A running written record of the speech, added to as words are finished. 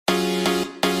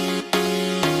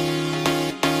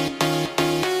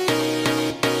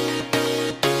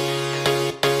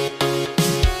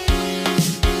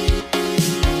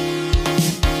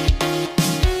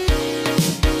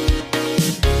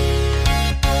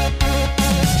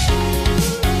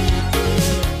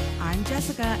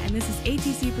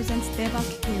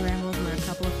Debak K Rambles, where a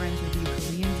couple of friends review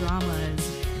Korean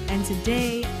dramas. And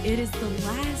today, it is the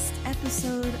last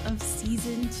episode of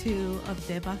season 2 of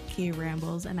Debak K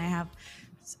Rambles. And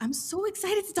I'm so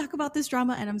excited to talk about this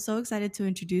drama, and I'm so excited to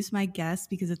introduce my guests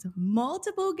because it's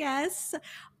multiple guests,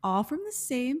 all from the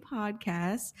same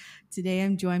podcast. Today,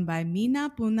 I'm joined by Mina,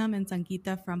 Poonam, and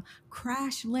Sangeeta from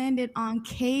Crash Landed on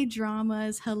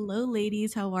K-Dramas. Hello,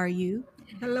 ladies. How are you?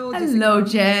 Hello, Hello,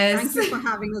 Jessica. Jess. Thank you for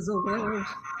having us over.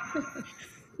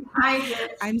 Hi, Jess.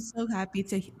 I'm so happy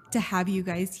to have you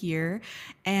guys here,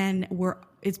 and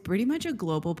it's pretty much a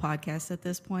global podcast at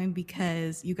this point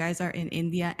because you guys are in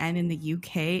India and in the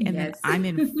UK, and then Yes. I'm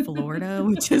in Florida,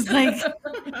 which is like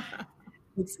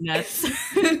it's nuts.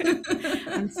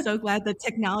 I'm so glad that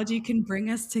technology can bring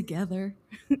us together.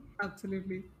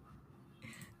 Absolutely.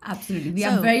 Absolutely. We So,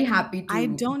 are very happy to I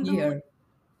don't be know. here.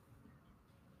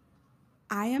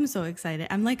 I am so excited.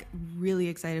 I'm like really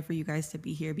excited for you guys to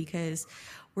be here because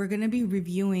we're going to be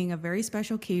reviewing a very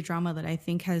special K-drama that I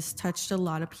think has touched a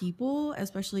lot of people,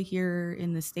 especially here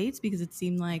in the States, because it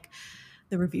seemed like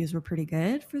the reviews were pretty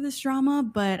good for this drama.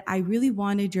 But I really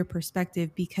wanted your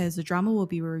perspective because the drama we'll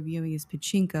be reviewing is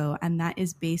Pachinko, and that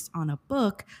is based on a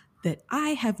book that I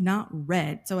have not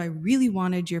read. So I really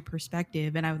wanted your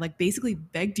perspective, and I would like basically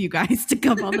begged you guys to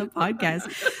come on the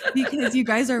podcast because you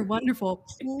guys are wonderful.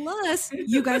 Plus,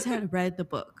 you guys had read the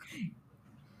book.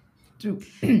 True.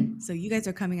 So you guys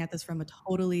are coming at this from a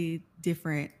totally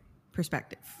different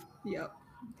perspective. Yep.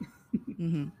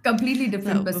 Completely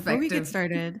different So perspective. before we get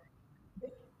started,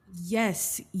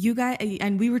 yes, you guys,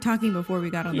 and we were talking before we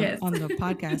got on Yes. the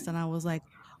podcast, and I was like,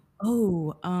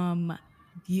 oh,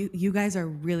 you guys are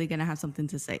really gonna have something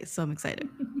to say, so I'm excited.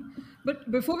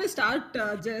 But before we start,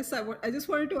 Jess, I just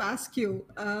wanted to ask you,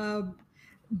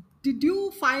 did you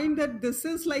find that this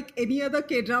is like any other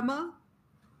K-drama?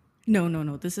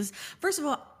 No. This is, first of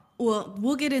all, well,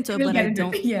 we'll get into it, We'll but get I into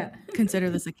it, don't yeah. consider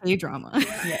this a K-drama.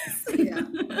 Yes. Yeah.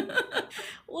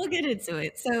 We'll get into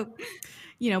it. So,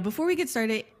 before we get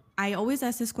started, I always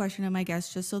ask this question of my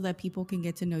guests just so that people can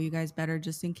get to know you guys better,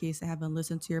 just in case they haven't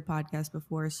listened to your podcast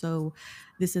before. So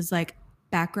this is like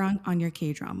background on your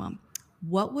K-drama.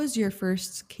 What was your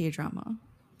first K-drama?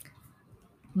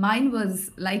 Mine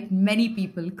was, like many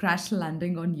people, crash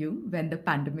landing on you when the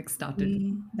pandemic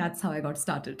started. That's how I got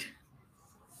started.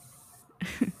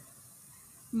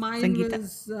 Mine Sangeeta?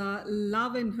 was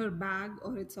Love in Her Bag,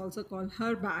 or it's also called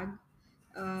Her Bag.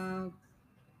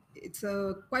 It's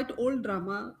a quite old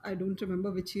drama. I don't remember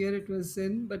which year it was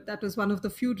in, but that was one of the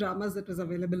few dramas that was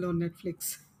available on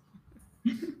Netflix.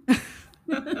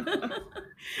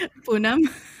 Poonam?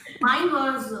 Mine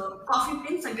was Coffee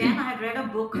Prince. Again, I had read a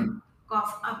book,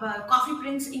 Coffee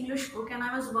Prince English book, and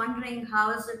I was wondering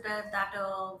how is it that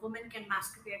a woman can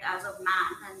masturbate as a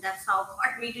man, and that's how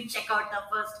got me to check out the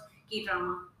first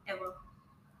K-drama ever.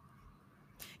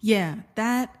 Yeah,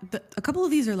 a couple of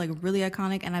these are like really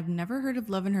iconic, and I've never heard of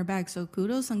Love in Her Bag. So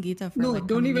kudos, Sangeeta, for No, like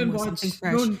don't coming in even with watch. something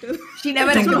fresh. Don't. She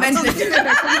never recommends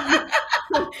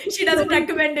it. She doesn't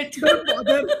recommend it. Don't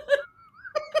bother.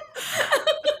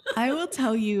 I will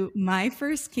tell you, my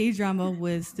first K-drama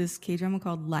was this K-drama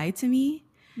called Lie to Me.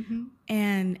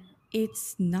 And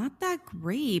it's not that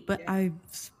great, but I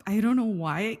don't know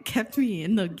why it kept me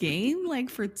in the game like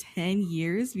for 10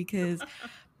 years, because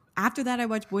after that I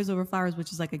watched Boys Over Flowers,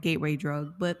 which is like a gateway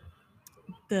drug. But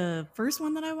the first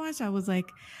one that I watched, I was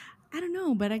like, I don't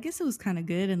know, but I guess it was kind of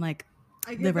good, and like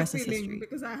I the get the rest is feeling history.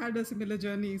 because I had a similar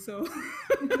journey. So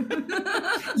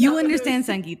You understand,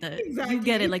 Sangeeta. Exactly. You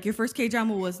get it. Like your first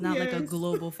K-drama was not like a Yes.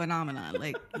 global phenomenon.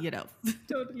 Like,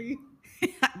 totally.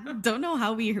 don't know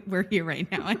how we're here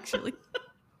right now, actually.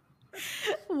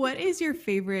 What is your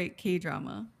favorite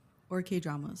K-drama or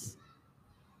K-dramas?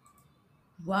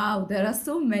 Wow, there are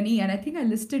so many, and I think I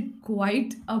listed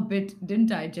quite a bit,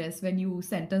 didn't I, Jess, when you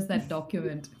sent us that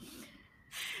document?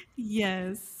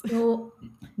 Yes. So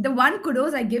the one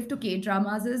kudos I give to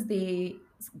K-dramas is they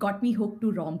got me hooked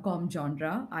to rom-com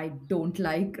genre. I don't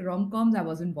like rom-coms. I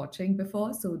wasn't watching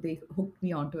before, so they hooked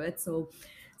me onto it. So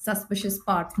Suspicious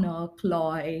Partner,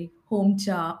 Cloy,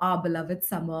 Homecha, Our Beloved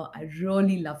Summer, I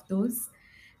really love those.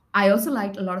 I also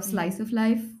liked a lot of slice of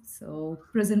life. So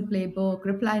Prison Playbook,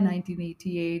 Reply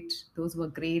 1988, those were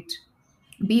great.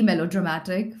 Be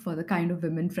melodramatic for the kind of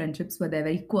women friendships where they're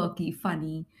very quirky,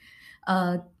 funny.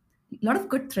 A lot of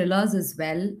good thrillers as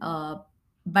well.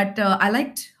 But I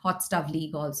liked Hot Stuff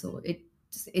League also.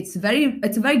 It's a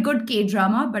very good K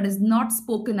drama, but is not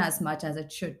spoken as much as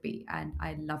it should be, and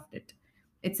I loved it.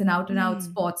 It's an out and out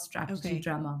sports strategy Okay.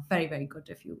 drama. Very very good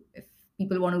if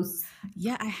people want to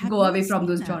Yeah, I have go not away from seen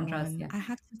those that genres. one. Yeah. I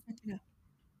have to check it out.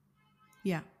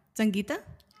 Yeah. Sangeeta?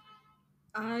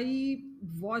 I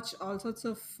watch all sorts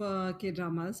of K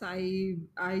dramas. I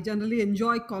generally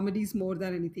enjoy comedies more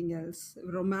than anything else.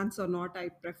 Romance or not, I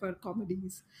prefer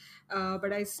comedies.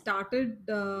 But I started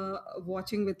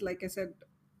watching with, like I said,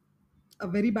 a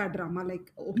very bad drama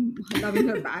like Love in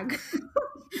Her Bag.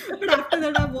 But after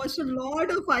that, I've watched a lot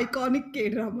of iconic K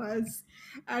dramas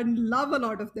and love a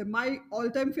lot of them. My all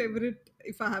time favorite,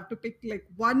 if I have to pick like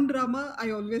one drama, I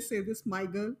always say this, My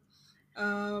Girl.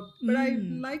 But I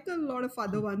Mm. like a lot of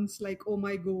other ones like Oh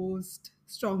My Ghost,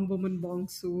 Strong Woman Bong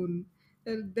Soon.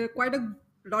 There are quite a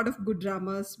lot of good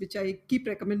dramas which I keep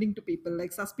recommending to people,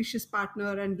 like Suspicious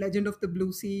Partner and Legend of the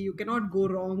Blue Sea. You cannot go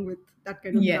wrong with that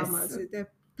kind of Yes. dramas.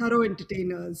 They're thorough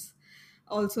entertainers.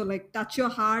 Also, like Touch Your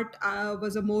Heart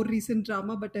was a more recent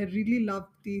drama, but I really loved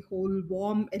the whole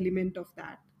warm element of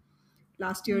that.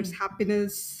 Last year's Mm.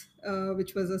 Happiness,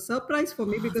 which was a surprise for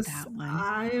me Love because that one.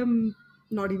 I am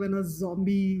not even a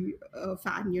zombie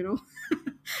fan, you know.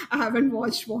 I haven't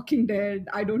watched Walking Dead.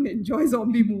 I don't enjoy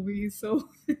zombie movies. So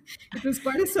it was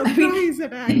quite a I mean, surprise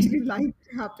that I actually liked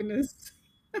Happiness.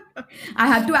 I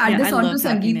have to add Yeah, I this on to loved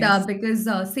Sangeeta Happiness.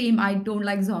 because same, I don't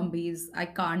like zombies. I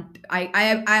can't.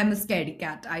 I am a scaredy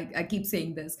cat. I keep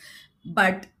saying this,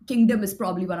 but Kingdom is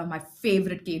probably one of my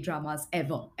favorite K dramas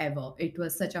ever, ever. It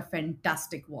was such a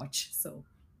fantastic watch. So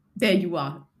there you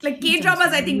are. Like K Kingdom's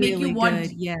dramas, I think make you really watch.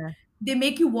 good. Yeah. They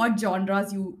make you watch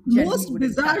genres you generally Most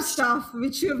wouldn't bizarre touch. stuff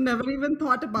which you've never even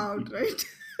thought about, right?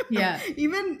 Yeah.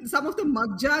 Even some of the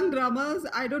Mahjong dramas,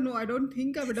 I don't know. I don't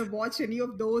think I would have watched any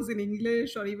of those in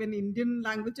English or even Indian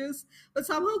languages. But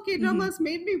somehow K Hmm. dramas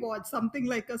made me watch something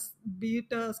like be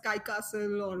it a Sky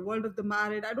Castle or World of the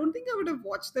Married. I don't think I would have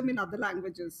watched them in other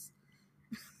languages.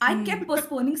 I Mm. kept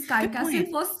postponing Sky Good Castle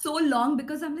point. for so long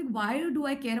because I'm like, why do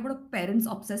I care about a parents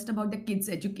obsessed about their kids'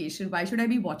 education? Why should I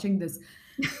be watching this?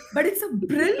 But it's a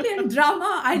brilliant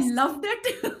drama. I Yes. loved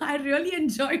it. I really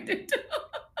enjoyed it.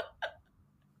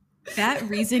 That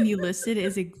reason you listed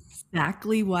is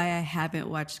exactly why I haven't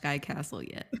watched Sky Castle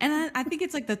yet. And I think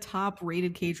it's like the top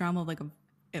rated K drama of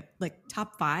like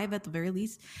top 5 at the very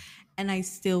least. And I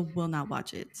still will not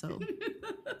watch it. So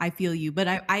I feel you, but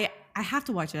I have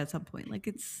to watch it at some point. Like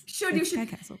You it's Sky should.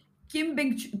 Castle. Kim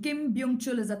Byung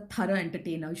Chul is a thorough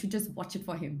entertainer. You should just watch it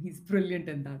for him. He's brilliant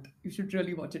in that. You should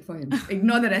really watch it for him.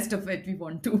 Ignore the rest of it. We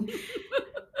want to.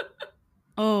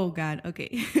 Oh God.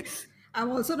 Okay. I'm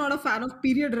also not a fan of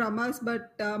period dramas,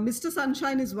 but Mr.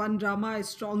 Sunshine is one drama I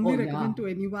strongly Oh yeah. recommend to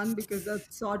anyone because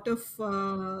that sort of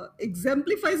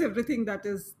exemplifies everything that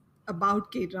is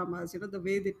about K dramas. You know, the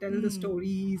way they tell the Mm.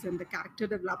 stories and the character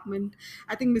development.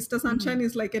 I think Mr. Mhm. Sunshine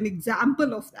is like an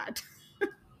example of that.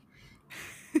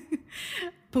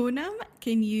 Poonam,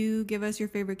 can you give us your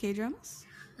favorite K dramas?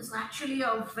 It's actually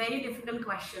a very difficult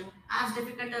question. As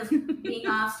difficult as being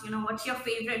asked, what's your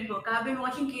favorite book? I've been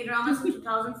watching K dramas since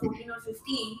 2014 or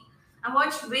 15. I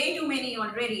watched way too many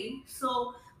already.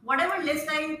 So, whatever list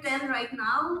I tell right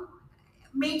now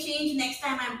may change next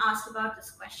time I'm asked about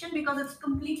this question because it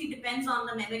completely depends on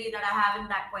the memory that I have in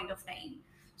that point of time.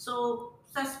 So,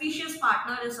 Suspicious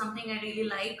Partner is something I really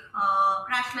like.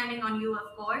 Crash Landing on You,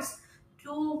 of course.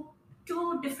 Two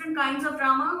two different kinds of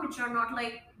drama which are not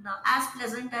like as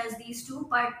pleasant as these two,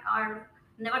 but are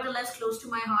nevertheless close to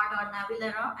my heart are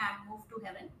Navilera and Move to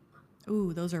Heaven.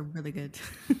 Ooh, those are really good.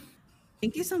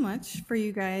 Thank you so much for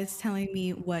you guys telling me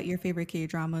what your favorite K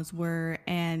dramas were.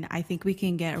 And I think we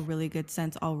can get a really good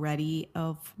sense already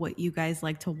of what you guys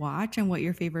like to watch and what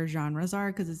your favorite genres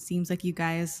are. Because it seems like you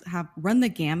guys have run the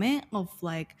gamut of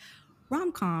like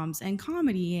rom coms and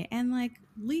comedy and like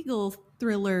legal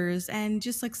thrillers and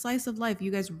just like slice of life.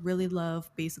 You guys really love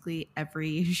basically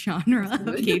every genre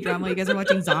of K drama. You guys are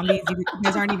watching zombies. You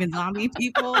guys aren't even zombie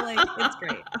people. Like, it's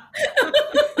great.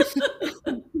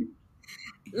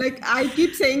 Like I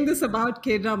keep saying this about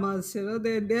K dramas, you know,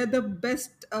 they're the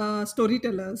best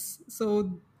storytellers.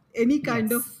 So any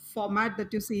kind of Yes. format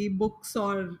that you see, books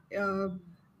or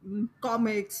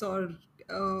comics or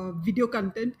video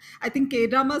content, I think K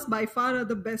dramas by far are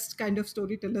the best kind of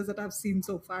storytellers that I've seen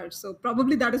so far. So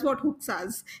probably that is what hooks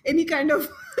us. Any kind of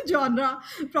genre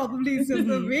probably is just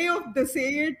the Mhm. way of they say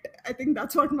it. I think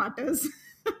that's what matters.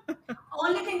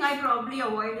 Only thing I probably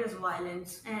avoid is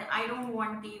violence. I don't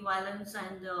want the violence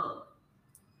and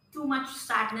too much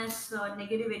sadness,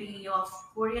 negativity of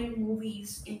Korean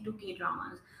movies into K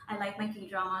dramas. I like my K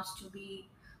dramas to be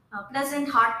pleasant,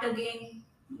 heart tugging.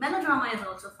 Melodrama is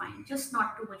also fine, just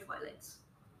not too much violence.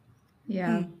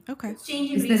 Yeah. Mm, okay. It's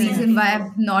changing It's the Fair reason recently why enough.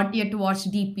 though. I've not yet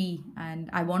watched DP and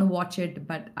I want to watch it,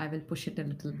 but I will push it a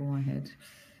little more ahead.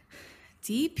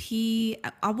 DP,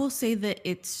 I will say that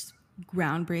it's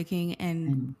groundbreaking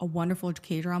and a wonderful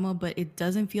K-drama, but it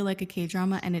doesn't feel like a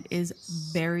K-drama, and it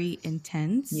is very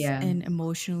intense and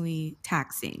emotionally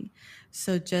taxing.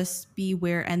 So just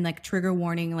beware, and like trigger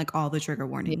warning, like all the trigger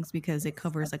warnings, because it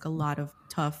covers like a lot of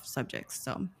tough subjects.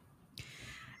 So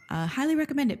highly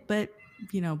recommend it, but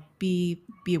be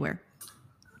aware.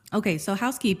 Okay, so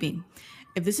housekeeping.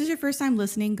 If this is your first time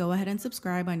listening, go ahead and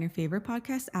subscribe on your favorite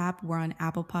podcast app. We're on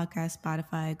Apple Podcasts,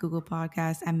 Spotify, Google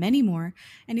Podcasts, and many more.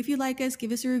 And if you like us,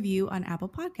 give us a review on Apple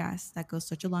Podcasts. That goes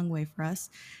such a long way for us.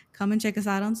 Come and check us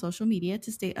out on social media to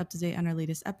stay up to date on our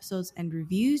latest episodes and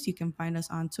reviews. You can find us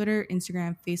on Twitter,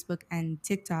 Instagram, Facebook, and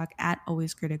TikTok at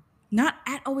Always Critic. Not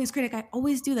at Always Critic. I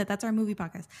always do that. That's our movie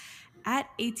podcast. At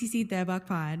ATC Debak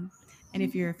Pod. And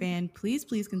if you're a fan, please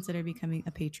consider becoming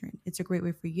a patron. It's a great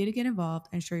way for you to get involved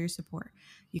and show your support.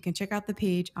 You can check out the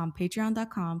page on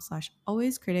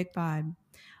patreon.com/alwayscriticpod.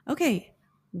 Okay,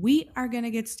 we are going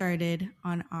to get started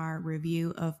on our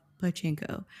review of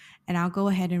Pachinko. And I'll go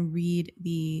ahead and read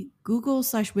the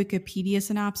Google/Wikipedia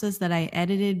synopsis that I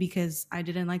edited because I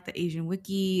didn't like the Asian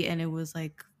wiki, and it was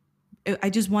like, I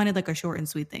just wanted like a short and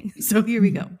sweet thing. So here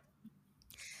we go.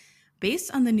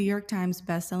 Based on the New York Times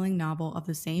bestselling novel of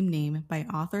the same name by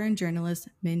author and journalist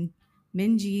Min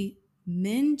Jin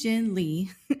Lee,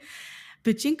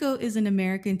 Pachinko is an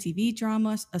American TV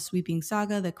drama, a sweeping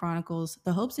saga that chronicles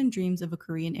the hopes and dreams of a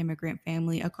Korean immigrant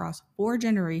family across 4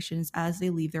 generations as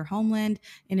they leave their homeland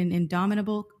in an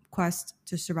indomitable quest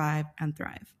to survive and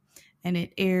thrive. And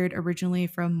it aired originally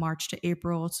from March to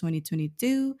April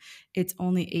 2022. It's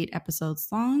only 8 episodes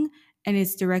long, and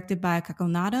it's directed by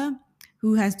Kakonada,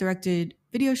 who has directed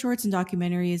video shorts and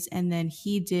documentaries. And then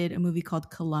he did a movie called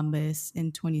Columbus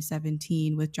in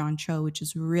 2017 with John Cho, which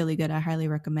is really good. I highly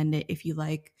recommend it if you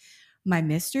like My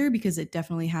Mister, because it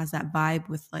definitely has that vibe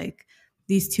with like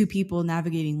these 2 people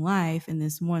navigating life in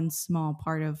this one small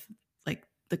part of like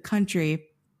the country.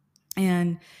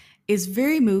 And it's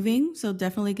very moving. So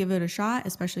definitely give it a shot,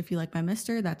 especially if you like My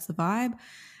Mister. That's the vibe.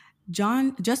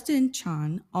 Justin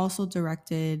Chan also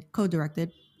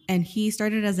co-directed, and he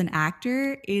started as an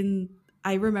actor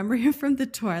I remember him from the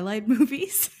Twilight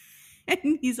movies.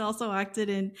 And he's also acted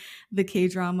in the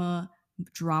K-drama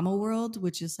Drama World,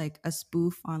 which is like a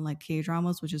spoof on like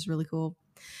K-dramas, which is really cool.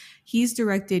 He's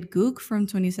directed Gook from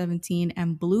 2017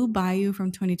 and Blue Bayou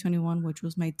from 2021, which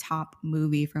was my top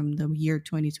movie from the year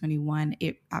 2021.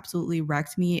 It absolutely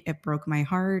wrecked me. It broke my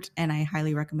heart, and I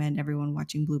highly recommend everyone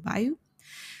watching Blue Bayou.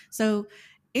 So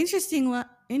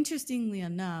interestingly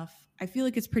enough, I feel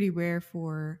like it's pretty rare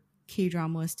for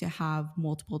K-dramas to have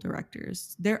multiple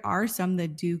directors. There are some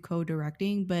that do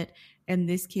co-directing, but in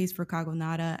this case for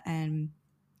Kagonada and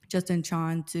Justin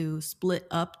Chan to split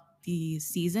up the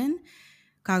season,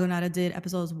 Kagonada did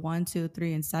episodes 1, 2,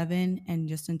 3, and 7, and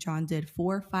Justin Chan did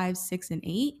 4, 5, 6, and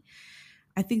 8.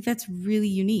 I think that's really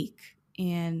unique.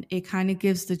 And it kind of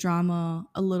gives the drama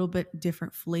a little bit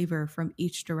different flavor from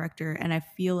each director. And I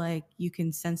feel like you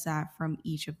can sense that from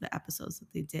each of the episodes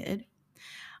that they did.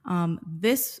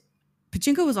 This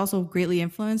Pachinko was also greatly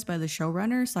influenced by the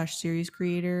showrunner / series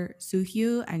creator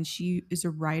Soo-hyo, and she is a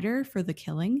writer for The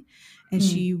Killing. And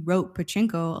she wrote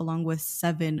Pachinko along with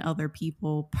 7 other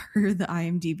people per the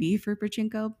IMDb for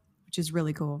Pachinko, which is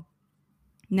really cool.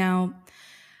 Now,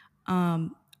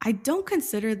 I don't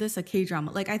consider this a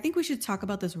K-drama. Like, I think we should talk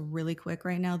about this really quick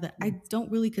right now, that I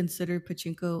don't really consider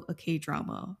Pachinko a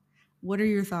K-drama. What are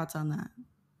your thoughts on that?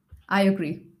 I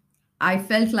agree. I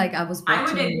felt like I was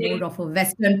watching more of a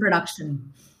Western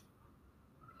production.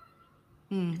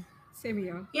 Same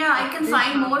here. Yeah, I can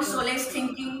find more solace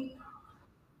thinking.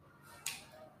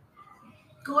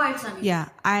 Go ahead, Sunny. Yeah,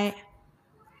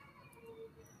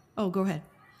 go ahead.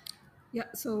 Yeah,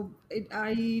 so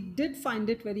I did find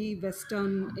it very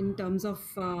Western in terms of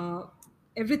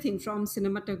everything from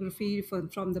cinematography,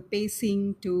 from the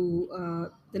pacing to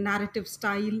the narrative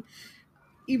style,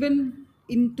 even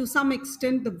to some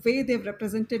extent the way they've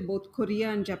represented both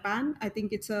Korea and Japan. I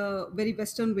think it's a very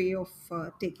Western way of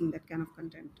taking that kind of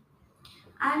content.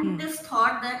 And this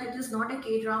thought that it is not a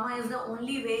K-drama is the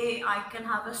only way I can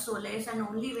have a solace and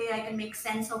only way I can make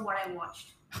sense of what I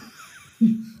watched.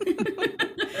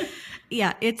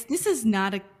 Yeah, this is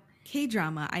not a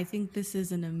K-drama. I think this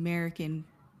is an American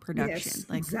production, Yes,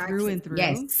 like exactly. through and through.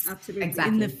 Yes, Absolutely.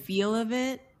 exactly. In the feel of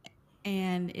it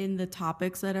and in the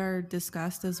topics that are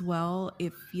discussed as well,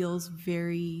 it feels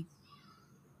very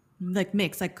like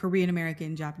mixed, like Korean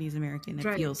American, Japanese American. It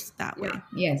Right. feels that way.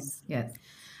 Yeah. Yes.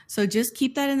 So just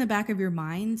keep that in the back of your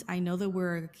minds. I know that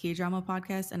we're a K-drama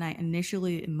podcast, and I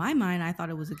initially, in my mind, I thought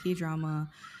it was a K-drama,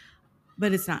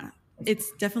 but it's not.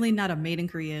 It's definitely not a made in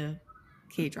Korea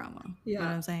K-drama. You know what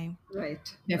I'm saying? Right.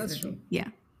 That's true. Definitely. Yeah.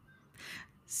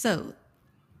 So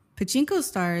Pachinko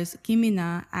stars Kim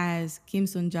Mina as Kim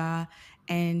Sunja,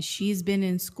 and she's been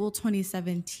in School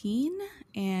 2017,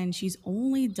 and she's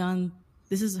only done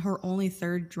this is her only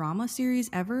third drama series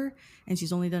ever, and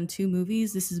she's only done 2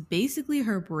 movies. This is basically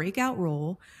her breakout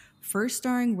role, first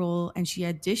starring role, and she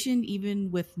auditioned even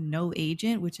with no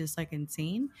agent, which is like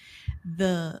insane.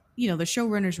 The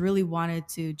showrunners really wanted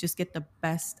to just get the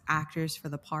best actors for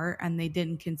the part, and they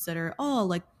didn't consider, oh,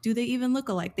 like, do they even look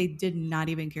alike? They did not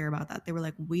even care about that. They were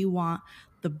like, we want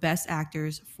the best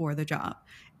actors for the job.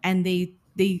 And they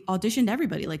auditioned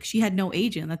everybody. Like, she had no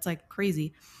agent. That's like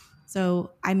crazy.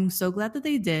 So I'm so glad that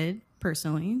they did,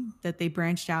 personally, that they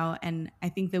branched out. And I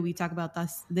think that we talk about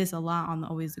this a lot on the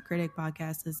Always the Critic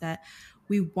podcast, is that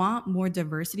we want more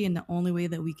diversity. And the only way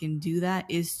that we can do that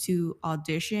is to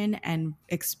audition and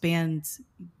expand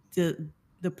the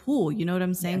pool. You know what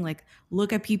I'm saying? Yes. Like,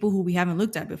 look at people who we haven't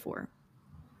looked at before.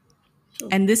 True.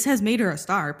 And this has made her a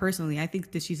star, personally. I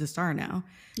think that she's a star now.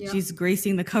 Yeah. She's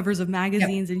gracing the covers of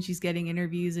magazines, and she's getting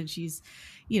interviews, and she's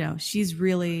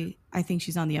really, I think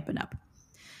she's on the up and up.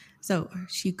 So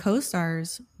she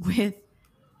co-stars with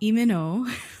Lee Min-ho,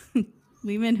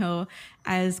 Lee Min-ho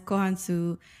as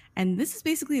Kohan-soo, and this is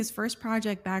basically his first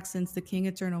project back since The King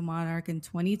Eternal Monarch in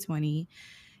 2020.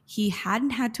 He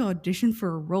hadn't had to audition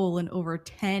for a role in over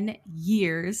 10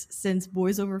 years since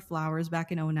Boys Over Flowers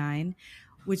back in 2009,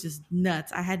 which is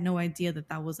nuts. I had no idea that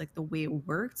that was like the way it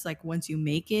works. Like, once you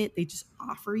make it, they just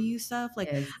offer you stuff. Like,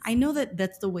 Yes. I know that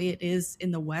that's the way it is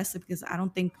in the West, because I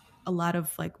don't think a lot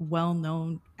of like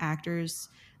well-known actors,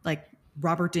 like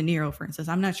Robert De Niro, for instance,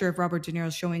 I'm not sure if Robert De Niro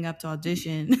is showing up to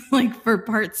audition like for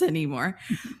parts anymore.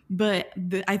 But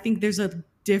I think there's a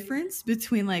difference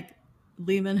between like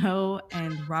Lee Min-ho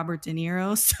and Robert De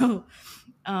Niro. So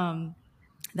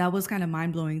that was kind of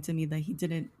mind-blowing to me that he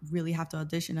didn't really have to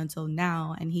audition until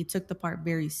now, and he took the part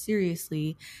very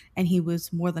seriously, and he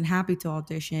was more than happy to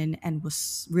audition and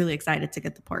was really excited to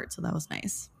get the part. So that was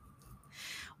nice.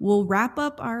 We'll wrap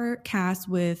up our cast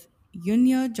with Yoon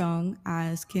Yo Jung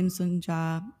as Kim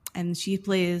Sunja, and she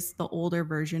plays the older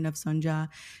version of Sunja.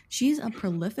 She's a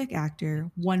prolific actor,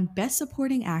 won Best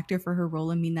Supporting Actor for her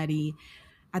role in Minari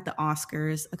at the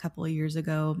Oscars a couple of years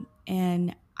ago,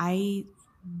 and I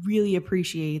really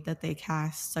appreciate that they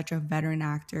cast such a veteran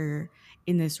actor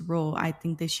in this role. I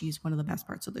think that she's one of the best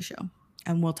parts of the show,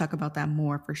 and we'll talk about that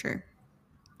more for sure.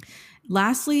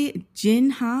 Lastly, Jin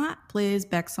Ha plays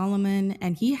Beck Solomon,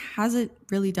 and he hasn't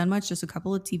really done much, just a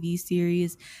couple of TV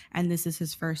series, and this is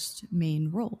his first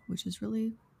main role, which is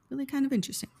really, really kind of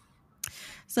interesting.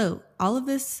 So all of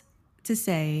this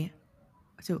to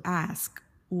ask,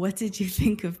 what did you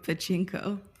think of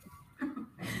Pachinko?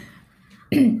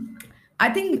 I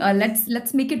think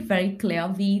let's make it very clear.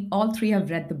 We all three have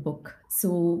read the book,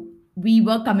 so we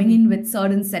were coming in with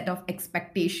certain set of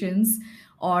expectations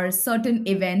or certain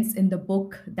events in the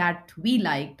book that we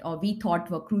liked or we thought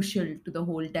were crucial to the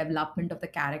whole development of the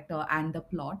character and the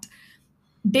plot.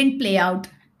 Didn't play out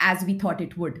as we thought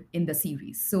it would in the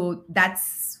series. So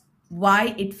that's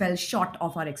why it fell short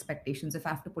of our expectations, if I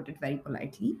have to put it very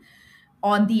politely.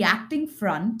 On the acting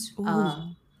front,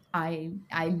 I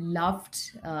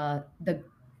loved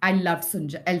I loved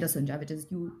Sunja, Elder Sunja, which is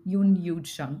Yoon Yoo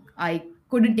Jung. I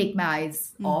couldn't take my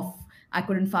eyes off. I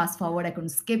couldn't fast forward. I couldn't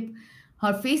skip.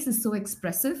 Her face is so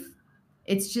expressive.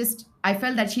 It's just I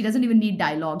felt that she doesn't even need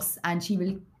dialogues, and she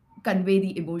will convey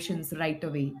the emotions right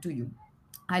away to you.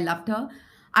 I loved her.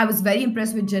 I was very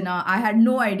impressed with Jinnah. I had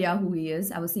no idea who he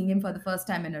is. I was seeing him for the first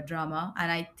time in a drama,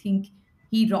 and I think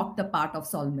he rocked the part of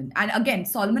Solomon. And again,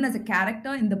 Solomon as a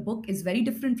character in the book is very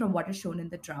different from what is shown in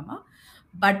the drama.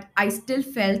 But I still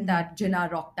felt that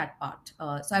Jinnah rocked that part.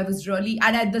 So I was really,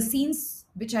 the scenes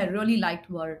which I really liked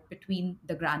were between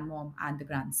the grandmom and the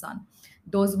grandson.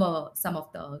 Those were some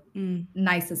of the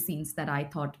nicest scenes that I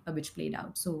thought which played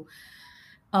out. So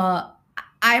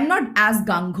I'm not as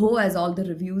gung ho as all the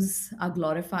reviews are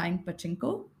glorifying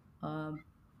Pachinko.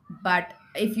 But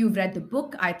if you've read the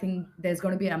book, I think there's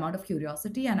going to be an amount of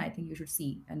curiosity, and I think you should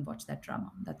see and watch that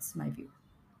drama. That's my view.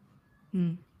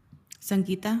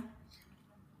 Sangeeta?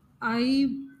 I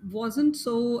wasn't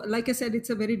so, like I said, it's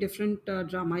a very different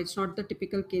drama. It's not the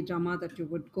typical K drama that you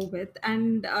would go with.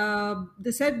 And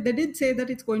they did say that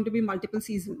it's going to be multiple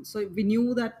seasons. So we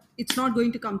knew that it's not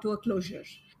going to come to a closure,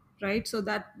 right? So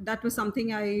that was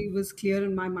something I was clear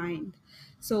in my mind.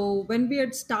 So when we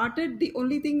had started, the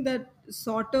only thing that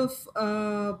sort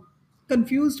of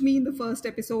confused me in the first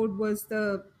episode was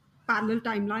the parallel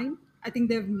timeline. I think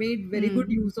they've made very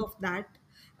good use of that.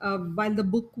 While the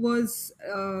book was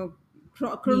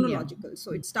chronological.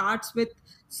 So it starts with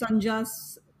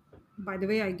Sanja's By the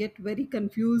way, I get very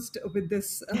confused with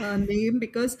this name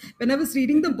because when I was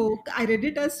reading the book, I read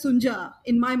it as Sunja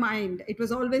in my mind. It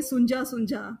was always Sunja,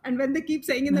 Sunja. And when they keep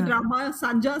saying in the Uh-huh. drama,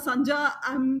 Sanja, Sanja,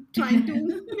 I'm trying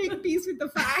to make peace with the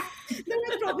fact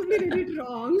that I probably read it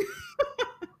wrong.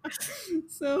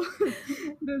 So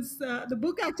the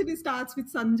book actually starts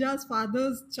with Sanja's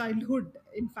father's childhood,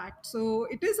 in fact. So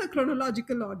it is a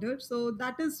chronological order. So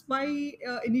that is why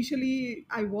initially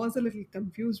I was a little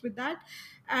confused with that.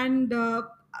 And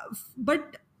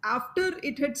but after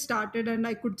it had started and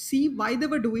I could see why they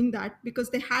were doing that, because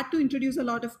they had to introduce a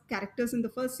lot of characters in the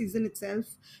first season itself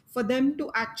for them to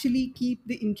actually keep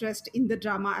the interest in the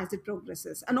drama as it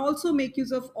progresses, and also make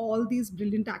use of all these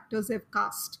brilliant actors they've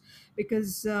cast.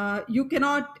 Because you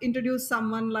cannot introduce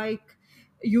someone like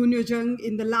Yoon Yo Jung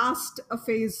in the last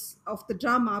phase of the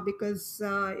drama, because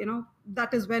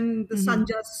that is when the Mm-hmm.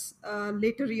 Sanja's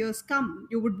later years come.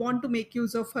 You would want to make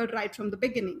use of her right from the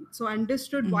beginning. So I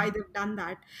understood why Mm-hmm. they've done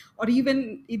that. Or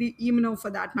even for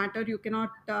that matter, you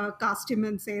cannot cast him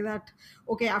and say that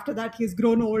okay, after that he's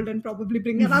grown old and probably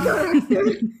bring another actor.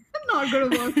 Not going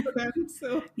to work for them.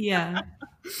 So Yeah.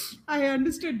 I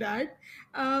understood that.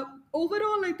 Uh,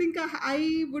 Overall, I think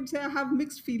I would say I have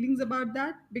mixed feelings about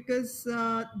that, because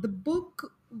the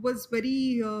book was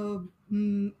very.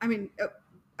 I mean,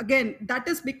 again, that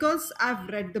is because I've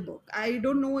read the book. I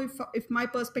don't know if my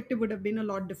perspective would have been a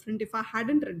lot different if I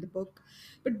hadn't read the book,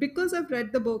 but because I've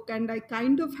read the book and I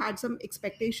kind of had some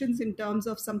expectations in terms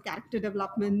of some character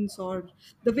developments or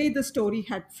the way the story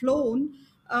had flown.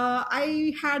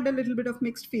 I had a little bit of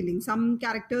mixed feelings. Some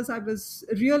characters I was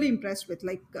really impressed with,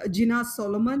 like Gina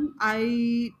Solomon.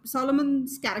 I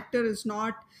Solomon's character is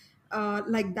not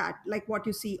like that, like what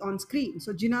you see on screen.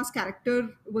 So Gina's character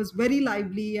was very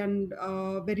lively and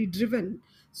very driven.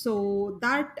 So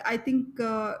that I think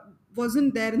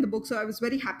wasn't there in the book. So I was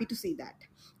very happy to see that.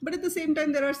 But at the same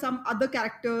time, there are some other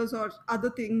characters or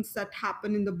other things that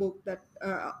happen in the book that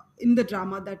in the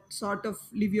drama that sort of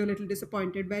leave you a little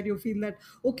disappointed, where you feel that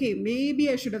okay, maybe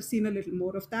I should have seen a little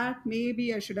more of that,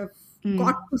 maybe I should have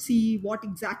got Mm. to see what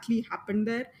exactly happened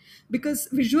there, because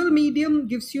visual medium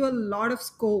gives you a lot of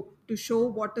scope to show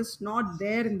what is not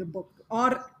there in the book,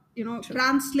 or True.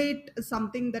 translate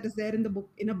something that is there in the book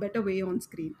in a better way on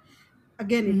screen.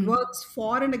 Again, it Mm-hmm. works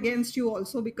for and against you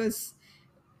also, because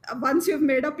once you've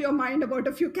made up your mind about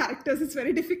a few characters, it's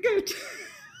very difficult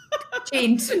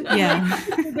Change. to make Yeah.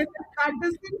 that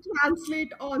doesn't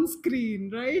translate on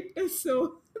screen, right?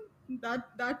 So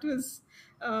that was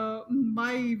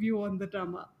my view on the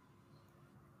drama.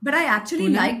 But I actually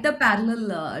Poonam? liked the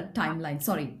parallel timeline.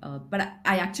 Sorry, but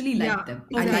I actually liked Yeah, them.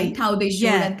 I liked Okay. exactly, how they showed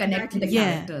Yeah. and connected the exactly.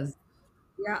 Yeah. characters.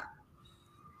 Yeah.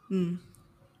 Mm.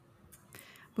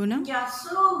 Poonam? Yeah,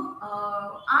 so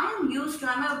I am used to,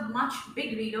 I'm a much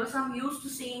big reader, so I'm used to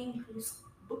seeing these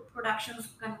book productions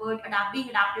being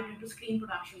adapted into screen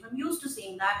productions. I'm used to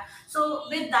seeing that. So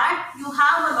with that, you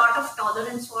have a lot of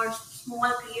tolerance for small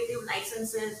creative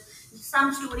licenses.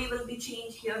 Some story will be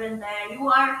changed here and there. You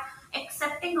are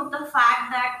accepting of the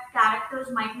fact that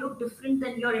characters might look different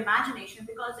than your imagination,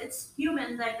 because it's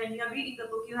human that when you're reading the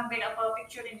book, you have made up a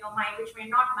picture in your mind which may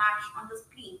not match on the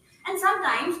screen. And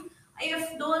sometimes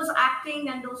if those acting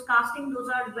and those casting those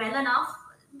are well enough,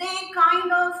 they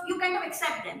you kind of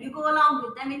accept them, you go along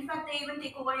with them. In fact, they even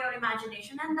take over your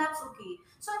imagination, and that's okay.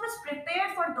 So I was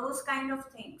prepared for those kind of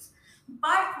things.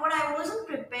 But what I wasn't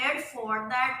prepared for,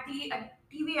 that the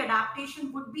TV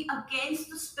adaptation would be against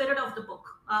the spirit of the book.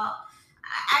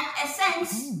 At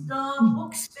essence, Oh. the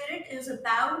book spirit is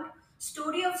about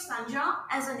story of Sanja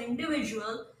as an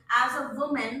individual, as a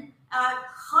woman,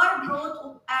 her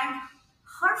growth and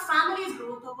her family's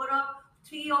growth over a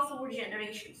 3 or 4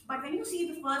 generations. But when you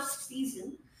see the first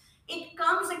season, it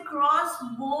comes across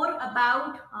more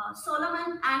about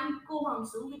Solomon and Ko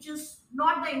Hamsu, which is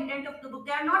not the intent of the book.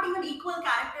 They are not even equal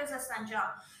characters as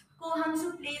Sanja. Ko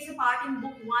Hamsu plays a part in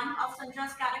book one of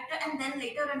Sanja's character, and then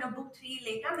later in a book three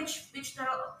later, which the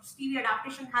TV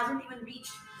adaptation hasn't even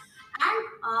reached. And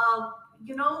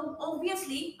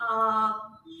obviously,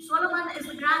 Solomon is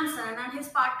the grandson, and his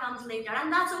part comes later,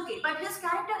 and that's okay. But his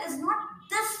character is not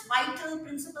this vital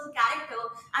principal character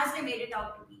as they made it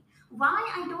out to be. Why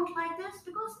I don't like this?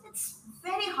 Because it's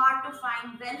very hard to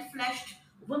find well-fleshed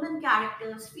women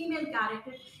characters, female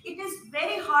characters. It is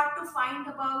very hard to find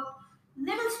about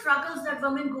little struggles that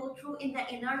women go through in their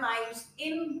inner lives.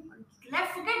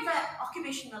 Let's forget the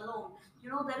occupation alone.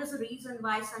 There is a reason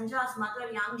why Sanja's mother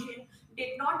Yangjin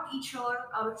did not teach her.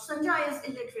 Sanja is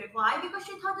illiterate. Why? Because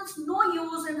she thought there's no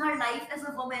use in her life as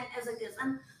a woman as it is.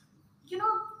 And you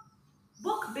know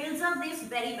book builds up this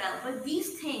very well, but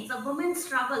these things, a woman's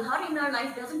struggle, her inner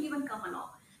life doesn't even come along.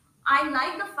 I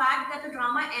like the fact that the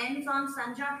drama ends on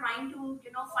Sanja trying to,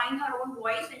 find her own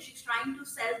voice, and she's trying to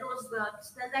sell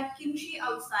that kimchi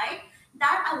outside.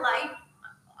 That I like.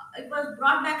 It was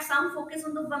brought back some focus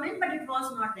on the women, but it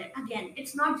was not there. Again,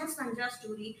 it's not just Sanja's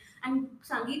story. And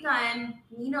Sangeeta and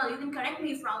Nina, you can correct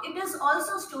me if wrong. It is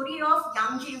also a story of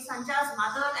Yangji, Sanja's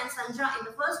mother, and Sanja in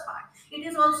the first part. It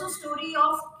is also a story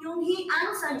of Kyung-hee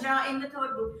and Sanja in the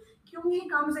third book. Kyung-hee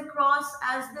comes across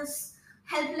as this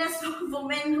helpless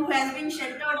woman who has been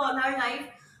sheltered all her life.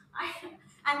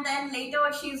 And then later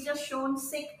she's just shown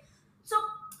sick. So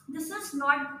this is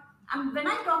not, when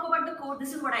I talk about the core,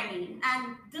 this is what I mean.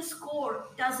 And this core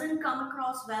doesn't come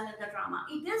across well in the drama.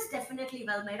 It is definitely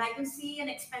well made. I can see an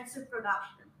expensive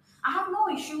production. I have no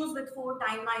issues with four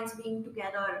timelines being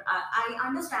together. I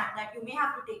understand that you may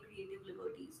have to take creative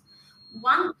liberties.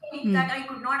 One thing that I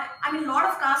could not, I mean, a lot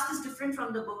of cast is different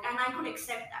from the book, and I could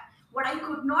accept that. What I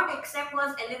could not accept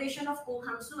was elevation of Ko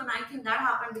Hansu, and I think that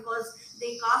happened because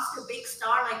they cast a big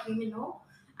star like Lee Min Ho,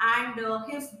 and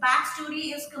his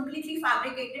backstory is completely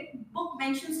fabricated. Book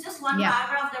mentions just one Yeah.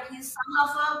 paragraph that he's son of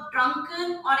a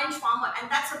drunken orange farmer,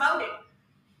 and that's about it.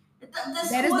 This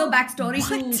There is no whole backstory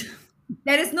What? to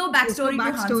there is no There's no backstory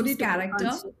to backstory Hansu's to character.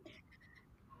 Hansu.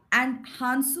 And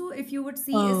Hansu, if you would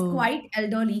see, is Oh, quite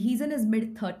elderly. He's in his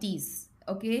mid 30s.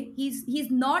 Okay,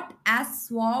 he's not as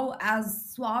suave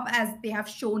as they have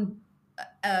shown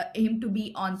him to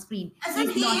be on screen. as in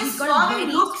He's he not. He's is got strong a in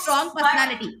very looks, strong but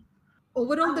personality.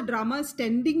 Overall, the drama is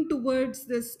tending towards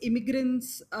this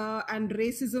immigrants and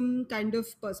racism kind of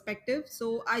perspective.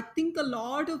 So I think a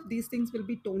lot of these things will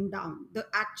be toned down. The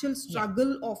actual Yeah,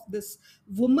 struggle of this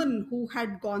woman who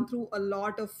had gone through a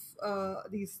lot of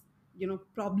these,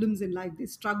 problems in life,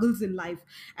 these struggles in life,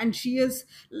 and she is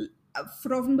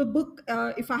from the book.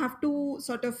 If I have to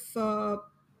sort of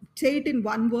say it in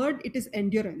one word, it is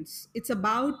endurance. It's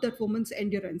about that woman's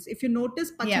endurance. If you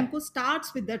notice, yeah, Pachinko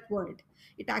starts with that word.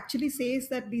 It actually says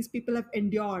that these people have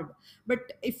endured.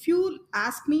 But if you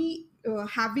ask me,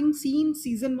 having seen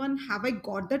season one, have I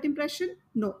got that impression?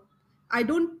 No. I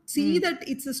don't see mm, that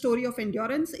it's a story of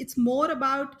endurance. It's more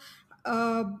about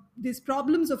uh, these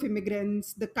problems of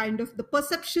immigrants, the kind of the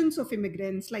perceptions of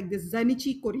immigrants, like the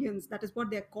Zenichi Koreans. That is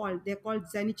what they're called. They're called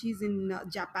Zenichis in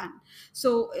Japan.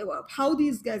 So how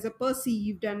these guys are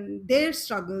perceived and their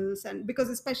struggles, and because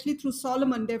especially through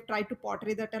Solomon, they've tried to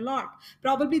portray that a lot.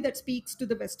 Probably that speaks to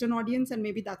the Western audience, and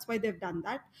maybe that's why they've done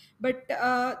that. But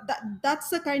that's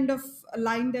the kind of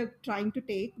line they're trying to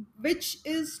take, which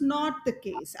is not the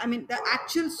case. I mean, the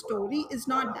actual story is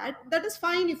not that. That is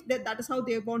fine if that is how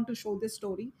they want to show this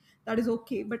story. That is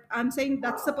okay. But I'm saying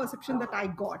that's the perception that I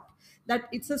got. That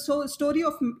it's a story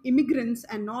of immigrants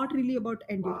and not really about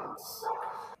endurance.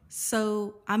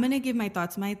 so I'm going to give my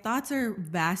thoughts. My thoughts are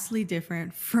vastly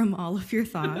different from all of your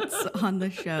thoughts on the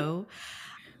show.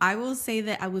 I will say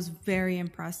that I was very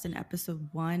impressed in episode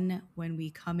 1 when we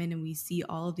come in and we see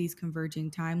all of these converging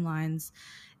timelines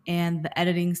and the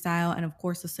editing style. And of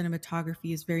course, the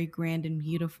cinematography is very grand and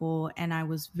beautiful. And I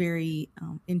was very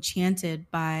enchanted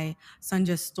by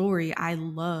Sanja's story. I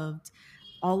loved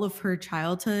all of her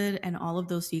childhood and all of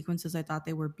those sequences. I thought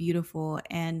they were beautiful.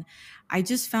 And I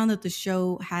just found that the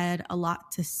show had a lot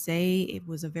to say. It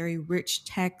was a very rich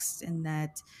text, and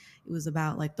that it was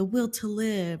about like the will to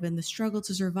live and the struggle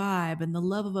to survive and the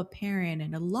love of a parent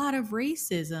and a lot of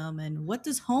racism and what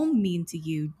does home mean to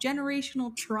you,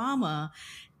 generational trauma,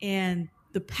 and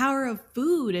the power of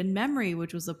food and memory,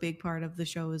 which was a big part of the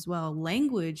show as well.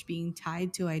 Language being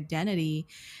tied to identity,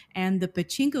 and the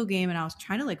pachinko game. And I was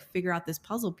trying to like figure out this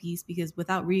puzzle piece because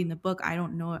without reading the book, I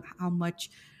don't know how much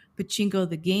pachinko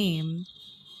the game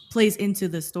plays into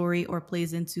the story or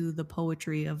plays into the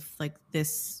poetry of like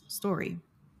this story.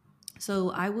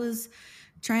 So I was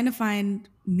trying to find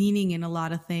meaning in a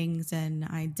lot of things, and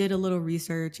I did a little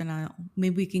research, and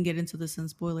maybe we can get into this in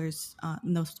spoilers,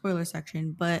 in the spoiler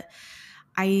section. But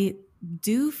I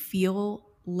do feel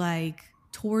like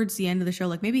towards the end of the show,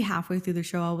 like maybe halfway through the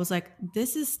show, I was like,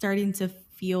 this is starting to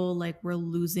feel like we're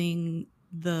losing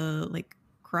the like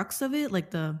crux of it, like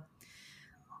the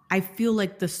I feel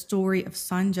like the story of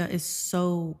Sanja is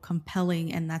so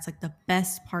compelling, and that's like the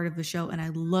best part of the show. And I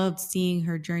loved seeing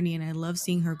her journey, and I love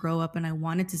seeing her grow up, and I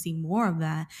wanted to see more of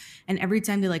that. And every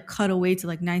time they like cut away to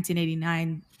like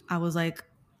 1989, I was like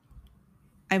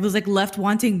left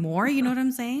wanting more, you know what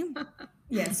I'm saying?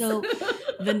 yes. So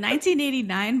the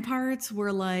 1989 parts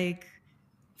were like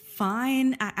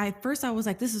fine. First I was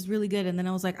like, this is really good. And then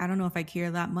I was like, I don't know if I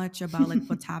care that much about like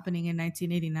what's happening in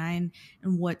 1989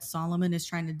 and what Solomon is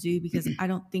trying to do, because I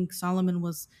don't think Solomon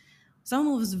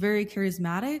someone was very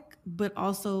charismatic, but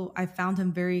also I found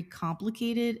him very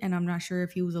complicated, and I'm not sure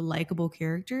if he was a likable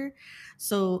character.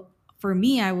 So for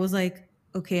me, I was like,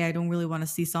 okay, I don't really want to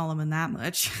see Solomon that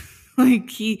much.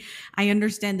 Like I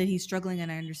understand that he's struggling,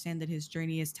 and I understand that his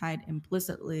journey is tied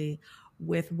implicitly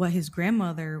with what his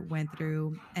grandmother went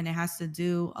through, and it has to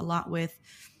do a lot with,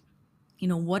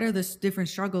 what are the different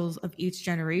struggles of each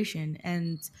generation.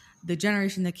 And the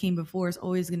generation that came before is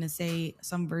always going to say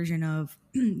some version of,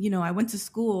 I went to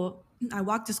school, I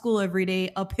walked to school every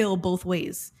day uphill both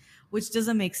ways, which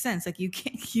doesn't make sense. Like you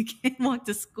can't walk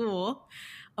to school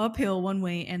uphill one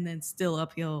way and then still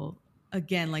uphill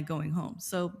again, like going home.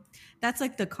 So that's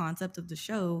like the concept of the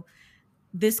show.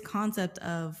 This concept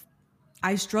of,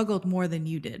 I struggled more than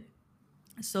you did,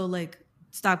 so like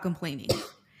stop complaining.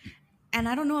 And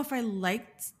I don't know if I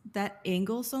liked that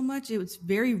angle so much. It was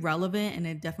very relevant, and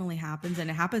it definitely happens. And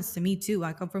it happens to me too.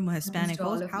 I come from a Happens Hispanic to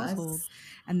all of household, us.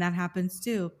 and that happens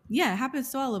too. Yeah, it happens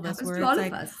to all of us, Happens where to it's all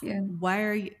of like, us. Yeah. why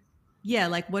are you, yeah,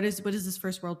 like what is this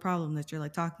first world problem that you're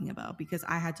like talking about? Because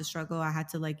I had to struggle, I had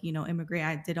to like, immigrate,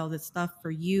 I did all this stuff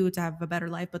for you to have a better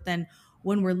life. But then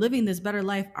when we're living this better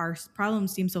life, our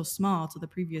problems seem so small to the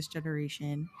previous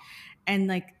generation. And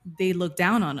like they look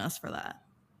down on us for that.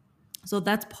 So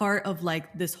that's part of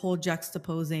like this whole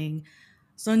juxtaposing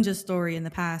Sunja's story in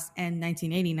the past and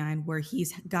 1989, where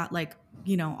he's got like,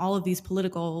 all of these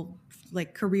political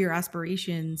like career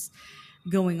aspirations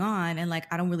going on. And like,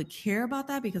 I don't really care about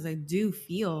that, because I do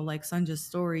feel like Sunja's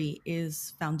story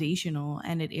is foundational,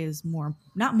 and it is more,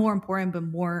 not more important, but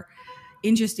more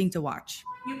interesting to watch.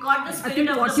 You got the I spirit think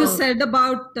of the what you book. So, said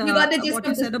about You got the gist what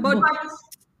you of this said You about book. got the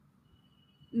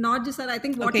not just that, I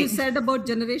think what you okay. said about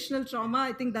generational trauma,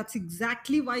 I think that's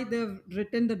exactly why they've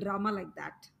written the drama like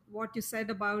that. What you said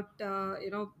about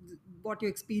what you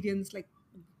experienced, like,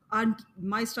 aren't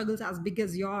my struggles as big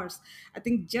as yours? I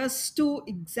think just to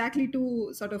exactly to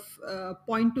sort of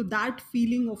point to that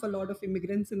feeling of a lot of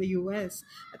immigrants in the US,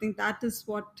 I think that is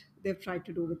what they've tried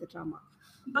to do with the drama.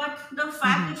 But the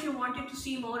fact Mhm. that you wanted to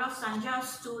see more of Sanja's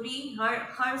story, her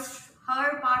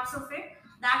parts of it,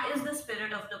 that is the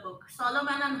spirit of the book.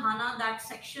 Solomon and Hannah, that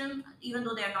section, even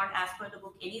though they are not as per the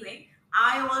book anyway,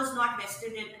 I was not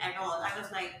vested in at all. I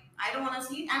was like, I don't want to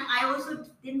see it, and I also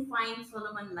didn't find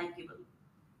Solomon likable.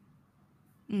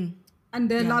 Mm,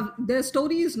 And yeah. their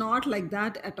story is not like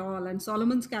that at all, and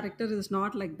Solomon's character is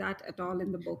not like that at all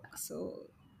in the book.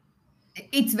 So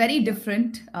It's very yeah.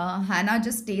 different. Hannah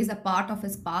just stays a part of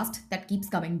his past that keeps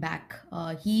coming back.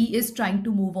 He is trying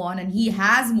to move on, and he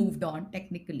has moved on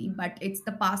technically, but it's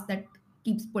the past that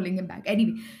keeps pulling him back.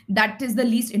 Anyway, that is the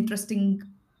least interesting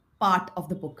part of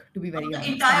the book, to be Of very the honest.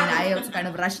 I mean, entire I book. also kind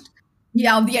of rushed.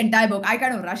 Yeah, of the entire book, I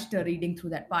kind of rushed reading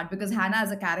through that part because Hannah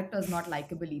as a character is not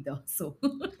likable either. So,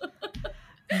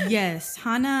 Yes,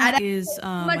 Hannah and I is too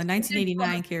a much weightage to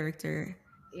her. 1989 character.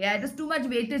 Yeah, just too much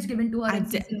weightage given to her I in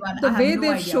d- season one. The I have way no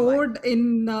they've idea why. showed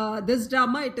in this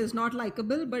drama, it is not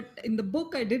likable, but in the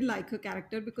book I did like her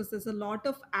character because there's a lot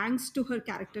of angst to her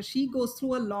character. She goes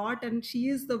through a lot, and she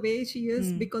is the way she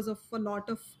is mm, because of a lot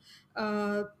of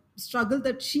uh, struggle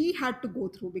that she had to go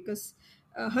through, because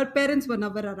her parents were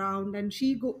never around, and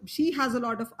she has a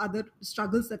lot of other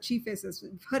struggles that she faces.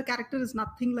 Her character is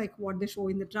nothing like what they show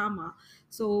in the drama.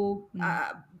 So mm.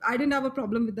 I didn't have a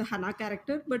problem with the Hannah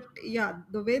character, but yeah,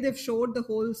 the way they've showed the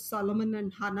whole Solomon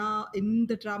and Hannah in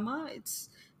the drama, it's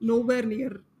nowhere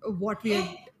near what we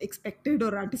had expected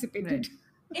or anticipated. Right.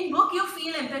 In book you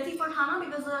feel empathy for Hannah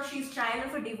because she's child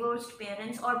of a divorced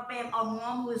parents, or or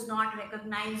mom who is not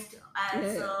recognized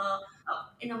as Yeah.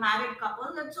 in a married couple.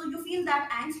 And so you feel that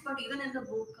angst. But even in the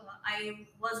book, I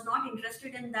was not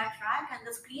interested in that track. And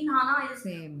the screen Hannah is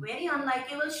Same. very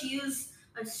unlikable.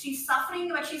 She's suffering,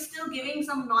 but she's still giving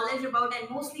some knowledge about, and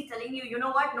mostly telling you, you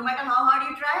know what, no matter how hard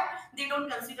you try, they don't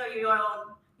consider you your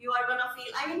own. You are gonna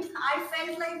feel. I mean, I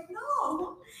felt like,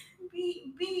 no,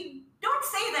 we don't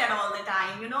say that all the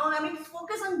time. I mean,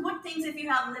 focus on good things if you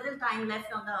have little time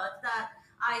left on the earth. That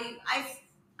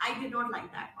I did not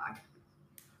like that part.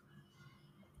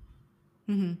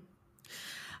 Mhm.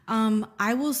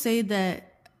 I will say that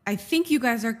I think you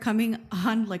guys are coming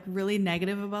on like really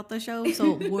negative about the show.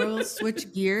 So we'll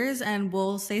switch gears and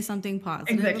we'll say something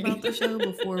positive about Exactly. the show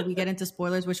before we get into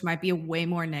spoilers, which might be way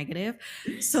more negative.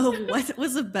 So what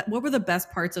were the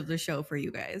best parts of the show for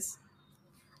you guys?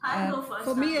 I'll Uh, go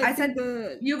For first. me, I I think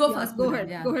said you go yeah, first,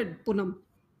 Poonam. go Yeah. ahead, Punam.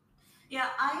 Yeah,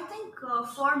 I think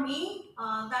for me,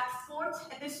 that fourth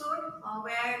episode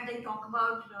where they talk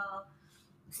about.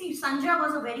 See, Sanja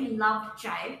was a very loved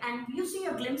child, and you see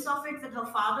a glimpse of it with her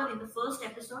father in the first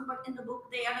episode. But in the book,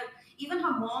 they are even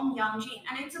her mom, Yangjin,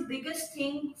 and it's the biggest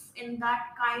thing in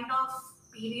that kind of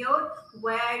period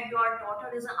where your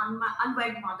daughter is an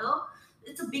unwed mother.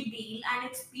 It's a big deal, and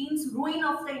it means ruin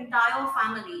of the entire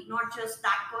family, not just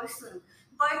that person.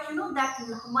 But that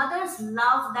mother's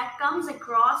love that comes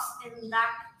across in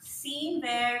that scene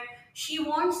where she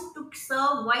wants to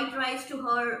serve white rice to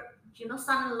her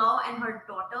son-in-law and her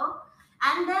daughter.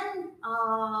 And then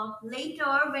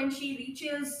later, when she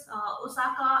reaches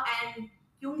Osaka and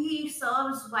Kyunghee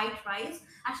serves white rice.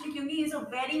 Actually, Kyunghee is a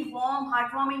very warm,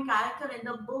 heartwarming character in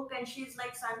the book, and she's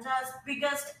like Sanja's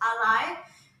biggest ally.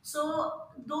 So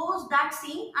that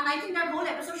scene, and I think that whole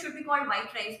episode should be called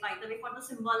White Rice, by the way, for the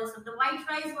symbolism. The white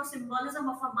rice was symbolism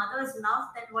of her mother's love.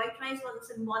 That white rice was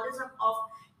a symbolism of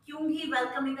Kyunghee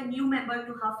welcoming a new member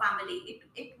to her family.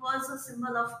 It was a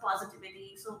symbol of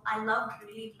positivity. So I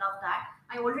really loved that.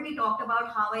 I already talked about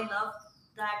how I love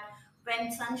that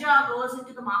when Sanja goes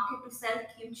into the market to sell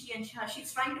kimchi, and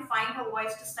she's trying to find her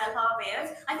voice to sell her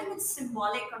wares. I think it's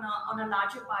symbolic on a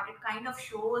larger part. It kind of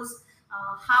shows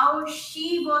how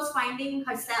she was finding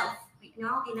herself, in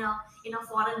a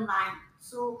foreign land.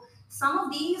 So some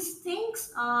of these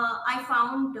things I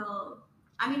found.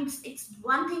 I mean, it's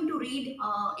one thing to read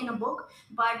in a book,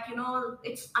 but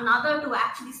it's another to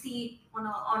actually see on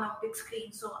a big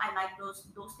screen. So I like those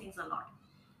things a lot.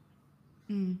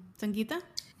 Sangeeta?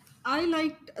 I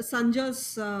liked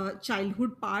Sanja's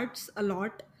childhood parts a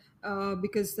lot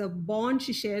because the bond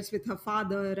she shares with her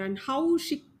father and how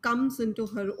she comes into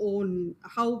her own,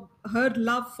 how her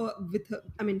love for with her,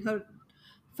 I mean her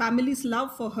family's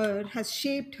love for her has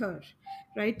shaped her,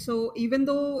 right? So even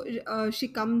though she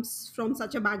comes from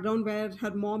such a background where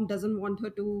her mom doesn't want her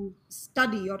to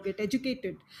study or get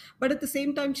educated, but at the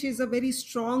same time she's a very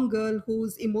strong girl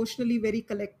who's emotionally very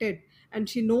collected, and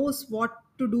she knows what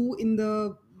to do in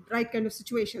the right kind of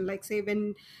situation. Like say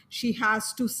when she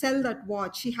has to sell that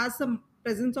watch, she has some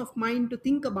presence of mind to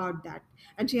think about that,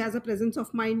 and she has a presence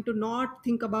of mind to not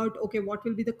think about, okay, what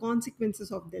will be the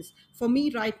consequences of this. For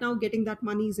me right now, getting that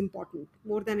money is important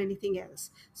more than anything else,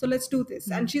 so let's do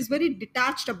this. And she's very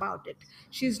detached about it.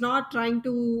 She's not trying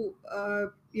to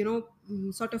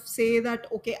sort of say that,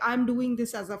 okay, I'm doing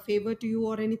this as a favor to you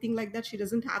or anything like that. She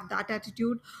doesn't have that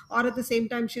attitude. Or at the same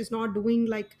time, she's not doing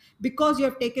like, because you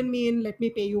have taken me in, let me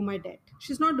pay you my debt.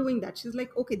 She's not doing that. She's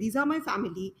like, okay, these are my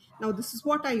family, now this is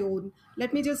what I own,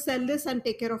 let me just sell this and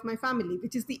take care of my family,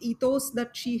 which is the ethos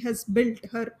that she has built,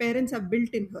 her parents have built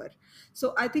in her.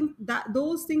 So I think that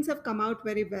those things have come out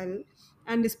very well.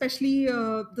 And especially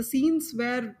the scenes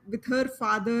where with her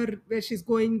father, where she's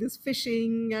going this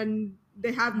fishing, and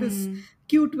they have this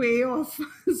cute way of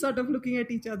sort of looking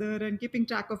at each other and keeping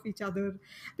track of each other.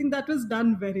 I think that was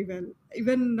done very well.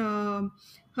 Even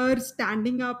her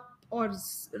standing up, or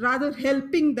rather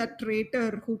helping that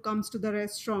traitor who comes to the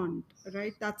restaurant,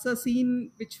 right? That's a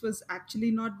scene which was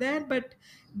actually not there, but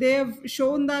they've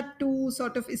shown that to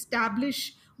sort of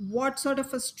establish what sort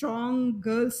of a strong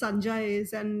girl Sanja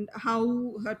is, and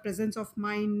how her presence of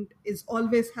mind has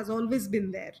always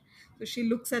been there. So she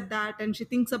looks at that and she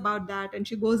thinks about that, and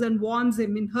she goes and warns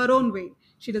him in her own way.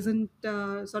 She doesn't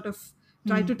sort of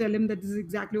try to tell him that this is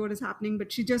exactly what is happening,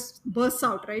 but she just bursts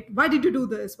out, right? Why did you do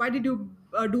this? Why did you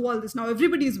do all this? Now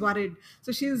everybody is worried.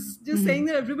 So she's just saying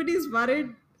that everybody is worried.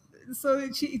 So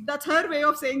that's her way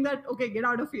of saying that, okay, get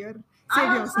out of here, I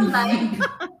save also yourself.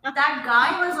 like that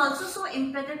guy was also so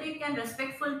empathetic and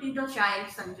respectful to the child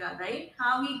Sanja, right?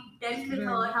 How he dealt with Right.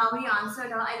 her, how he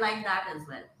answered her. I like that as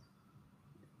well.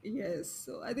 Yes,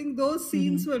 so I think those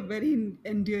scenes were very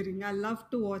endearing. I love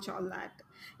to watch all that.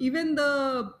 Even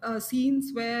the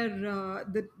scenes where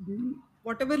the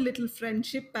whatever little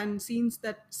friendship and scenes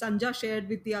that Sanja shared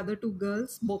with the other two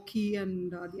girls, Bokhi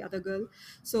and the other girl.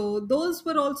 So those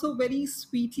were also very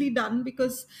sweetly done,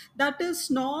 because that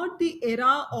is not the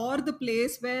era or the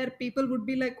place where people would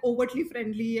be like overtly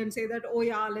friendly and say that, oh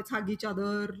yeah, let's hug each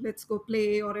other, let's go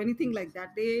play or anything like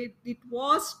that. They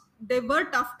were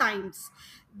tough times.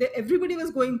 Everybody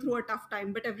was going through a tough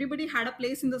time, but everybody had a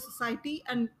place in the society,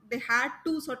 and they had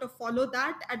to sort of follow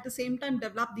that, at the same time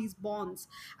develop these bonds.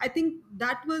 I think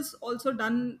that was also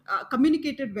done,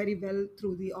 communicated very well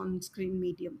through the on-screen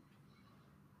medium.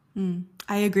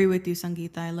 I agree with you,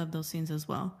 Sangeeta. I love those scenes as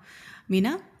well.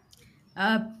 Mina?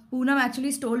 Poonam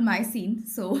actually stole my scene,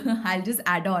 so I'll just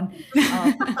add on.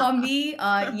 For me,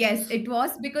 yes, it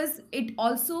was because it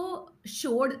also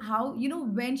showed how,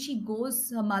 when she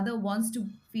goes, her mother wants to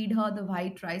feed her the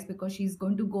white rice because she's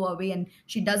going to go away and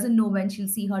she doesn't know when she'll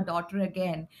see her daughter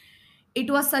again. It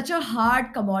was such a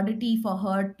hard commodity for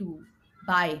her to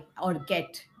buy or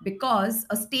get, because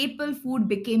a staple food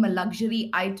became a luxury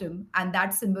item, and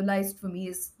that symbolized for me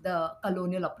is the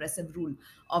colonial oppressive rule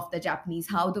of the Japanese,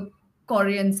 how the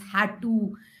Koreans had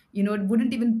to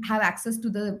wouldn't even have access to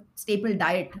the staple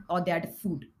diet or their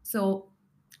food. So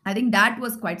I think that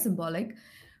was quite symbolic.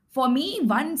 For me,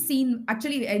 one scene,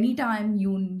 actually, anytime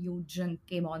Yoon Jung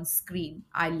came on screen,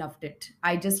 I loved it.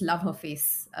 I just love her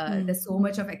face. Mm. There's so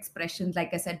much of expression.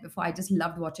 Like I said before, I just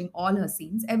loved watching all her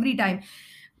scenes. Every time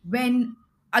when,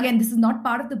 again, this is not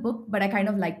part of the book, but I kind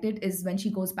of liked it, is when she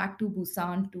goes back to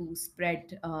Busan to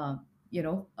spread,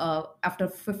 after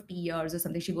 50 years or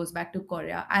something, she goes back to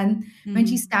Korea. And when Mhm.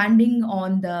 she's standing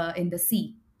in the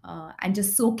sea, and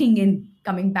just soaking in,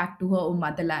 coming back to her own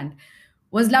motherland,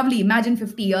 was lovely. Imagine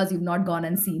 50 years you've not gone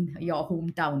and seen your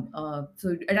hometown.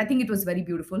 And I think it was very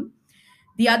beautiful.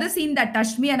 The other scene that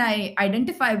touched me, and I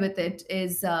identify with it,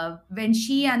 is when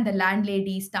she and the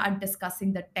landlady start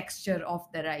discussing the texture of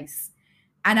the rice.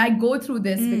 And I go through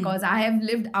this Mm. because I have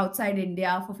lived outside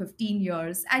India for 15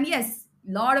 years. And yes,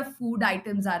 a lot of food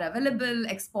items are available,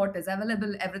 export is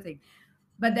available, everything.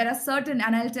 But there are certain,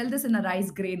 and I'll tell this in a rice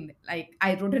grain, like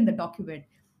I wrote in the document,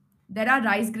 there are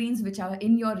rice grains which are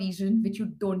in your region which you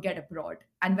don't get abroad.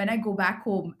 And when I go back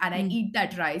home and I Mm. eat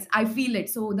that rice, I feel it.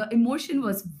 So the emotion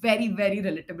was very, very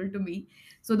relatable to me.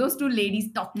 So those two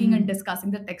ladies talking and Mhm.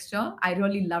 discussing the texture, I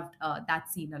really loved that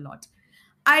scene a lot.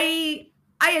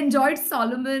 I enjoyed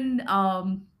Solomon.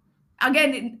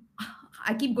 Again,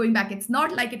 I keep going back. It's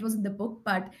not like it was in the book,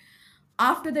 but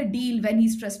after the deal, when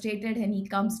he's frustrated and he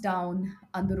comes down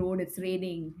on the road, it's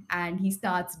raining, and he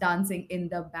starts dancing in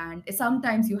the band.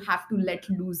 Sometimes you have to let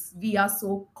loose. We are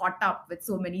so caught up with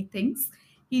so many things.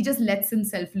 He just lets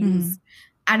himself Mhm. loose.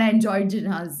 And I enjoyed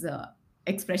Jinha's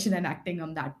expression and acting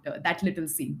on that little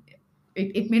scene.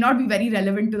 It may not be very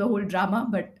relevant to the whole drama,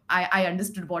 but I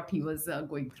understood what he was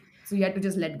going through. So he had to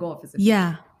just let go of his emotion.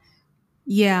 Yeah.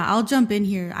 Yeah, I'll jump in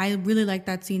here. I really like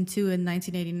that scene too in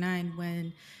 1989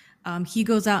 when he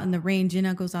goes out in the rain,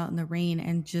 Jenna goes out in the rain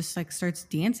and just like starts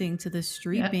dancing to the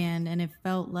street Yeah. band. And it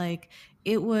felt like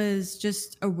it was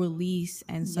just a release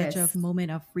and such a Yes.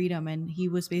 moment of freedom. And he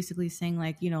was basically saying,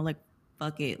 like, like,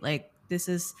 fuck it. Like, this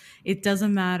is, it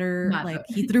doesn't matter. Matter. Like,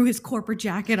 he threw his corporate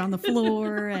jacket on the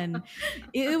floor and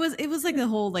it was like the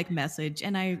whole like message.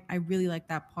 And I really like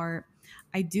that part.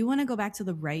 I do want to go back to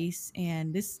the rice,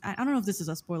 and this I don't know if this is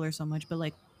a spoiler so much, but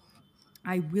like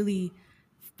I really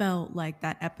felt like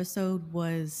that episode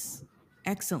was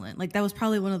excellent. Like that was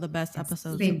probably one of the best Yes.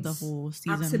 episodes of Same. the whole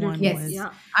season one Absolutely. Yes. was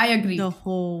Yeah. I the agree.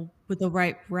 whole with the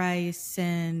white rice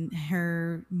and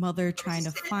her mother trying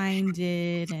to find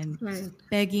it and Right.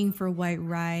 begging for white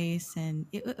rice, and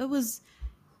it was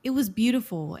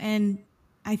beautiful. And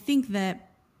I think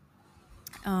that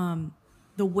um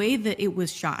the way that it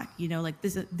was shot, like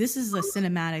this is a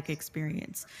cinematic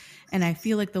experience, and I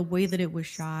feel like the way that it was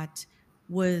shot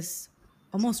was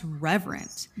almost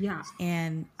reverent. Yeah.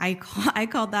 And I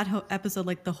called that episode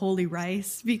like the holy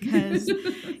rice because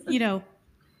you know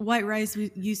white rice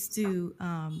used to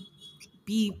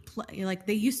like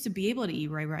they used to be able to eat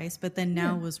white rice, but then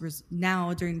Yeah.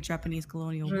 now during Japanese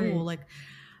colonial rule, Right. like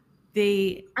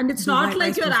And it's the not white like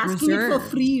rice you're was asking it for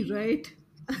reserved. free, right?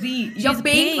 Free. She's You're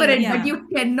paying for paying, it, but yeah. you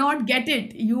cannot get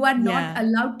it. You are not Yeah.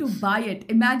 allowed to buy it.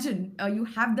 Imagine you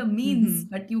have the means, Hmm.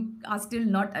 but you are still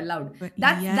not allowed. But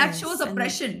That shows yes, and like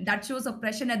oppression. That shows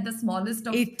oppression at the smallest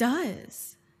of. it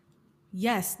does.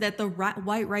 Yes, that the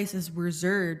white rice is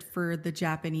reserved for the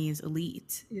Japanese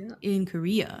elite Yeah. in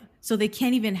Korea. So they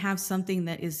can't even have something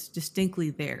that is distinctly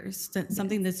theirs, Yes,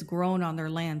 something that's grown on their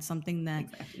land, something that,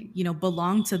 exactly.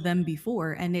 belonged to them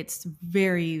before. And it's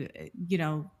very,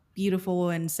 beautiful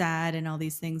and sad and all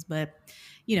these things. But,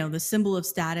 the symbol of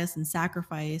status and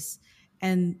sacrifice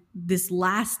and this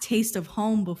last taste of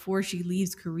home before she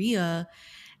leaves Korea.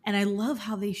 And I love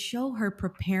how they show her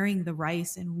preparing the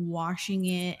rice and washing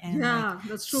it and like Yeah,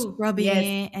 that's true. scrubbing Yes,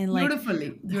 it and like beautifully,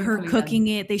 her beautifully cooking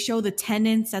done. it. They show the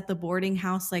tenants at the boarding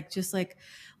house like just like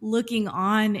looking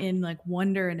on in like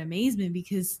wonder and amazement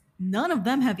because none of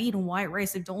them have eaten white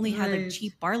rice. They've only had like Right.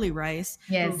 cheap barley rice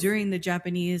Yes, True. during the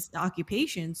Japanese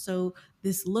occupation. So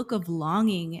this look of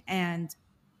longing, and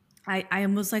I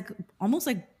was like almost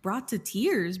like brought to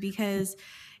tears because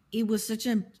it was such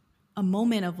a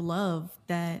moment of love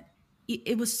that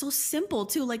it was so simple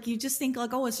too. Like you just think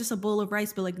like, oh, it's just a bowl of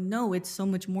rice, but like no, it's so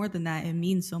much more than that. It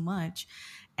means so much.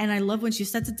 And I love when she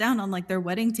sets it down on like their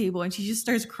wedding table and she just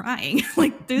starts crying.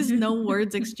 Like there's no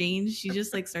words exchanged. She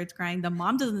just like starts crying. The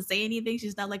mom doesn't say anything.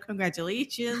 She's not like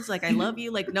congratulations, like I love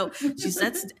you. Like no, she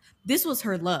sets this was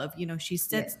her love. She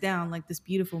sets yes, down like this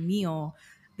beautiful meal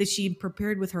that she'd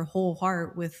prepared with her whole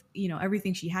heart, with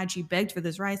everything she had. She begged for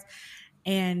this rice,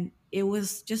 and it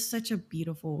was just such a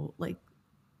beautiful, like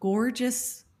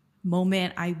gorgeous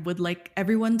moment. I would like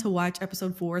everyone to watch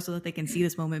episode 4 so that they can see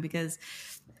this moment because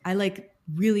I like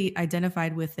really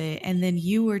identified with it. And then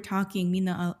you were talking,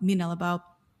 Minal, about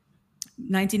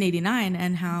 1989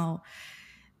 and how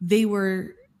they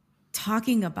were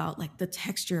talking about like the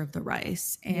texture of the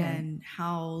rice Yeah. and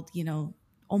how,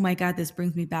 oh my God, this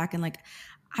brings me back. And like,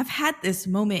 I've had this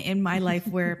moment in my life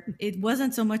where it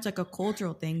wasn't so much like a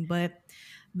cultural thing, but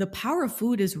the power of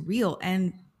food is real.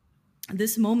 And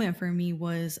this moment for me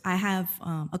was I have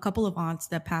a couple of aunts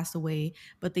that passed away,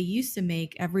 but they used to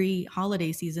make every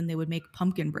holiday season, they would make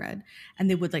pumpkin bread and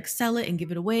they would like sell it and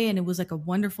give it away. And it was like a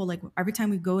wonderful, like every time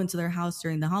we go into their house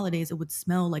during the holidays, it would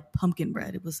smell like pumpkin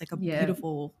bread. It was like a Yeah.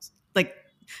 beautiful, like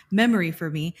memory for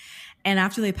me. And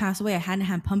after they passed away, I hadn't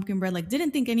had pumpkin bread, like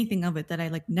didn't think anything of it that I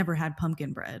like never had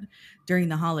pumpkin bread during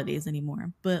the holidays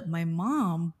anymore. But my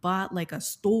mom bought like a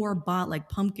store bought like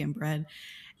pumpkin bread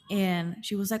and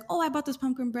she was like, "Oh, I bought this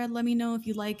pumpkin bread. Let me know if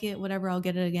you like it. Whatever, I'll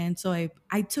get it again." So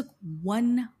I took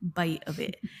one bite of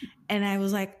it, and I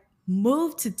was like,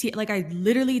 moved to like I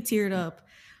literally teared up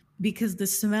because the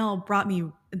smell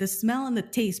and the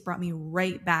taste brought me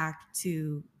right back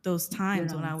to those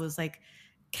times when I was like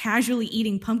casually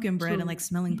eating pumpkin bread and like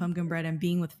smelling pumpkin bread and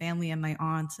being with family and my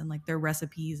aunts and like their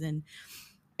recipes, and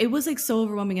it was like so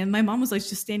overwhelming. And my mom was like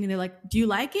just standing there like, "Do you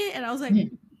like it?" And I was like,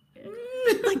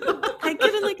 like I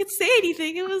couldn't like say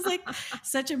anything. It was like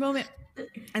such a moment.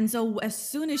 And so as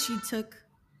soon as she took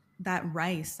that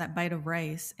bite of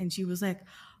rice, and she was like,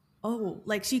 "Oh,"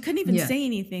 like she couldn't even say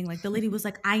anything. Like the lady was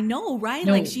like, "I know, right?"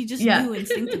 No. Like she just knew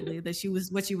instinctively that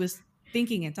what she was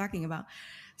thinking and talking about.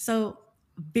 So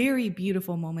very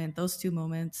beautiful moment. Those two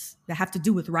moments that have to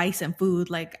do with rice and food.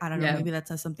 Like, I don't know, maybe that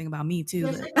says something about me too.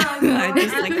 I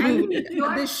just like food.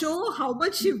 They show how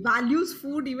much she values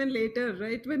food even later,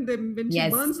 right? When she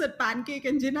burns that pancake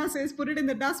and Jinnah says, "Put it in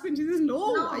the dustbin," she says,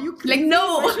 "No, are you crazy?" Like,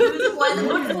 no. Spoil the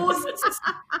good food.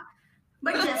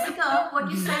 But Jessica,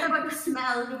 what you said about the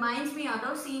smell reminds me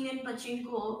other scene in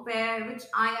Pachinko, which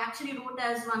I actually wrote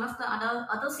as one of the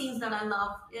other scenes that I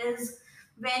love is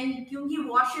when Kyungi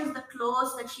washes the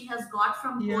clothes that she has got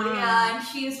from Korea, and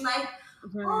she's like,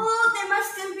 "Oh, there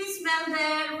must still be smell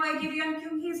there. Why did you?" And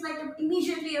Kyungi is like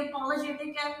immediately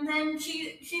apologetic, and then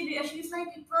she's like,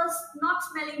 "It was not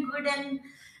smelling good," and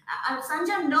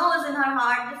Sanja knows in her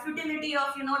heart the futility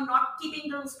of not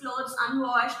keeping those clothes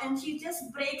unwashed, and she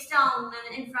just breaks down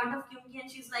in front of Kyungi,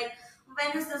 and she's like,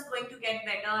 "When is this going to get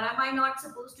better? Am I not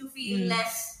supposed to feel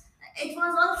less?" It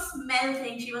was all smell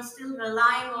thing. She was still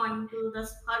relying on to her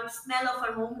smell of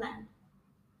her homeland.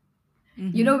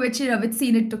 You know which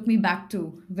scene it took me back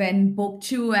to? When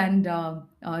Bokchu and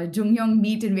Jung Hyung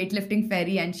meet in weightlifting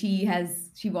ferry, and she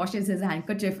washes his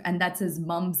handkerchief, and that's his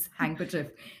mom's handkerchief,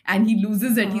 and he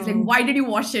loses it. He's like, "Why did you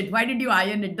wash it? Why did you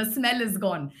iron it? The smell is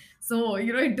gone." So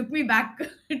it took me back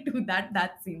to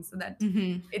that scene. So that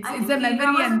it's a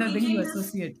memory and the thing you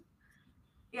associate.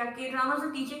 Yeah, K-dramas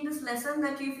are teaching this lesson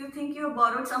that if you think you have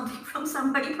borrowed something from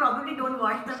somebody, probably don't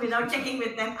watch them without checking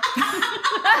with them.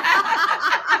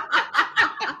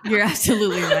 You're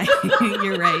absolutely right.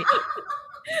 You're right.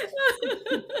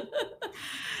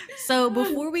 So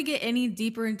before we get any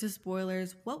deeper into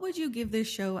spoilers, what would you give this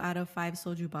show out of 5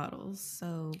 soju bottles?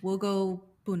 So we'll go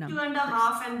Poonam.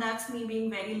 2.5, and that's me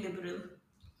being very liberal.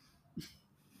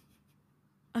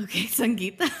 Okay,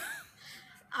 Sangeeta.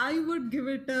 I would give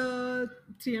it a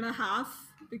 3.5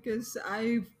 because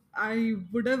I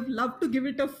would have loved to give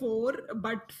it a 4,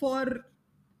 but for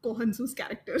Kohansu's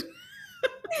character.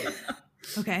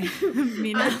 Okay.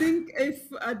 I think if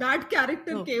that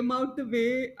character came out the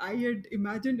way I had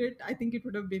imagined it, I think it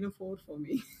would have been a 4 for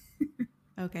me.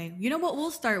 Okay. You know what?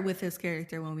 We'll start with his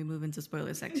character when we move into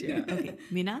spoiler section. Okay.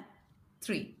 Mina?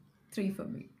 3 for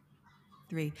me.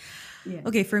 3. Yeah.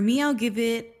 Okay, for me, I'll give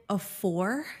it a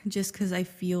 4 just because I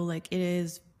feel like it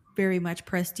is very much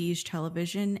prestige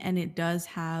television and it does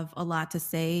have a lot to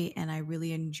say. And I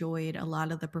really enjoyed a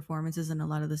lot of the performances and a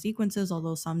lot of the sequences,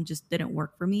 although some just didn't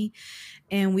work for me.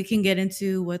 And we can get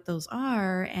into what those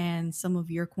are and some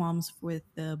of your qualms with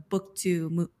the book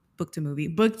to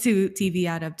TV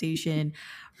adaptation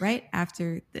right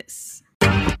after this.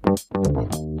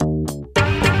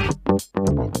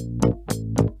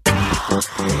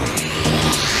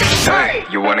 Hey,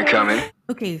 you want to come in?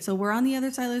 Okay, so we're on the other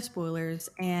side of spoilers,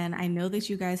 and I know that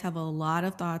you guys have a lot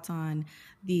of thoughts on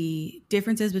the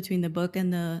differences between the book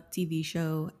and the TV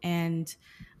show, and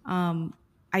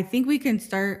I think we can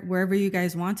start wherever you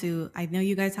guys want to. I know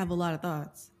you guys have a lot of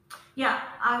thoughts. Yeah,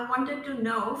 I wanted to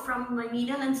know from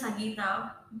Meenal and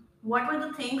Sangeeta, what were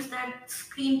the things that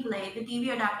screenplay, the TV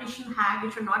adaptation had,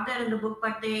 which were not there in the book,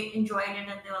 but they enjoyed it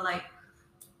and they were like,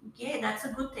 "Okay, that's a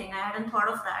good thing. I hadn't thought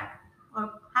of that."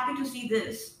 Or happy to see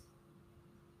this.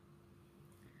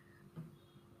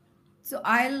 So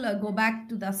I'll go back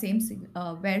to the same scene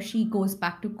where she goes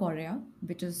back to Korea,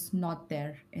 which is not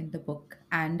there in the book.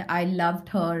 And I loved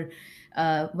her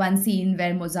one scene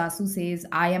where Mozasu says,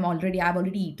 I've already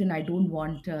eaten. I don't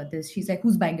want this. She's like,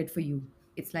 who's buying it for you?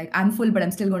 It's like, I'm full, but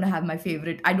I'm still going to have my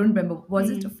favorite. I don't remember. Was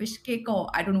it a Mhm. fish cake or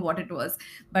I don't know what it was,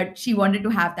 but she wanted to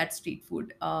have that street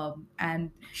food.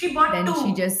 And She bought then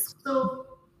two. So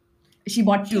she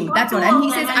bought she two. bought That's two what. And of he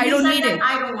them, says, and I he don't said need that it.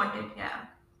 I don't want it. Yeah.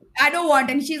 I don't want.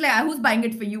 And she's like, who's buying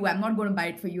it for you? I'm not going to buy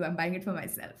it for you. I'm buying it for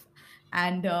myself.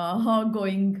 And her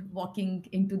walking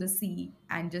into the sea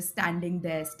and just standing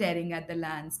there, staring at the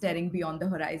land, staring beyond the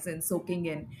horizon, soaking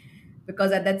in.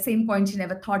 Because at that same point, she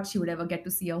never thought she would ever get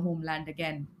to see her homeland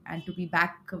again. And to be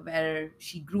back where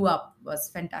she grew up was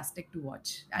fantastic to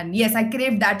watch. And yes, I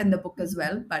craved that in the book as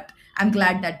well, but I'm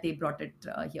glad that they brought it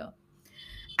here.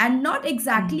 And not Mhm.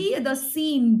 exactly the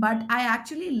scene, but I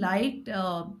actually liked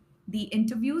the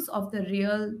interviews of the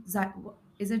real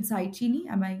is it Zaichini?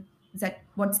 Am I is that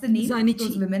what's the name those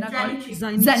Zainichi. women are called? Janichi.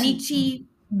 Zainichi. Zanichi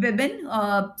women.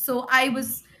 So I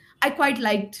quite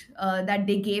liked that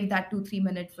they gave that 2-3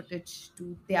 minute footage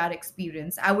to their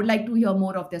experience. I would like to hear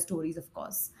more of their stories, of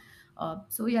course.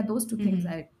 So yeah, those two things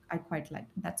Mhm. I quite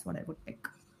liked. That's what I would pick.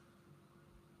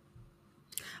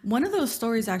 One of those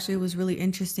stories actually was really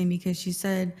interesting because she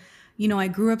said, I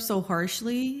grew up so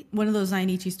harshly. One of those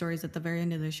Zainichi stories at the very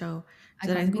end of the show I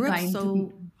said, I can't be grew up kind to so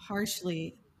people.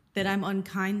 harshly that I'm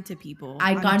unkind to people.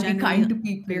 I I'm can't be generally kind to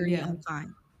people. very Yeah.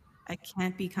 unkind. I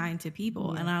can't be kind to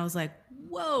people. Yeah. And I was like,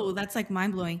 whoa, that's like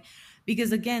mind blowing.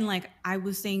 Because again, like I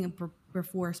was saying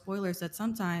before spoilers, that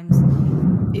sometimes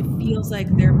it feels like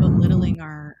they're belittling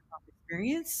our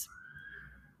experience.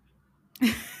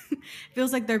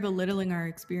 Feels like they're belittling our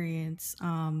experience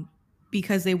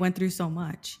because they went through so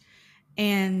much.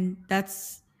 And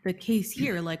that's the case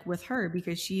here, like with her,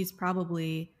 because she's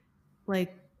probably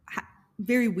like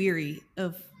very weary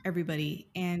of everybody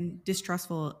and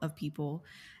distrustful of people.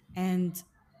 And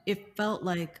it felt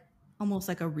like almost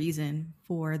like a reason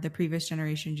for the previous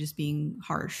generation just being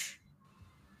harsh.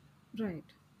 Right.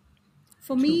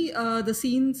 For True. me, the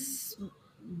scenes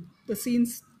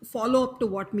follow up to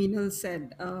what Meenal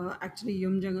said. Actually,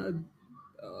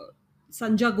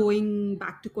 Sanja going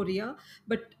back to Korea,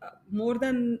 but more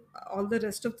than all the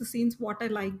rest of the scenes, what I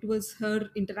liked was her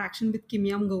interaction with Kim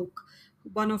Yam Gook,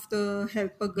 one of the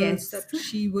helper girls Yes. that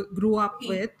she grew up He-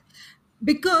 with,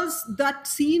 because that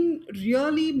scene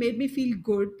really made me feel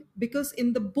good, because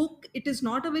in the book it is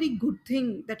not a very good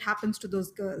thing that happens to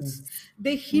those girls. Yes.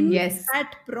 They hint Mm, Yes.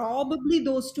 at probably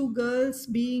those two girls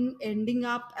being ending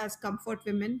up as comfort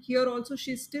women. Here also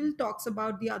she still talks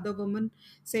about the other woman,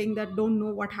 saying that don't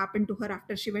know what happened to her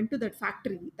after she went to that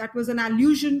factory. That was an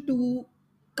allusion to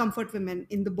comfort women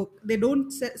in the book. They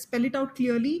don't spell it out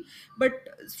clearly, but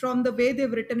from the way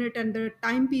they've written it and the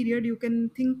time period, you can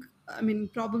think, I mean,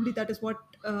 probably that is what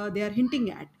they are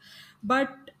hinting at.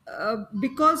 But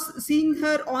because seeing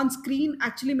her on screen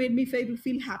actually made me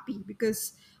feel happy,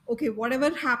 because okay,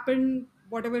 whatever happened,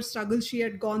 whatever struggles she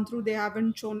had gone through, they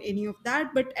haven't shown any of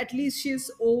that, but at least she's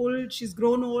old, she's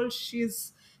grown old,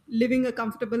 she's living a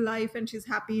comfortable life, and she's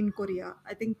happy in Korea.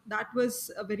 I think that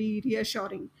was a very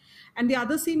reassuring. And the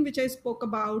other scene which I spoke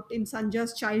about in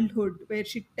Sanja's childhood, where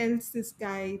she tells this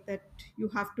guy that you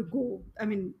have to go. I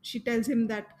mean, she tells him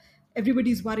that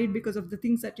everybody's worried because of the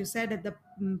things that you said at the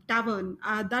tavern.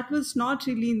 That was not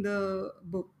really in the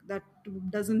book. That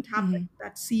doesn't happen. mhm,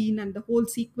 That scene and the whole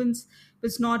sequence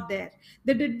was not there.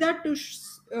 They did that to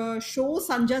show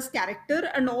Sanja's character,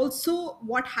 and also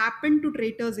what happened to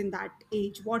traitors in that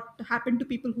age, what happened to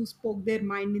people who spoke their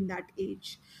mind in that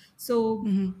age. So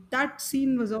mhm. that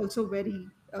scene was also very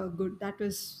good. That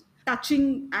was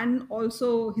touching and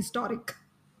also historic.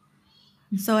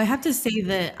 So I have to say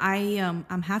that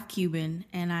I'm half Cuban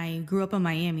and I grew up in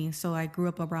Miami, so I grew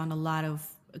up around a lot of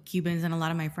Cubans and a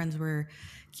lot of my friends were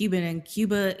Cuban, and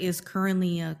Cuba is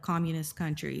currently a communist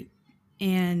country.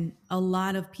 And a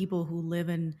lot of people who live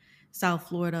in South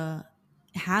Florida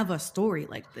have a story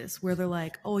like this where they're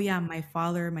like, "Oh yeah, my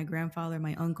father, my grandfather,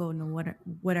 my uncle, no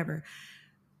whatever.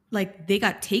 Like they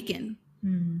got taken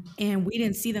Mm. and we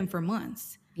didn't see them for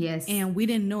months, Yes. and we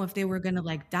didn't know if they were going to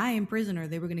like die in prison or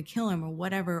they were going to kill him or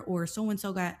whatever, or so and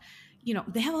so got,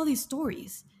 they have all these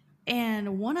stories.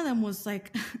 And one of them was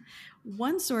like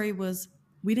one story was,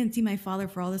 we didn't see my father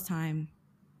for all this time,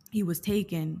 he was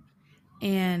taken,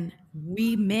 and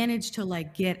we managed to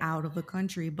like get out of the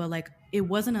country, but like it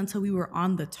wasn't until we were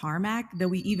on the tarmac that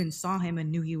we even saw him and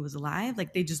knew he was alive.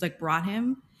 Like they just like brought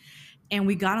him, and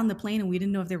we got on the plane and we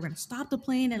didn't know if they were going to stop the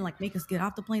plane and like make us get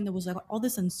off the plane. There was like all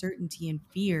this uncertainty and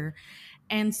fear.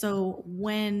 And so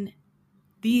when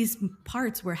these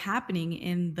parts were happening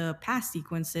in the past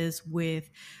sequences with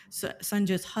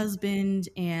Sanja's husband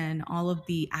and all of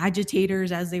the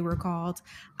agitators, as they were called.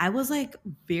 I was like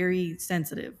very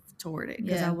sensitive toward it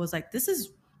because I was like, this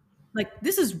is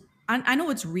I know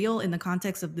it's real in the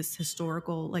context of this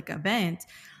historical like event,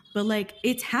 but like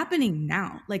it's happening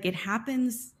now. Like it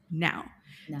happens now.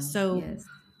 So Yes.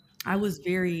 I was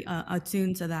very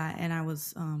attuned to that, and I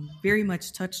was very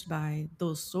much touched by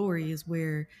those stories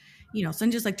where,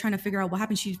 Sanja's like trying to figure out what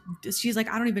happened. She's like,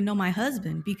 I don't even know my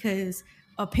husband because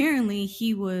apparently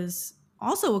he was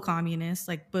also a communist,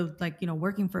 like, but like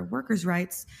working for workers'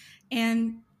 rights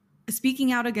and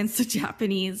speaking out against the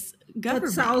Japanese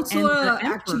government. That's also and the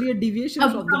actually a deviation A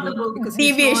from the book because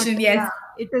deviation, he's yes. not,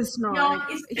 it is not. No,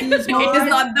 He is It is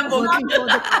not the book. working for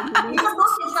the In communists. the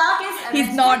book, Isaac is arrested,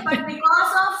 He's not. but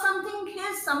because of something,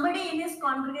 somebody in his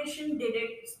congregation did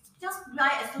it just by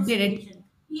association.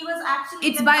 He was actually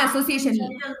It's an by African association.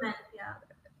 gentleman. Yeah.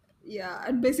 Yeah,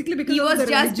 and basically because He of was the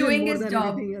just religion doing more his than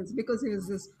job. anything else, because he was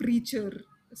this preacher.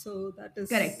 So that is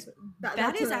Correct. that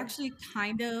that's is actually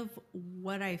kind of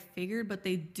what I figured, but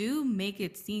they do make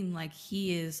it seem like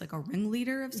he is like a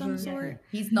ringleader of some sort.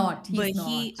 He's not. But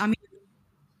I mean,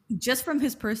 just from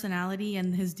his personality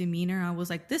and his demeanor, I was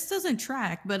like, this doesn't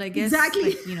track. But I guess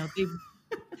Exactly. like,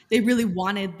 they really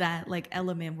wanted that like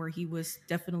element where he was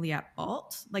definitely at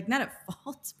fault, like not at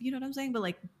fault, you know what I'm saying, but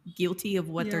like guilty of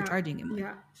what they're charging him with.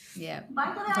 Yeah.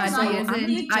 By the way, But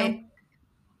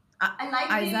I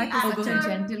like Isaac the is actor. such a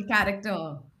gentle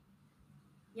character.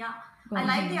 Yeah, Go I like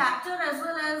ahead. the actor as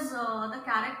well as the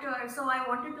character. So I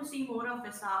wanted to see more of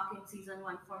Isaac in season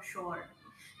 1 for sure,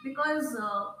 because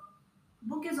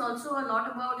book is also a lot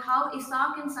about how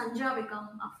Isaac and Sanja become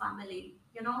a family.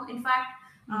 In fact,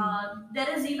 there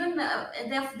is even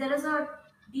there is a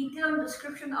detailed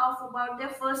description of about their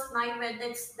first night where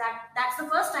that's the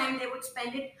first time they would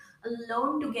spend it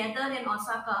alone together in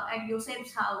Osaka at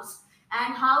Yosef's house,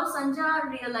 and how Sanja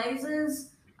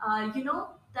realizes,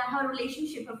 that her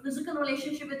relationship, her physical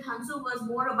relationship with Hansu was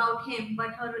more about him,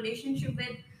 but her relationship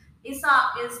with Isa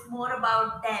is more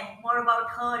about them, more about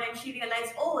her, and she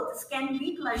realized, oh, this can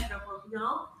be pleasurable.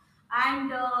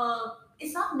 And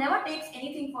Isa never takes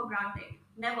anything for granted.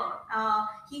 Never.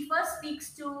 He first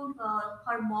speaks to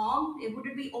her mom. Would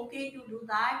it be okay to do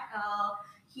that?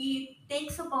 He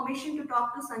takes a permission to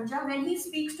talk to Sanja when he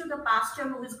speaks to the pastor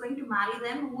who is going to marry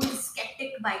them, who is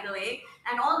skeptic, by the way,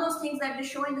 and all those things that they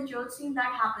show in the church scene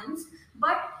that happens.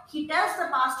 But he tells the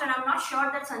pastor, I'm not sure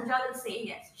that Sanja will say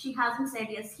yes. She hasn't said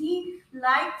yes. He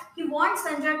wants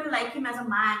Sanja to like him as a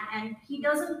man, and he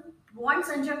doesn't want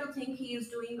Sanja to think he is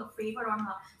doing a favor on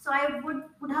her. So I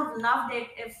would have loved it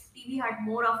if TV had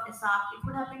more of Isaac. It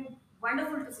would have been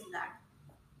wonderful to see that.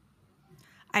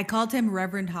 I called him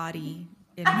Reverend Hottie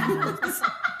in my notes.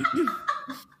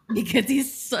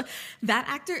 Because that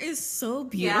actor is so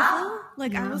beautiful. Yeah.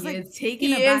 Like I was like taken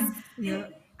He aback. Yeah.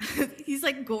 He's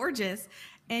like gorgeous.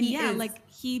 And He is. like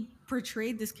he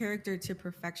portrayed this character to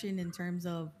perfection in terms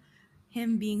of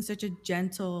him being such a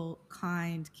gentle,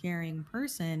 kind, caring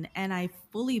person. And I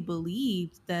fully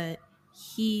believed that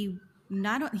he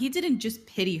didn't just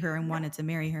pity her and wanted to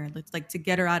marry her. It's like to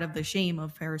get her out of the shame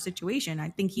of her situation. I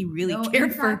think he really No, in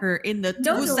cared for fact- her in the No, 2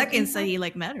 no, in seconds that fact- he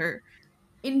like met her.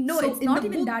 It's in not the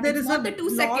even book, that. there It's is not a the 2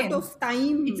 lot seconds. of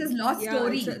time. It's a lost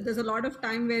story. There's a lot of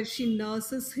time where she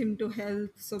nurses him to health.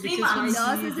 So which 3 is why months. he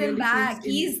Nurses him really back.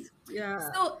 feels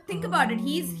yeah. So think about it.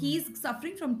 He's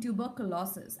suffering from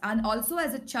tuberculosis, and also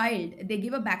as a child, they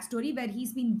give a backstory where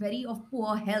he's been very of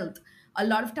poor health. A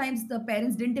lot of times, the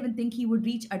parents didn't even think he would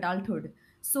reach adulthood.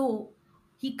 So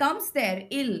he comes there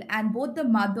ill, and both the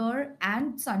mother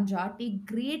and Sanja take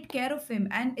great care of him.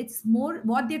 And it's more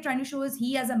what they're trying to show is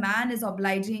he as a man is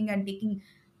obliging and taking.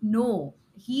 No,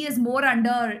 he is more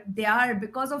under. They are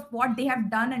because of what they have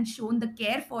done and shown the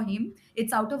care for him.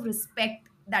 It's out of respect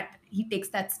that he takes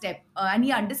that step, and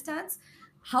he understands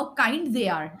how kind they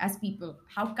are as people,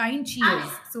 how kind she And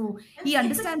is. So he it's a-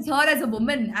 understands her as a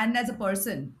woman and as a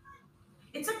person.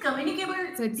 It's a communicable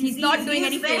So he's disease. not doing He's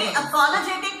any very favors.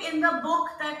 apologetic in the book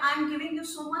that I'm giving you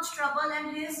so much trouble,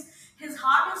 and his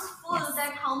heart is full Yes.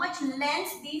 that how much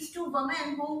length these two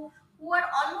women who are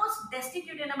almost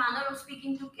destitute in a manner of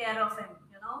speaking to care of him.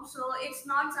 So it's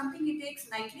not something he takes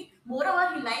lightly.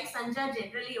 Moreover, he likes Sanja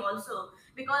generally also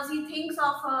because he thinks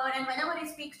of her, and whenever he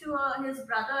speaks to his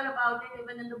brother about it,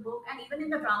 even in the book and even in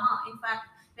the drama, in fact,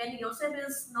 when Yosef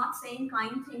is not saying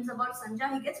kind things about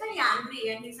Sanja, he gets very angry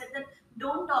and he said that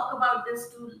don't talk about this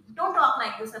to don't talk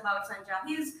like this about Sanja.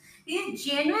 He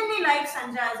genuinely likes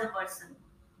Sanja as a person.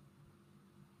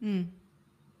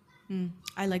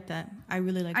 I like that. I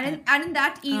really like And that. and in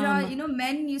that era, Um,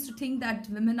 men used to think that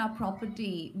women are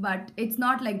property, but it's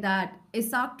not like that.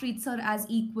 Isaac treats her as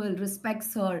equal,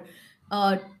 respects her,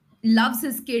 uh, loves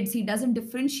his kids. He doesn't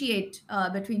differentiate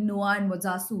between Noah and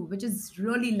Wazasu, which is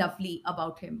really lovely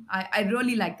about him. I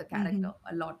really like the character mhm.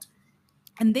 a lot.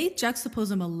 And they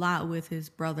juxtapose him a lot with his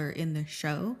brother in the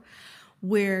show,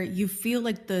 where you feel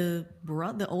like the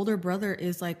older brother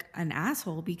is like an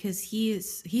asshole because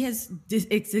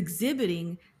it's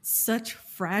exhibiting such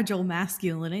fragile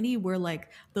masculinity where like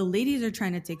the ladies are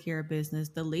trying to take care of business,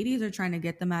 the ladies are trying to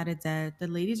get them out of debt, the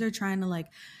ladies are trying to like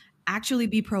actually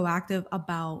be proactive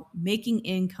about making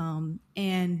income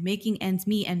and making ends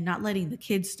meet and not letting the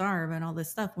kids starve and all this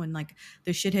stuff when like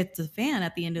the shit hits the fan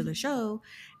at the end of the show.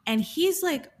 And he's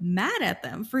like mad at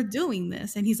them for doing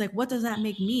this. And he's like, what does that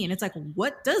make me? And it's like,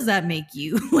 what does that make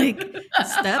you? Like,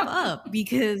 step up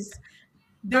because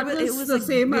That it was was the like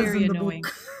same as very in the annoying.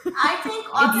 book. I think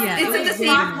It's author Yeah, is it it's a in was the very very same,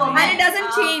 smart annoying. and woman. it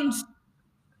doesn't change.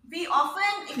 We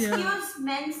often Yeah. excuse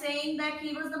men saying that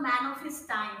he was the man of his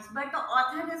times, but the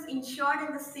author has ensured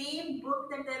in the same book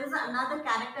that there is another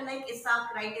character like Isaac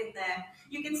right in there.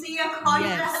 You can see a contrast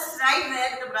Yes. right there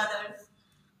with the brothers.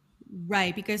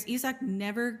 Right. Because Isaac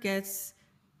never gets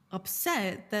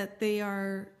upset that they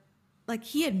are like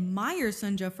he admires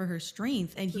Sunja for her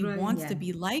strength and he Right. wants Yeah. to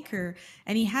be like her.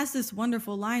 And he has this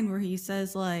wonderful line where he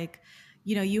says, like,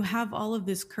 you have all of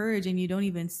this courage and you don't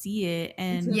even see it.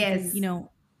 And, Exactly. Yes.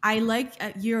 I like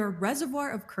your reservoir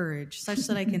of courage such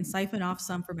that I can siphon off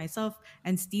some for myself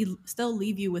and still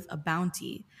leave you with a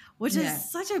bounty, which is Yeah.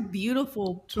 such a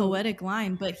beautiful True. poetic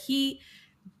line. But he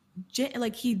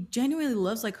genuinely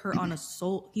loves like her on a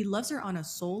soul. He loves her on a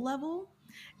soul level,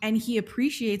 and he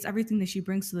appreciates everything that she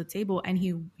brings to the table, and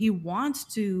he wants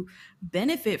to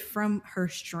benefit from her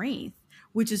strength,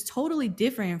 which is totally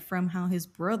different from how his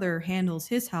brother handles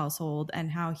his household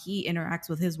and how he interacts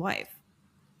with his wife.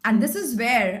 And this is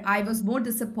where I was more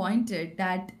disappointed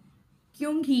that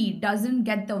Kyung Hee doesn't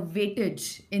get the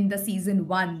weightage in the season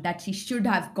one that she should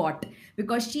have got,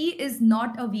 because she is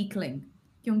not a weakling.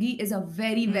 Kyung Hee is a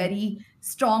very, Mm. very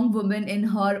strong woman in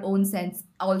her own sense,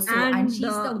 also. And And she's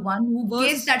the one who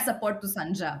gives worst, that support to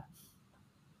Sanja.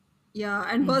 yeah,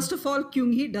 and Mhm. worst of all,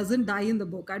 Kyung Hee doesn't die in the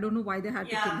book. I don't know why they had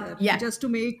to kill Yeah. her Yeah, just to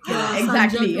make Sanja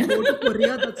exactly. to go to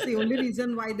Korea. That's the only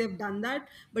reason why they've done that.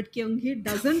 But Kyung Hee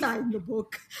doesn't die in the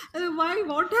book. Why?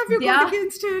 What have you got Yeah.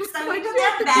 against her? Why Sangeeta, did you they're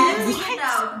have to kill her? balancing it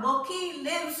out. Boki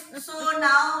lives, so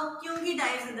now Kyungi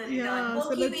dies in the return. Yeah. So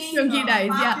Boki let's. being Kyung Hee dies,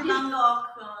 Park yeah.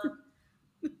 Chan-wook.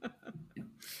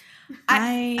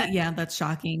 Yeah, that's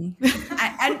shocking.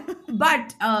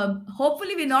 But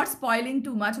hopefully we're not spoiling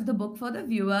too much of the book for the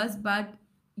viewers, but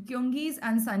Kyunggi's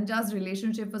and Sanja's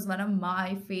relationship was one of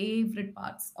my favorite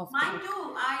parts of the Mine book.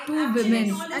 too. I Two actually women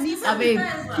told And this to even Sangeeta away.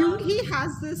 as Kyung well. Hee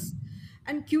has this,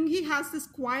 and Kyung Hee has this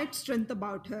quiet strength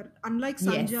about her. Unlike Yes.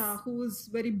 Sanja, who is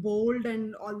very bold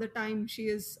and all the time she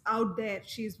is out there,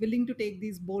 she is willing to take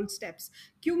these bold steps.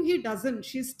 Kyung Hee doesn't.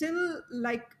 She's still,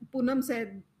 like Poonam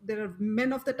said, there are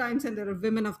men of the times and there are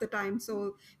women of the time.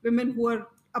 So women who are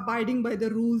abiding by the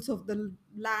rules of the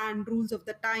land, rules of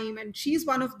the time, and she's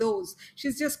one of those.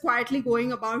 She's just quietly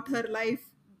going about her life,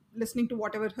 listening to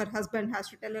whatever her husband has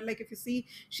to tell her. Like, if you see,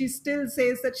 she still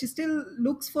says that she still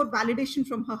looks for validation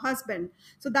from her husband.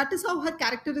 So that is how her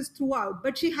character is throughout,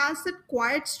 but she has that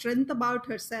quiet strength about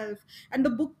herself. And the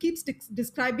book keeps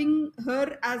describing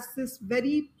her as this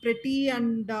very pretty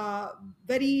and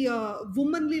very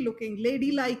womanly looking,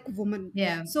 ladylike woman.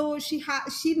 Yeah. So she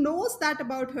knows that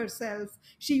about herself.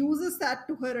 She uses that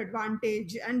to her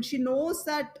advantage, and she knows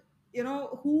that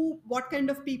what kind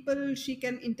of people she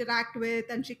can interact with,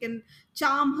 and she can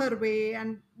charm her way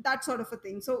and that sort of a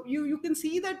thing. So you can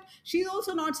see that she's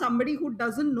also not somebody who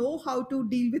doesn't know how to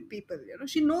deal with people.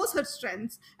 She knows her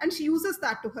strengths and she uses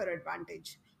that to her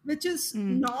advantage, which is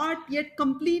Mm. not yet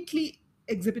completely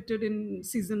exhibited in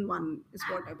season one, is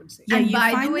what I would say. Yeah, And you by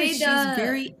the find that way, she's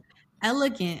very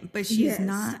elegant, but she's Yes.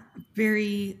 not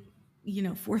very,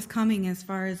 forthcoming as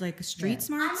far as like street Yeah. I'm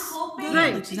smarts hoping go.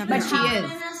 Right. Like she's not But very she it will smart.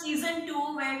 is. happen in a season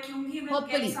 2 where Kyunghee will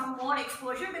get Hopefully. some more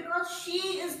exposure, because she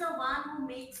is the one who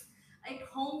makes it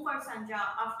home for Sanja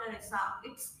after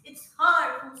Isaac. It's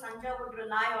her who Sanja would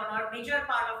rely on, or major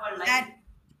part of her life.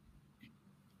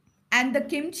 And the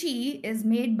kimchi is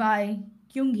made by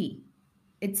Kyunggi.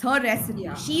 It's her recipe.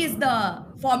 Yeah. She is the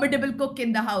formidable cook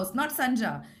in the house, not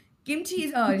Sanja. Kimchi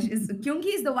is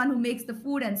Kyunggi is the one who makes the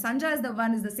food, and Sanja is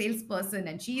the salesperson,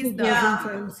 and she is Who the goes Yeah.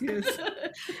 and sells, yes.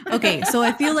 Okay, so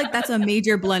I feel like that's a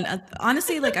major blunder.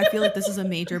 Honestly, like I feel like this is a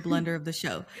major blunder of the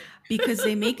show because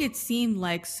they make it seem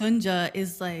like Sunja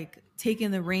is like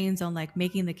taken the reins on like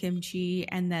making the kimchi,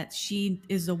 and that she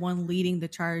is the one leading the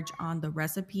charge on the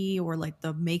recipe or like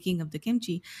the making of the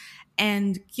kimchi.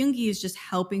 And Kyungi is just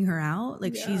helping her out.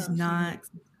 Like she's Yeah. not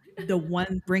the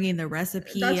one bringing the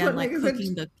recipe That's and what like makes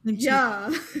cooking it. the kimchi. Yeah.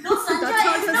 No, Sanja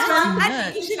That's is the not one nuts.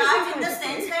 taking She charge doesn't in the like it.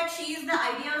 sense that she is the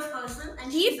ideas person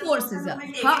and He she is the forces person who her.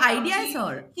 will take Her it out. idea is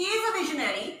her. He is a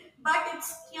visionary, but it's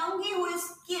Kyungi who is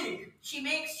skilled. She's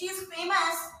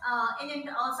famous in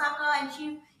Osaka, and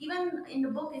she even in the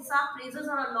book Isak praises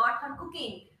her a lot. Her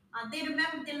cooking, they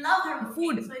love her cooking,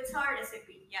 Food. so it's her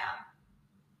recipe. Yeah.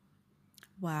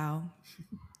 Wow.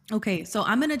 Okay, so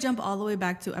I'm gonna jump all the way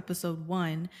back to episode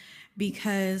 1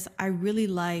 because I really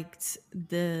liked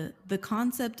the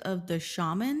concept of the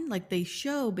shaman. Like they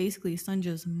show basically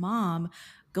Sunja's mom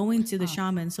going to the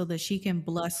shaman so that she can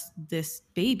bless this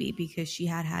baby because she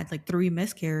had like 3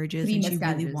 miscarriages Three and she really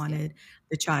miscarriages, yeah. wanted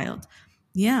the child.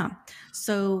 Yeah.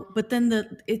 So, but then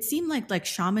it seemed like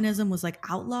shamanism was like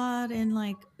outlawed in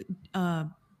like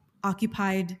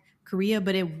occupied Korea,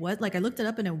 but it was like I looked it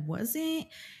up and it wasn't.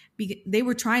 They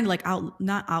were trying to like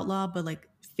not outlaw, but like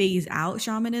phase out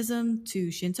shamanism to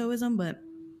Shintoism, but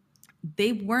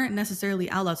they weren't necessarily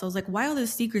outlawed. So I was like, why all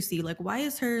this secrecy? Like, why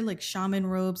is her like shaman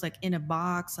robes like in a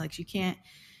box? Like she can't,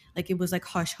 like it was like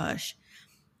hush hush.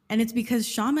 And it's because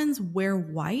shamans wear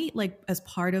white like as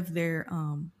part of their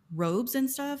robes and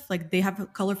stuff. Like they have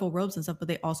colorful robes and stuff, but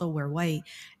they also wear white.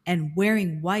 And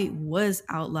wearing white was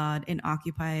outlawed in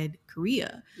occupied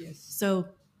Korea. Yes. So,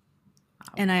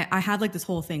 and I had like this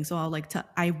whole thing. So I'll like,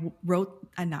 I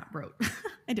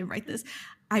didn't write this.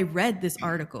 I read this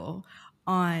article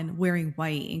on wearing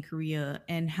white in Korea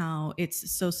and how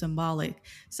it's so symbolic.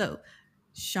 So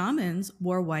shamans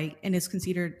wore white and is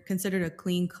considered a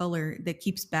clean color that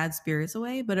keeps bad spirits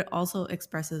away, but it also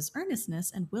expresses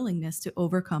earnestness and willingness to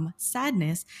overcome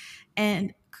sadness.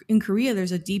 And in Korea,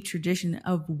 there's a deep tradition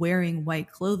of wearing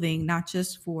white clothing, not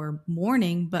just for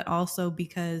mourning, but also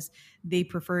because they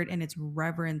prefer it in its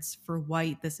reverence for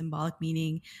white, the symbolic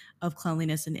meaning of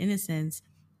cleanliness and innocence.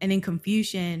 And in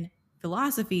Confucian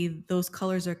philosophy, those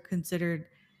colors are considered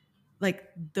like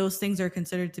those things are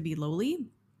considered to be lowly.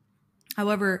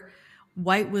 However,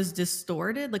 white was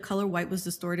distorted, the color white was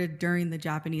distorted during the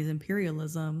Japanese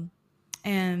imperialism.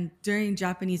 And during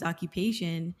Japanese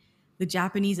occupation, the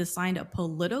Japanese assigned a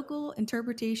political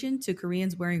interpretation to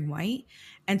Koreans wearing white.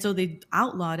 And so they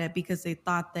outlawed it because they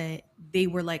thought that they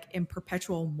were like in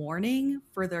perpetual mourning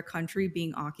for their country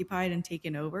being occupied and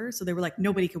taken over. So they were like,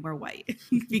 nobody can wear white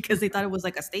because they thought it was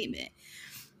like a statement.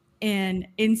 And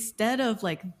instead of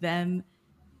like them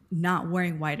not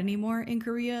wearing white anymore in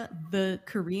Korea, the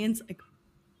Koreans, like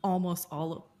almost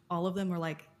all of them were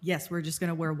like, yes, we're just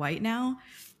gonna wear white now,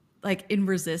 like in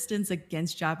resistance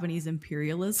against Japanese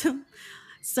imperialism.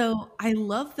 So I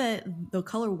love that the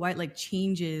color white like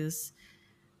changes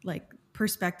like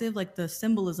perspective, like the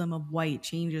symbolism of white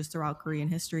changes throughout Korean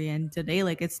history. And today,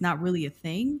 like it's not really a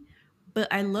thing, but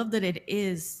I love that it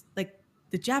is like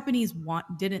the Japanese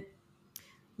didn't,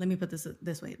 let me put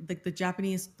this way, like the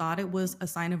Japanese thought it was a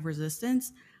sign of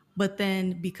resistance, but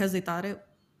then because they thought it,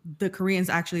 the Koreans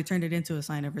actually turned it into a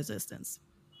sign of resistance.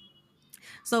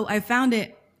 So I found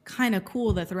it kind of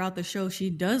cool that throughout the show she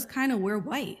does kind of wear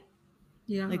white.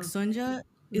 Yeah. Like Sunja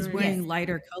is Right. wearing Yes.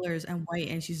 lighter colors and white,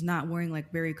 and she's not wearing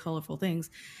like very colorful things.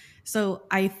 So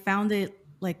I found it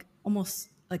like almost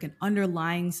like an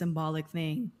underlying symbolic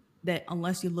thing that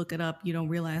unless you look it up, you don't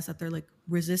realize that they're like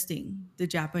resisting the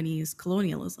Japanese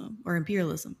colonialism or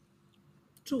imperialism,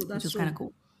 True. which That's is true. kind of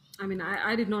cool. I mean,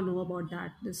 I did not know about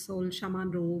that. This whole shaman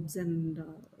robes and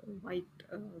white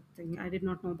thing. I did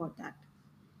not know about that.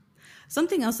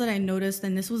 Something else that I noticed,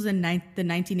 and this was in the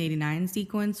 1989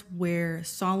 sequence where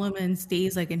Solomon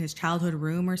stays like in his childhood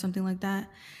room or something like that,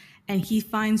 and he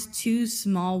finds 2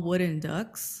 small wooden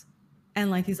ducks, and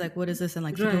like he's like, "What is this?" and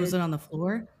like throws Right. it on the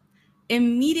floor.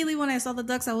 Immediately when I saw the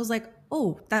ducks, I was like,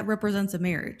 "Oh, that represents a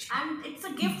marriage." And it's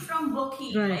a gift from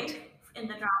Boki, Right. right? In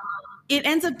the drama. It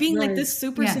ends up being like Right. this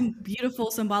super Yeah.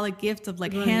 beautiful symbolic gift of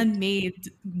like Right. handmade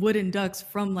wooden ducks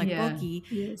from like Yeah. Boki.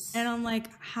 Yes. And I'm like,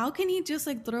 how can he just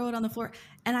like throw it on the floor?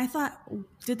 And I thought,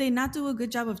 did they not do a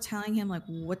good job of telling him like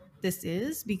what this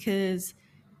is? Because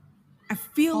I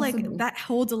feel like Possible. that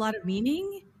holds a lot of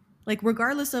meaning. Like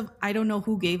regardless of, I don't know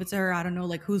who gave it to her. I don't know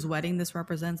like whose wedding this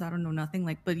represents. I don't know nothing.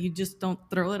 Like, but you just don't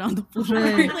throw it on the floor.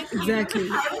 Right. Like, Exactly.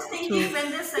 I was thinking True.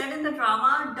 when they said in the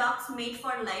drama, ducks mate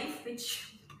for life, which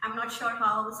I'm not sure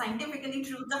how scientifically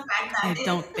true the fact that I is.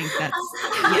 don't think that's,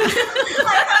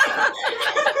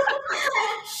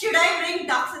 Should I bring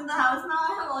ducks in the house now?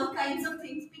 I have all kinds of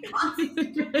things being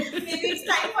constituted. Maybe it's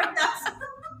time for ducks.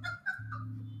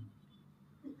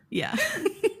 yeah.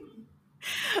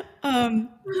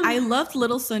 I loved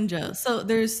Little Sunja. So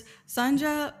there's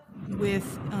Sanja with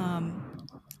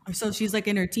so she's like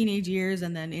in her teenage years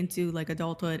and then into like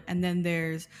adulthood, and then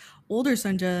there's older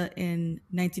Sunja in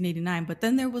 1989. But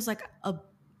then there was like a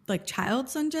like child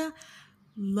Sunja.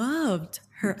 Loved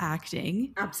her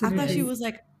acting. I thought she Absolutely. was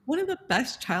like one of the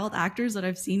best child actors that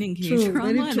I've seen in K True, very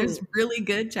drama, and there's true. really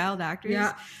good child actors.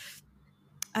 Yeah.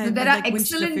 And there are like when the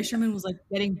excellent. fisherman was like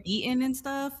getting beaten and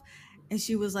stuff, and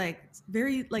she was like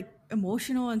very like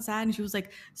emotional and sad, and she was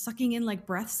like sucking in like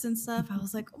breaths and stuff. I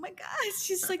was like, oh my gosh,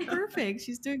 she's like perfect.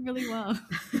 She's doing really well.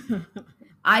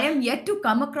 I am yet to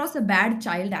come across a bad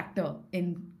child actor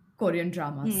in Korean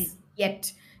dramas.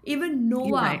 Yet. Even You're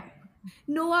Noah. right.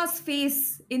 Noah's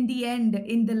face in the end,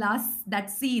 in the last that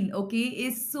scene, okay,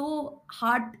 is so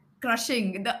heart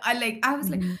crushing. I was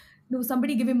like, no,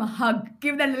 somebody give him a hug,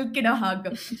 give that little kid a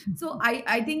hug. So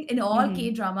I think in all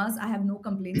K dramas, I have no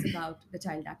complaints about the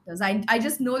child actors. I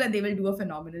just know that they will do a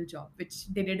phenomenal job, which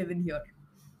they did even here.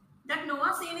 That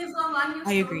Noah scene is the one you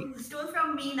I agree. stole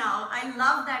from me now. I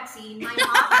love that scene. My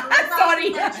heart goes out Sorry.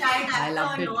 to that child I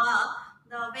loved actor it. Noah.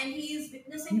 When he is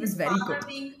witnessing He was his very father good.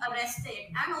 being arrested,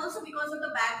 and also because of the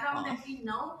background that we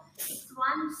know, it's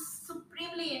one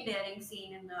supremely endearing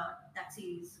scene in that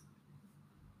series.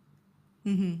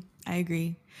 I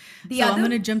agree. The So I'm other-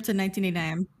 gonna jump to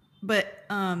 1989. But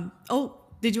oh,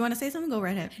 did you want to say something? Go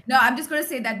right ahead. No, I'm just going to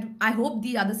say that I hope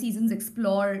the other seasons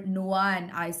explore Noah and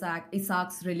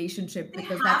Isaac's relationship, They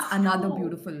because that's have another to.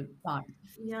 beautiful part.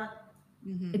 Yeah,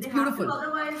 It's they beautiful. have to,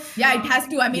 otherwise. Yeah, it has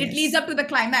to. I mean, it Yes. leads up to the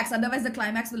climax. Otherwise, the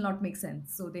climax will not make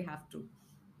sense. So they have to.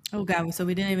 Oh god, so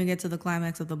we didn't even get to the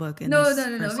climax of the book. No. This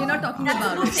We're first not season. talking That's a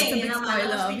about good it. It's a thing, big you know, man.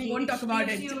 spoiler. Honestly, We won't talk about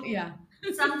gives it. you Yeah.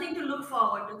 something to look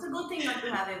forward to. It's a good thing not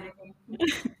to have everything.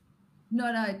 No,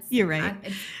 it's. You're right.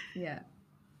 Yeah.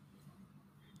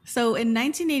 So in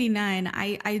 1989,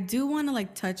 I do want to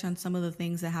like touch on some of the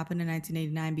things that happened in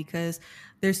 1989, because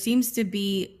there seems to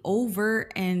be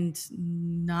overt and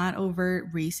not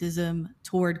overt racism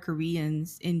toward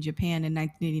Koreans in Japan in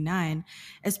 1989,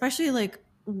 especially like,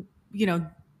 you know,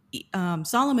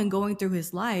 Solomon going through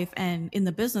his life and in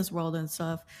the business world and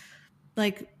stuff.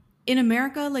 Like in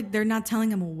America, like they're not telling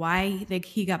him why like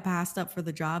he got passed up for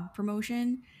the job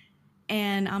promotion.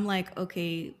 And I'm like,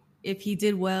 okay, if he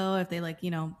did well, if they like,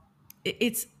 you know,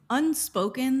 it's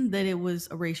unspoken that it was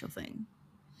a racial thing.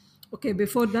 Okay,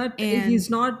 before that, And- he's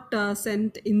not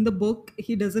sent in the book.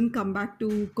 He doesn't come back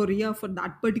to Korea for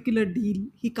that particular deal.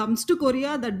 He comes to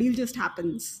Korea, that deal just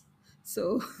happens.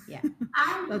 So Yeah.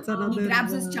 And that's He another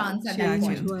grabs his chance at that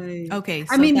Gotcha. change point. why. Okay,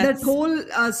 I so mean, that that's-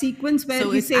 whole sequence where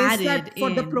so he it's says that added for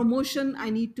the in. promotion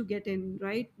I need to get in,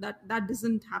 right? That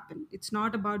doesn't happen. It's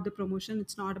not about the promotion.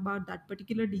 It's not about that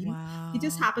particular deal. He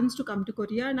just Wow. happens to come to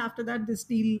Korea, and after that, this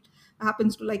deal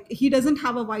happens to, like, he doesn't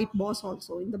have a white boss.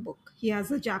 Also in the book, he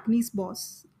has a Japanese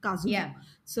boss, Kazu. Yeah.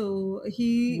 So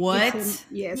he What? puts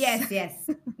him- yes.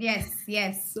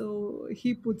 Yes. So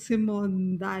he puts him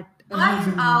on that. But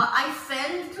I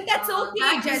felt But that's okay,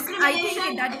 that Jess. I think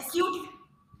discrimination that's- acute.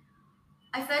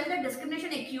 I felt that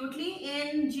discrimination acutely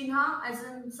in Jinha, as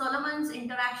in Solomon's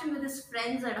interaction with his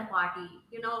friends at a party.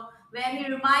 You know, where he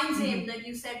reminds him that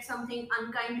you said something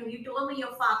unkind to me. You told me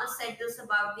your father said this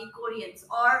about the Koreans,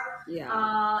 or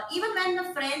even when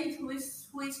the friend who is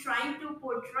trying to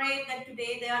portray that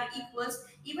today they are equals,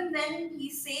 even when he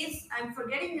says, I'm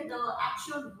forgetting the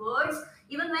actual words,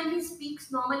 even when he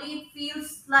speaks normally, it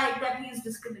feels like that he is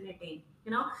discriminating. You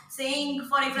know, saying,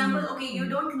 for example, okay, you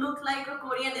don't look like a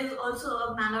Korean is also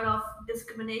a manner of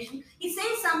discrimination. He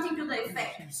says something to the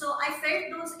effect. So I felt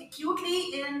those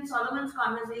acutely in Solomon's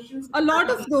conversations. A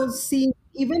lot of those scenes,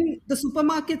 even the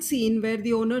supermarket scene where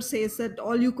the owner says that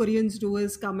all you Koreans do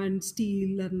is come and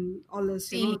steal and all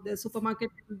this, you know, the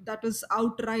supermarket, that was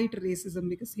outright racism,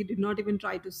 because he did not even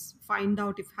try to find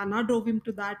out if Hannah drove him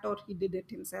to that or he did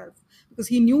it himself, because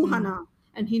he knew Hannah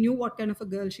and he knew what kind of a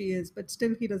girl she is, but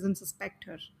still he doesn't suspect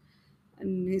her.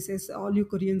 And he says, all you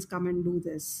Koreans come and do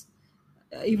this.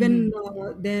 Even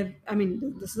there, I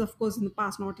mean, this is of course in the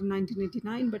past, not in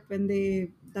 1989, but when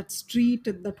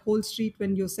that whole street,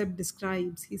 when Joseph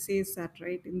describes, he says that,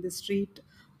 right, in this street,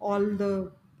 all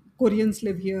the Koreans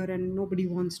live here and nobody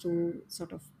wants to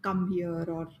sort of come here,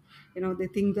 or, you know, they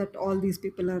think that all these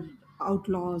people are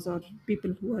outlaws or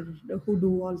people who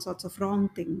do all sorts of wrong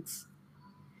things.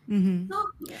 So,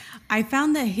 I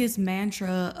found that his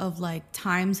mantra of like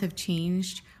times have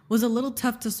changed was a little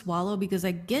tough to swallow, because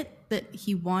I get that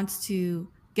he wants to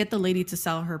get the lady to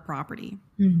sell her property,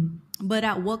 but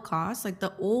at what cost? Like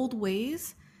the old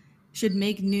ways should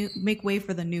make way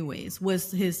for the new ways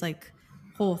was his like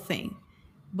whole thing.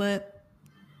 But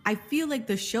I feel like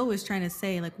the show is trying to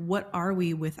say, like, what are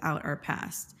we without our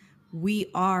past?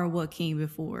 We are what came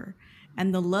before.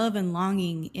 And the love and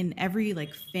longing in every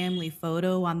like family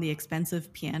photo on the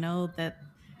expensive piano that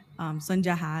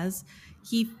Sunja has,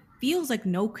 he feels like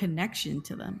no connection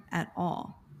to them at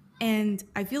all. And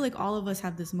I feel like all of us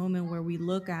have this moment where we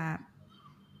look at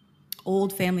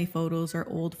old family photos or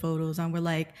old photos and we're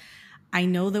like, I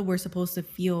know that we're supposed to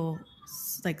feel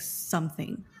like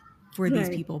something for these Right.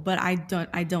 people, but I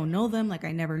don't know them. Like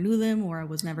I never knew them or I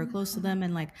was never close to them.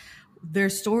 And like their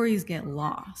stories get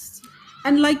lost.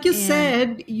 And like you And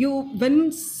said,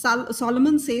 when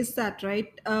Solomon says that,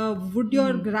 right? Would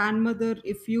your mhm, grandmother,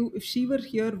 if she were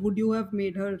here, would you have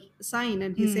made her sign?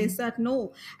 And he says mm, that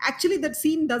no. Actually, that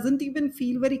scene doesn't even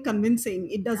feel very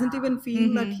convincing. It doesn't even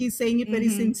feel that mhm, he's saying it very mhm,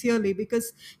 sincerely,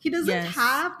 because he doesn't yes.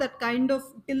 have that kind of,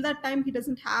 till that time he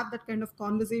doesn't have that kind of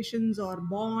conversations or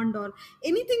bond or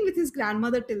anything with his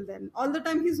grandmother till then. All the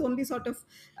time he's only sort of,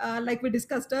 like we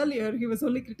discussed earlier, he was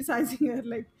only criticizing her,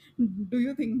 like, do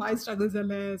you think my struggles are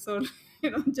less, or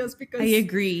just I because.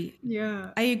 agree.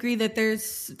 Yeah. I agree that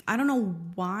I don't know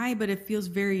why, but it feels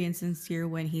very insincere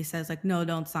when he says like, no,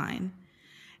 don't sign.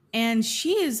 And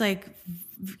she is like,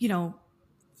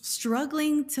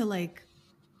 struggling to like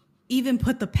even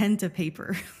put the pen to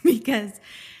paper because,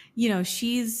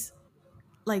 she's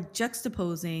like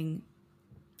juxtaposing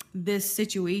this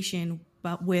situation,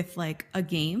 but with like a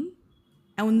game.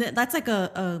 And when that's like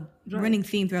a running Right.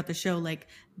 theme throughout the show, like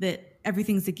that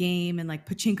everything's a game and like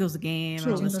pachinko's a game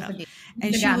and all this True. Pachinko's the stuff. game.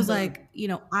 And The she was gamble. like,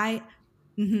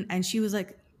 and she was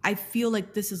like, I feel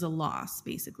like this is a loss,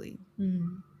 basically.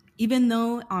 Even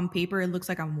though on paper it looks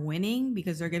like I'm winning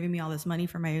because they're giving me all this money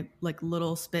for my like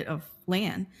little spit of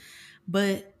land,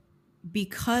 but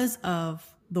because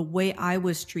of the way I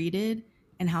was treated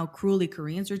and how cruelly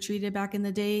Koreans were treated back in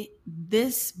the day,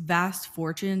 this vast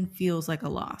fortune feels like a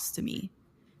loss to me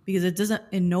because it doesn't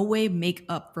in no way make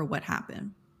up for what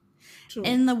happened.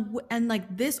 True. And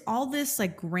like this, all this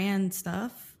like grand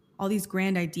stuff, all these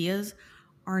grand ideas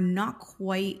are not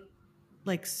quite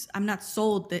like I'm not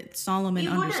sold that Solomon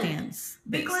He wouldn't, understands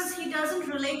because this. he doesn't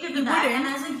relate He to that. And wouldn't.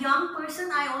 as a young person,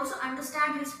 I also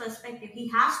understand his perspective. He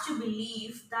has to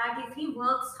believe that if he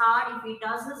works hard, if he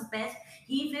does his best,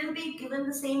 he will be given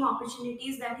the same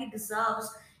opportunities that he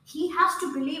deserves. He has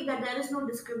to believe that there is no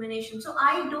discrimination. So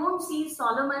I don't see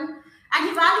Solomon, and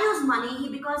he values money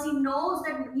because he knows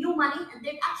that new money, and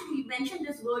they actually mentioned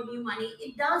this word new money,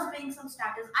 it does bring some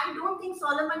status. I don't think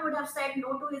Solomon would have said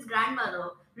no to his grandmother.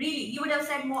 Really, he would have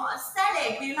said more, sell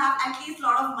it, we'll have at least a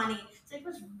lot of money. So it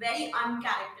was very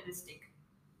uncharacteristic.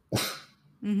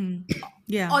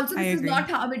 Yeah, Also, I this is agree. not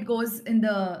how it goes in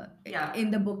the Yeah.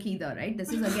 book either, right?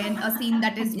 This is again a scene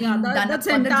that is Yeah, being done up that's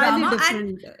for the entirely drama, and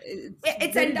different. It's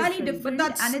it's very entirely different. But different,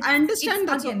 that's, and I it's understand,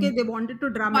 that's okay. again They wanted to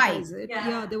fine. dramatize it. Yeah.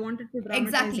 Yeah, they wanted to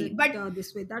dramatize Exactly. it But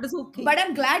this way. That is okay.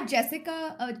 I'm glad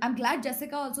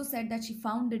Jessica also said that she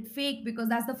found it fake, because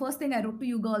that's the first thing I wrote to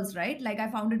you girls, right? Like, I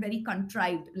found it very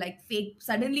contrived, like fake,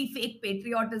 suddenly fake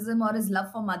patriotism or his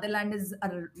love for motherland is,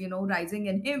 rising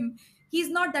in him. He's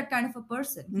not that kind of a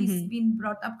person. He's been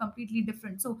brought up completely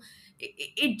different. So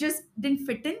it just didn't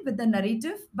fit in with the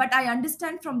narrative. But I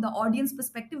understand from the audience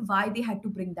perspective why they had to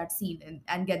bring that scene in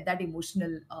and get that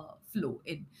emotional flow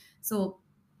in. So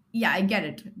yeah, I get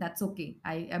it. That's okay.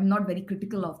 I am not very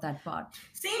critical of that part.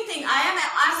 Same thing.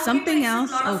 I'm okay to Something accept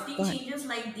a else. lot of Oh, scene go ahead. changes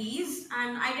like these,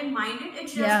 and I didn't mind it.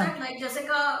 It's just Yeah. that, like,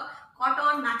 Jessica caught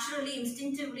on naturally,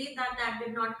 instinctively, that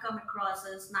did not come across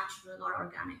as natural or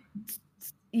organic.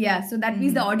 Yeah. So that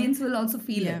means the audience will also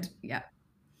feel Yeah. it. Yeah.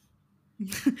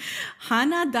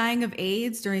 Hannah dying of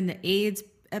AIDS during the AIDS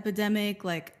epidemic,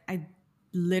 like I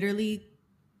literally,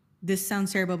 this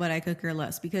sounds terrible, but I could care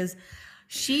less because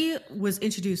she was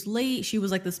introduced late. She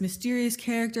was like this mysterious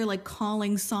character, like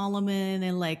calling Solomon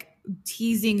and like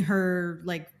teasing her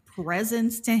like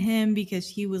presence to him because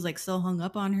he was like so hung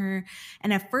up on her.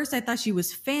 And at first I thought she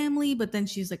was family, but then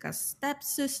she's like a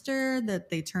stepsister that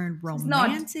they turned She's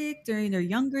not. romantic during their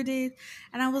younger days.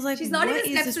 And I was like, She's not what even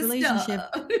is this relationship?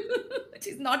 stepsister.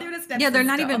 She's not even a stepsister. Yeah, they're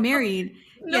not even married.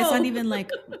 Yeah, it's not No. even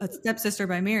like a stepsister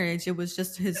by marriage. It was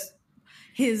just His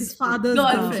his father's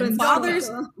Girlfriend's girlfriend's father's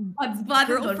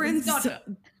girlfriend's girlfriend's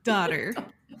daughter.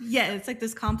 Yeah, it's like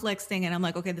this complex thing. And I'm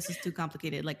like, okay, this is too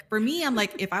complicated. Like for me, I'm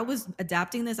like, if I was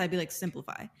adapting this, I'd be like,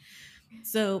 simplify.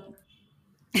 So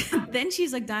then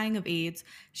she's like dying of AIDS.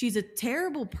 She's a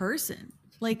terrible person.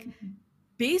 Like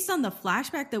based on the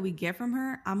flashback that we get from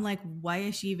her, I'm like, why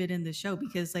is she even in the show?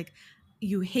 Because like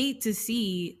you hate to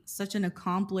see such an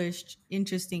accomplished,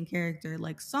 interesting character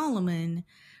like Solomon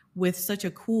with such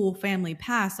a cool family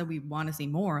past that we want to see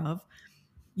more of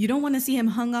you don't want to see him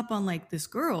hung up on like this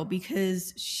girl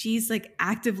because she's like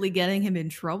actively getting him in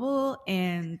trouble.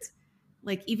 And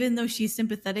like, even though she's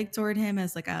sympathetic toward him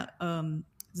as like a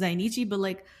Zainichi, but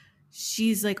like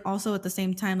she's like also at the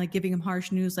same time like giving him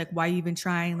harsh news, like, why are you even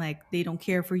trying, like they don't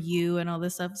care for you and all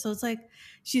this stuff. So it's like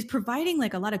she's providing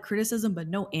like a lot of criticism but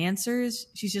no answers.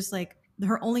 She's just like,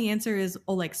 her only answer is,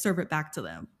 oh, like serve it back to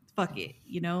them, fuck it,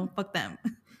 fuck them.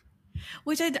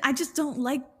 Which I just don't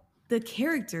like the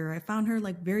character. I found her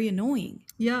like very annoying.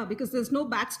 Yeah, because there's no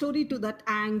backstory to that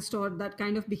angst or that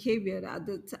kind of behavior.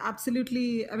 That's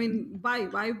absolutely. I mean,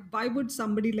 why would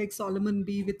somebody like Solomon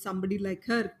be with somebody like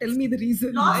her? Tell me the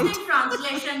reason, Lost right? in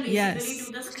translation basically Yes.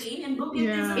 to the screen. In book, it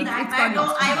Yeah. isn't It's that got bad. Though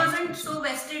lost in I wasn't translation. so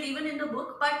vested even in the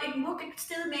book, but in book it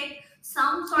still made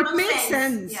some sort It of made sense.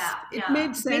 sense. Yeah, It yeah.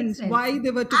 made sense sense. why they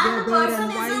were And the together person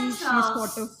and why isn't she sort of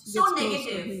so gets close to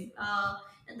negative. him.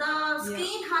 The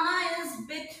screen Hannah is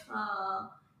bit.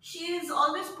 She is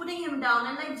always putting him down,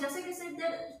 and like Jessica said,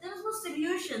 there is no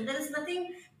solution. There is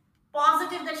nothing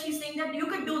positive that she's saying that you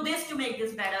could do this to make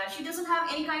this better. She doesn't have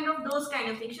any kind of those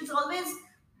kind of things. She's always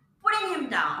putting him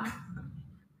down.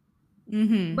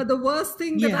 Mm-hmm. But the worst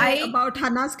thing that Yeah. about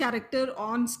Hannah's character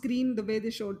on screen, the way they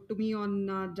showed to me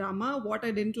on drama, what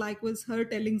I didn't like was her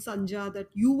telling Sanja that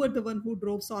you were the one who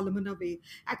drove Solomon away.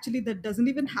 Actually, that doesn't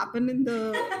even happen in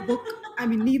the book. I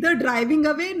mean, neither driving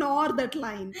away nor that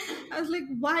line. I was like,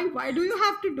 why? Why do you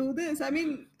have to do this? I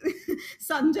mean,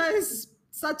 Sanja is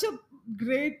such a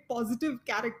great positive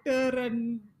character,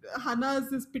 and Hannah is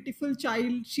this pitiful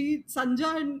child.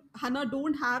 Sanja and Hannah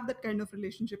don't have that kind of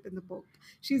relationship in the book.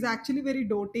 She's actually very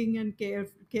doting and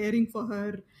caring for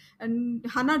her, and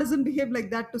Hannah doesn't behave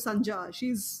like that to Sanja.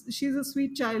 She's a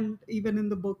sweet child even in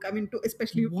the book. I mean,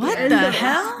 especially What to the elders.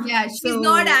 hell? Yeah, she's So-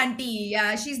 not anti.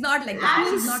 Yeah, she's not like that.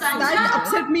 And She's not Sanja- That so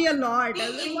upset me a lot. Be I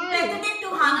was like, why? empathetic to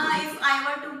Hannah if I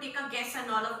were to take a guess and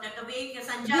all of that. The way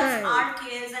Sanja's Right. arc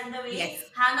is and the way Yes.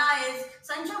 Hannah is.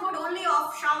 Sanja would only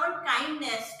shower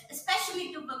kindness,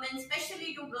 especially to women,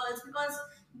 especially to girls, because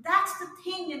that's the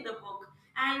thing in the book.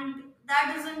 And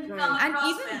that doesn't Right. come And across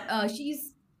even well.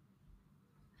 she's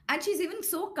even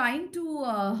so kind to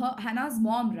her Hannah's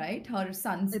mom, right? Her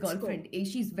son's It's girlfriend.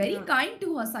 She's very Yeah. kind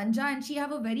to her Sanja, and she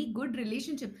have a very good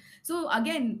relationship. So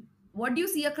again, what do you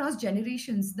see across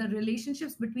generations? The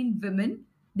relationships between women,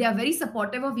 they are very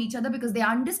supportive of each other because they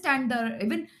understand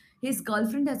even his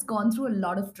girlfriend has gone through a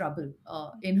lot of trouble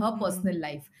in her personal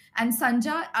life. And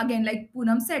Sanja, again, like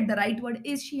Poonam said, the right word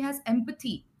is she has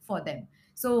empathy for them.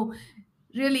 So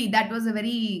really, that was a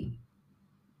very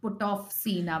put off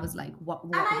scene. I was like,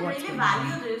 And I what's really going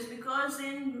value on? this because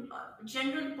in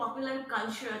general popular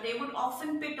culture, they would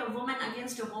often pit a woman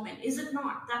against a woman. Is it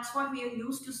not? That's what we are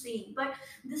used to seeing. But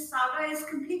this saga is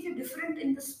completely different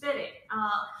in the spirit.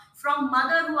 From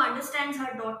mother who understands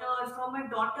her daughter, from a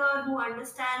daughter who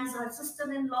understands her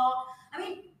sister-in-law. I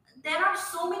mean, there are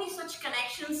so many such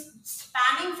connections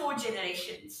spanning 4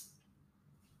 generations.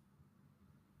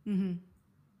 Mm-hmm.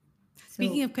 So,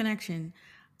 Speaking of connection,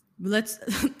 let's.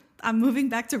 I'm moving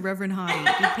back to Reverend Hottie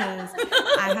because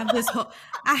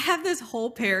I have this whole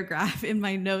paragraph in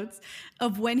my notes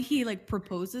of when he like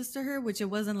proposes to her, which it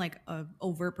wasn't like a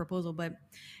overt proposal, but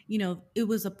it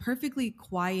was a perfectly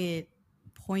quiet,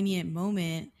 poignant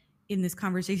moment in this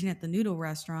conversation at the noodle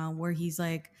restaurant where he's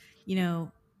like,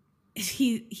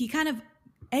 he kind of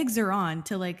eggs her on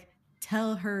to like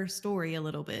tell her story a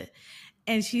little bit.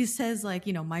 And she says like,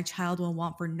 my child will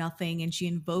want for nothing. And she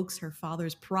invokes her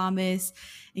father's promise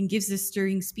and gives this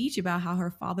stirring speech about how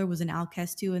her father was an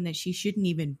outcast too, and that she shouldn't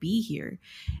even be here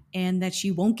and that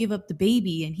she won't give up the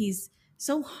baby. And he's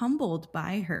so humbled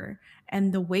by her.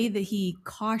 And the way that he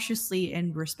cautiously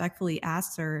and respectfully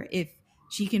asks her if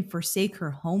she can forsake her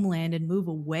homeland and move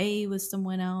away with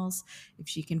someone else, if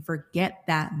she can forget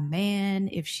that man,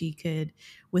 if she could,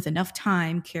 with enough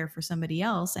time, care for somebody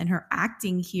else. And her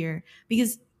acting here,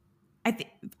 because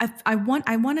I want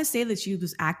to say that she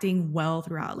was acting well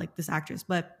throughout, like this actress,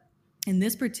 but in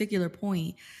this particular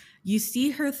point, you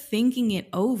see her thinking it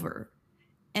over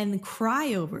and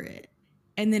cry over it,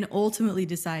 and then ultimately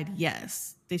decide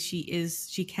yes that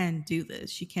she can do this,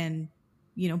 she can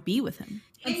be with him.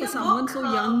 And In for the someone book, so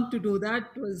young to do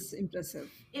that was impressive.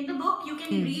 in the book, you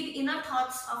can read inner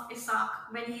thoughts of Isaac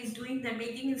when he's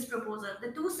making his proposal.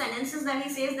 The 2 sentences that he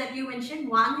says that you mentioned,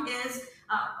 one is,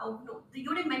 oh no,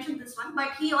 you didn't mention this one,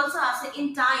 but he also asks,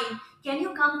 in time, can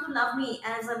you come to love me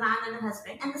as a man and a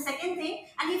husband? And the second thing,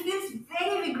 and he feels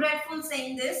very regretful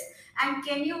saying this, and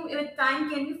with time,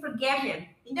 can you forget him?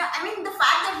 I mean, the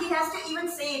fact that he has to even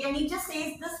say it, and he just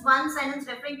says this one sentence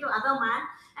referring to other man,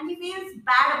 and he feels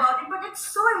bad about it, but it's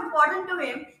so important to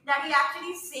him that he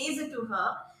actually says it to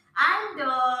her.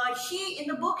 And she in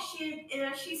the book she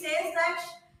says that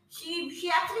she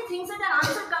actually thinks that an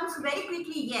answer comes very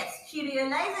quickly. Yes, she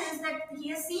realizes that he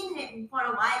has seen him for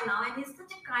a while now, and he's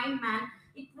such a kind man.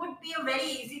 It would be a very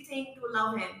easy thing to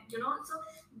love him, you know. So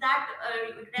that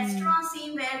Mm. restaurant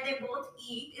scene where they both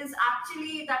eat is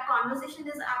actually, that conversation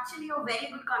is actually a very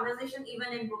good conversation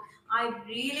even in book. I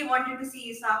really wanted to see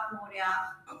Isaac more. Yeah,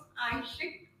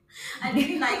 I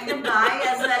really like the guy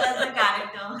as well as the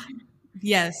character.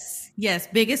 Yes, yes.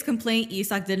 Biggest complaint: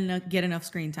 Isak didn't get enough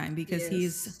screen time because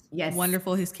he's Yes. Yes.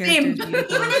 wonderful. His character Same. is Even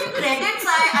beautiful. in credits,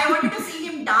 I wanted to see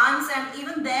him dance, and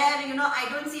even there, I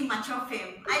don't see much of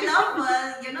him. I love,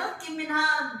 Kim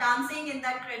Minha dancing in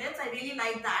that credits. I really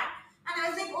like that. And I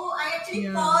was like, oh, I actually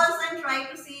Yeah. pause and try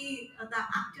to see the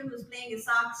actor who's playing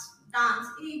Isaac's dance.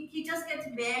 He just gets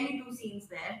barely two scenes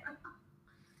there.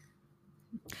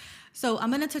 So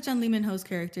I'm gonna touch on Lee Min Ho's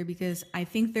character because I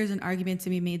think there's an argument to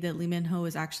be made that Lee Min Ho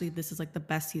is actually, this is like the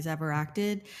best he's ever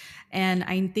acted, and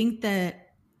I think that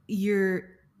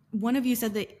one of you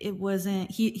said that it wasn't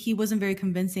he wasn't very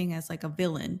convincing as like a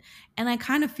villain, and I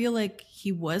kind of feel like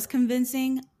he was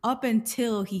convincing up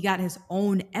until he got his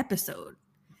own episode.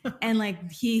 And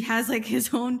like he has like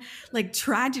his own like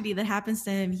tragedy that happens to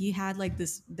him. He had like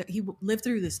he lived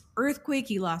through this earthquake,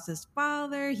 he lost his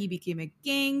father, he became a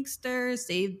gangster,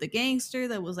 saved the gangster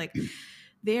that was like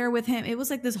there with him. It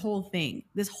was like this whole thing,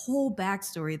 this whole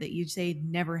backstory that you say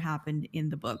never happened in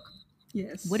the book.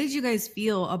 Yes. What did you guys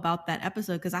feel about that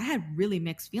episode? Because I had really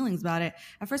mixed feelings about it.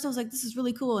 At first I was like, this is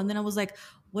really cool, and then I was like,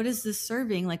 what is this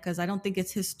serving? Like, because I don't think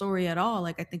it's his story at all.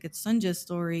 Like, I think it's Sunja's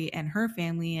story and her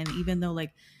family, and even though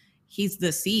like he's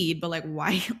the seed, but like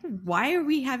why are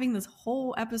we having this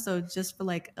whole episode just for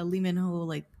like a Lee Min Ho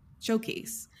like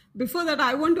showcase? Before that,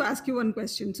 I want to ask you one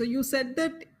question. So you said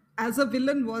that as a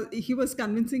villain, he was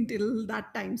convincing till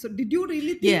that time. So did you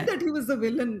really think Yeah, that he was a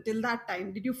villain till that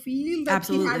time? Did you feel that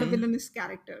he had a absolutely. villainous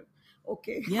character?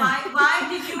 Okay. Yeah. Why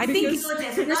did you I think think so,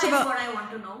 Because Jessica? first Is of all, what I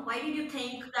want to know. Why did you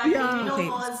think that yeah. Limino okay,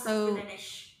 was so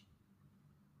villainish?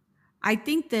 I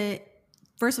think that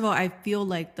first of all, I feel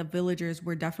like the villagers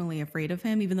were definitely afraid of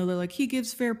him, even though they're like, he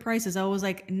gives fair prices. I was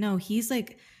like, no, he's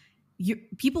like,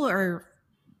 people are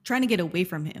trying to get away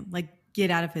from him, like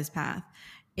get out of his path.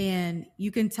 And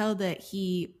you can tell that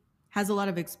he has a lot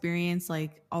of experience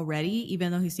like already,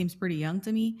 even though he seems pretty young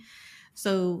to me.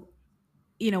 So,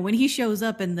 when he shows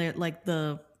up and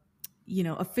the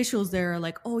officials there are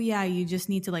like, oh yeah, you just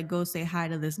need to like go say hi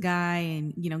to this guy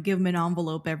and give him an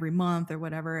envelope every month or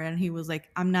whatever. And he was like,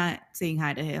 I'm not saying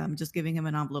hi to him, I'm just giving him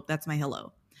an envelope, that's my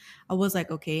hello. I was like,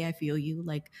 okay, I feel you.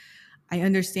 Like, I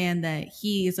understand that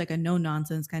he is like a no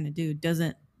nonsense kind of dude,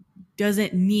 doesn't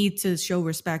need to show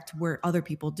respect where other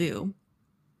people do.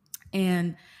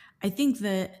 And I think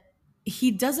that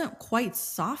he doesn't quite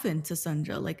soften to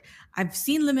Sunja. Like, I've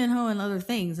seen Lee Min Ho and other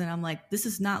things, and I'm like, this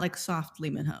is not like soft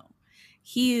Lee Min Ho.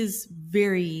 He is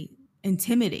very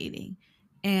intimidating.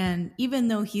 And even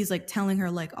though he's like telling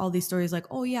her like all these stories, like,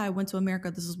 oh yeah, I went to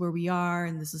America, this is where we are,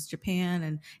 and this is Japan,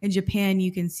 and in Japan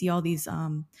you can see all these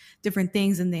different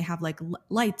things, and they have like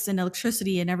lights and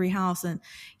electricity in every house, and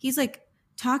he's like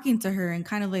talking to her and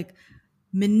kind of like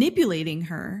manipulating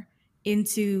her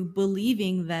into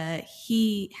believing that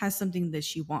he has something that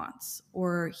she wants,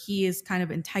 or he is kind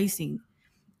of enticing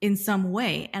in some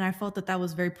way. And I felt that that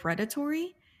was very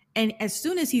predatory. And as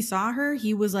soon as he saw her,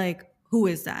 he was like, who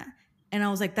is that? And I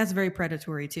was like, that's very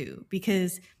predatory too,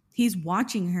 because he's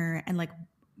watching her and like,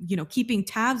 keeping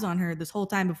tabs on her this whole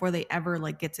time before they ever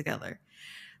like get together.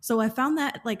 So I found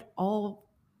that like all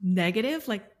negative,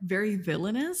 like very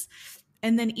villainous.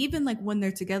 And then even like when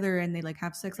they're together and they like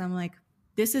have sex, I'm like,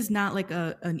 this is not like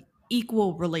an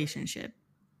equal relationship.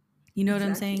 You know what I'm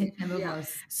Exactly. saying? It never Yeah.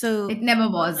 was. So It never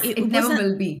was. it It never wasn't,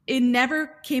 will be. it never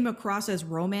came across as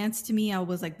romance to me. I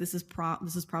was like, this is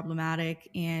problematic,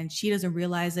 and she doesn't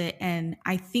realize it. And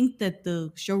I think that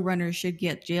the showrunner should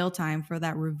get jail time for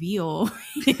that reveal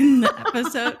in the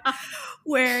episode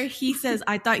where he says,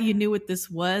 I thought you knew what this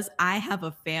was. I have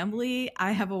a family.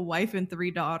 I have a wife and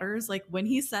 3 daughters. Like, when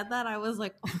he said that, I was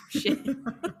like, oh shit.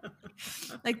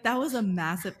 Like, that was a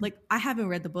massive, like, I haven't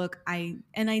read the book. I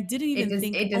didn't even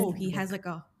think, It is oh, he has like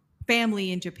a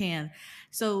family in Japan.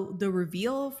 So the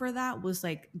reveal for that was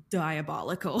like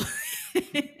diabolical.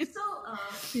 So,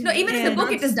 No, even in the And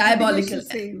book, it that's is pretty much diabolical. the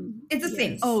same. It's the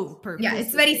same. Yes. oh, perfect. Yeah,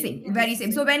 it's very same. Very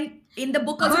same. So when in the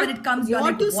book also when But it comes, you're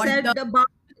what like, you what said the about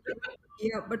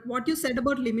but what you said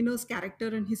about Limino's character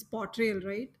and his portrayal,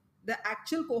 right? The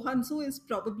actual Kohansu is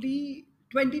probably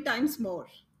 20 times more.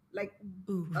 like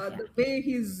Ooh, Yeah. the way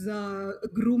he's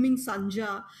grooming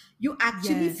Sanja, you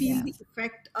actually yes. feel the Yes.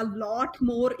 effect a lot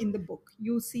more in the book.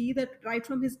 You see that right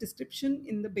from his description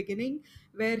in the beginning,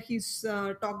 where he's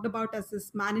talked about as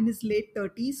this man in his late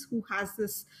 30s who has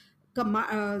this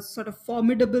sort of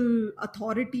formidable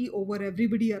authority over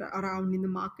everybody around in the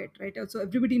market, right? So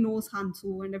everybody knows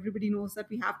Hansu, and everybody knows that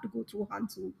we have to go through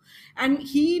Hansu, and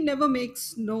he never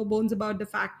makes no bones about the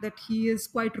fact that he is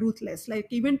quite ruthless. Like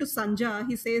even to Sanja,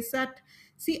 he says that,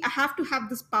 see, I have to have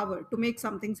this power to make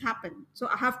some things happen, so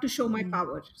I have to show my Mm.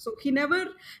 power. So he never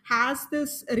has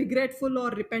this regretful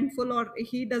or repentful, or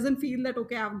he doesn't feel that,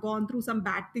 okay, I've gone through some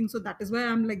bad thing, so that is why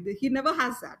I'm like this. He never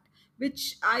has that,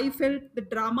 which I felt the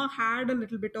drama had a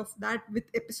little bit of that with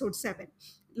episode 7.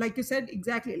 Like you said,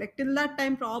 exactly, like till that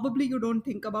time probably you don't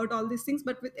think about all these things,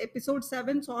 but with episode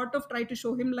 7 sort of try to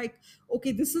show him like,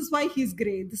 okay, this is why he's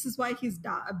gray, this is why he's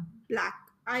black.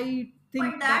 I think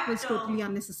But that that was totally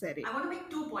unnecessary. I want to make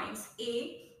 2 points.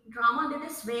 A, drama did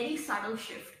this very subtle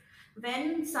shift.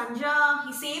 When Sanja,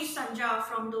 he saves Sanja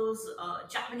from those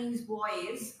Japanese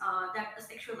boys, that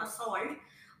sexual assault,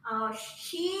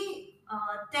 she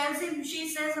tells him, she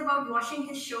says about washing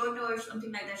his shirt or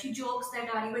something like that. She jokes that,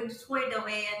 are you going to throw it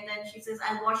away? And then she says,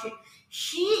 I'll wash it.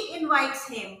 She invites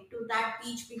him to that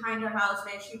beach behind her house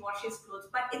where she washes clothes.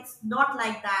 But it's not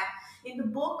like that. In the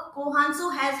book,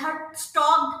 Kohansu has her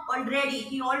stalked already.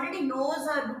 He already knows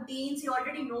her routines. He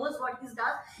already knows what he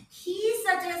does. He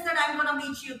suggests that I'm gonna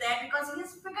meet you there because he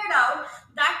has figured out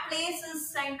that place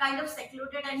is kind of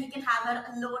secluded and he can have her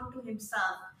alone to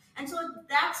himself. And so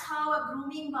that's how a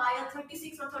grooming by a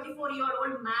 36 or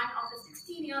 34-year-old man of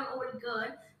a 16-year-old girl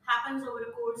happens over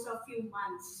a course of few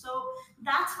months. So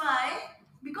that's why,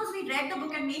 because we read the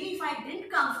book, and maybe if I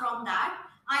didn't come from that,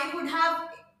 I would have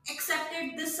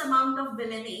accepted this amount of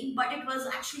villainy, but it was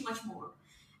actually much more.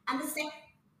 And the second,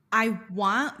 I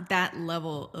want that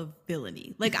level of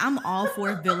villainy. Like I'm all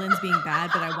for villains being bad,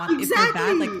 but I want if they're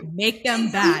bad, like Exactly. make them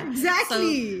bad. So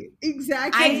Exactly.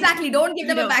 Exactly. Exactly. Don't give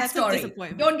them a that's a backstory.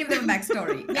 disappointment. Don't give them a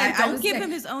backstory. Yeah, I don't was give like,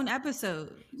 him his own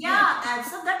episode. yeah,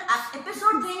 so that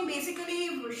episode thing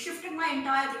basically shifted my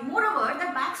entire thing. Moreover, the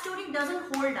backstory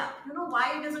doesn't hold up. You know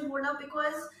why it doesn't hold up?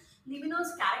 Because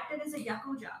Limino's character is a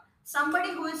yakuza,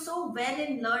 somebody who is so well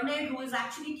in learned, who is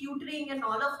actually tutoring and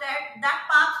all of that. That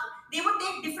path they would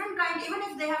take different kind. Even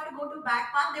if they have to go to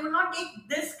back path, they will not take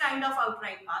this kind of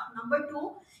outright path. Number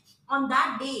two, on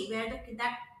that day where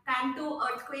that Kanto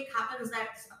earthquake happens,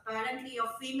 that's apparently a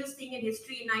famous thing in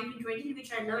history in 1920,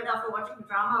 which I learned after watching the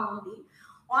drama only.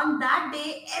 On that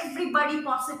day, everybody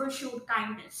possible showed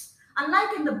kindness.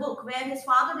 Unlike in the book, where his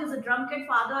father is a drunken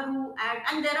father who,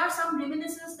 and there are some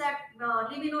reminiscences that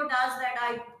Livino does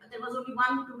that there was only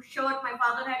one shirt my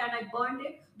father had and I burned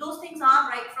it. Those things are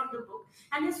right from the book.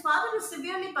 And his father is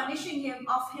severely punishing him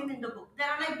in the book. There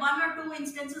are like one or two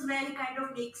instances where he kind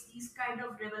of makes these kind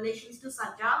of revelations to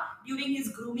Sanja during his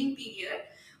grooming period.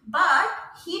 But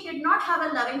he did not have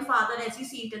a loving father as you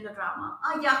see it in the drama.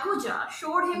 A Yakuza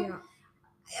showed him Yeah.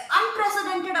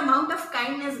 unprecedented amount of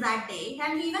kindness that day,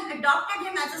 and he even adopted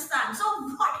him as a son. So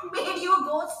what made you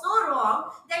go so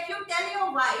wrong that you tell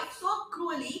your wife so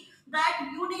cruelly that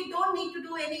don't need to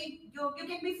do any, you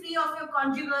can be free of your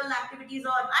conjugal activities,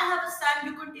 or I have a son,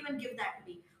 you couldn't even give that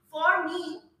to me. For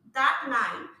me, that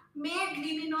line made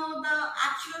Livino the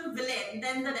actual villain,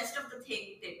 then the rest of the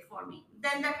thing did for me,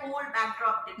 then that whole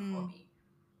backdrop did for me.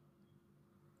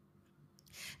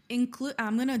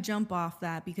 I'm gonna jump off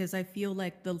that because I feel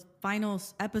like the final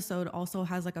episode also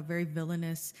has like a very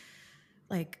villainous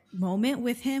like moment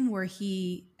with him where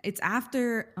it's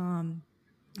after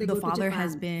They the go to father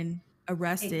has Japan. been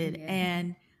arrested Yeah.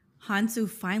 and Hansu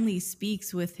finally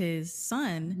speaks with his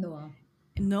son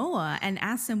Noah and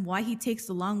asks him why he takes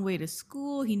the long way to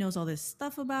school. He knows all this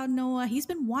stuff about Noah. He's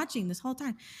been watching this whole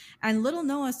time. And little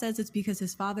Noah says it's because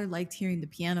his father liked hearing the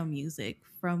piano music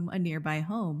from a nearby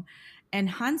home. And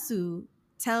Hansu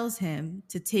tells him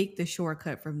to take the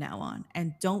shortcut from now on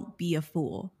and don't be a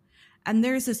fool. And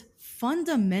there's this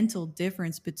fundamental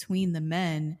difference between the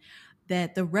men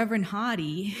that the Reverend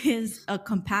Hadi is a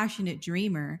compassionate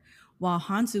dreamer while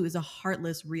Hansu is a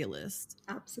heartless realist.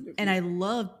 Absolutely. And I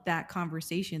love that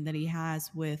conversation that he has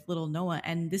with little Noah.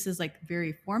 And this is like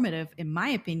very formative in my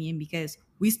opinion, because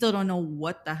we still don't know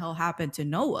what the hell happened to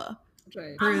Noah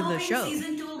Right. for I'm the hoping show.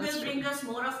 season 2 That's will true. bring us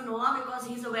more of Noah because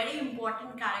he's a very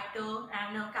important character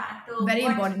and a character Very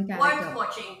important character. worth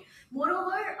watching.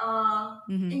 Moreover,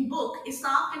 in book,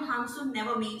 Isak and Hansun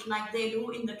never meet like they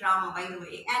do in the drama, by the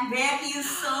way. And where he is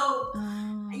so,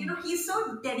 he's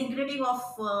so denigrating of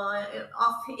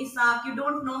Isaac. You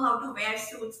don't know how to wear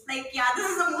suits. Like, yeah, this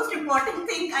is the most important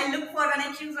thing I look for when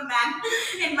I choose a man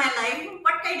in my life.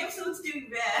 What kind of suits do you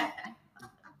wear?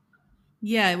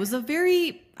 Yeah, it was a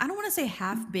very, I don't want to say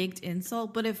half-baked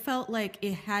insult, but it felt like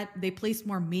they placed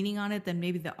more meaning on it than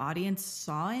maybe the audience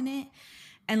saw in it.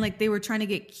 And like they were trying to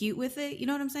get cute with it, you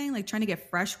know what I'm saying? Like trying to get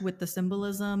fresh with the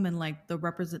symbolism and like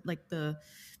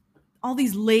all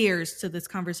these layers to this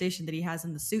conversation that he has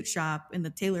in the suit shop, in the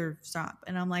tailor shop.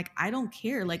 And I'm like, I don't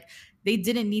care. Like they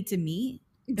didn't need to meet.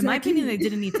 In my opinion, they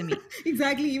didn't need to meet.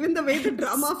 Exactly. Even the way the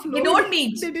drama flowed. They don't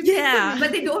meet. They didn't Yeah.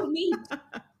 But they don't meet.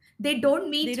 They don't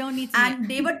meet. They don't need to And meet.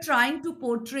 they were trying to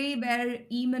portray where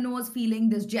Eamon was feeling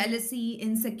this jealousy,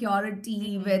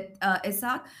 insecurity with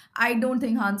Isaac. I don't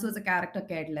think Hansu as a character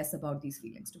cared less about these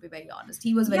feelings, to be very honest.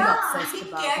 He was very Yeah, obsessed he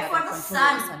about cared for having the control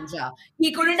over son. Sanja.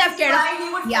 He couldn't have cared. Why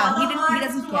he would Yeah, follow he her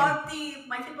doesn't care. throughout the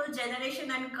multiple generation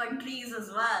and countries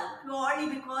as well.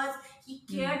 Purely because he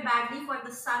cared badly for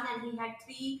the son and he had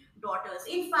three daughters.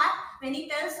 In fact, when he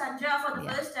tells Sanja for the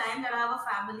Yeah. first time that I have a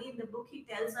family, in the book he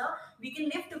tells her, we can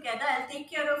live together, I'll take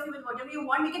care of you with whatever you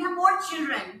want, we can have more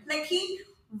children. Like he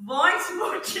wants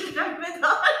more children with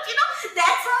her.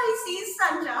 That's how he sees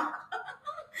Sanja.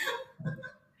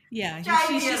 Yeah, Child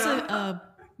she's just bearer. a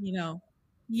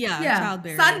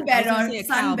childbearer. Sun I was gonna bearer, say a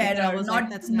cow, but then I bearer, was like, not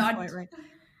that's not not. quite right.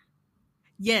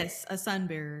 Yes, a sun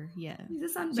bearer. Yeah. He's a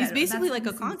sun She's bearer. basically That's like a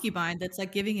what he sees. concubine that's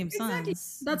like giving him Exactly.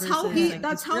 sons. That's versus, how he like,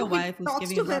 that's his how real he wife who's talks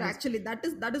giving to him her. daughters. Actually,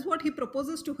 that is what he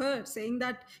proposes to her, saying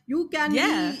that you can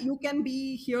Yeah.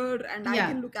 be here and I Yeah.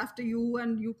 can look after you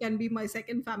and you can be my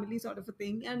second family, sort of a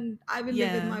thing, and I will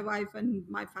live with Yeah. my wife and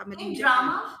my family. In there.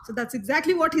 drama, So that's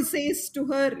exactly what he says to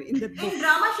her in the book. In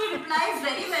drama, she replies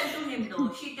very well to him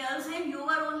though. She tells him, "You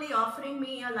are only offering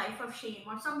me a life of shame,"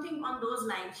 or something on those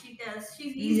lines. He tells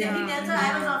he tells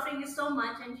her, "I was Yeah. offering you so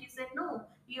much," and she said, "No,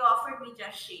 you offered me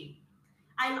just shame."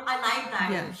 I like that.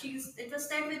 Yeah. It was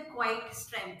said with quite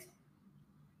strength.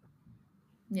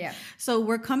 Yeah. So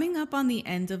we're coming up on the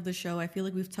end of the show. I feel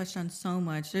like we've touched on so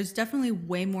much. There's definitely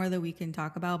way more that we can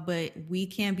talk about, but we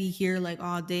can't be here like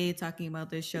all day talking about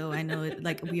this show. I know it,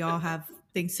 like we all have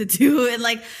things to do, and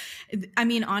like I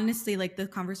mean honestly, like the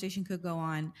conversation could go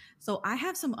on. So I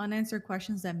have some unanswered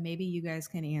questions that maybe you guys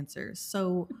can answer.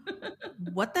 So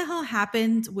what the hell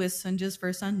happened with Sanja's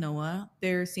first son Noah?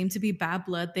 There seemed to be bad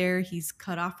blood there. He's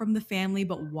cut off from the family,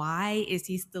 but why is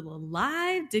he still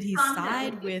alive? Did he Can't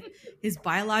side tell. with his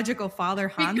biological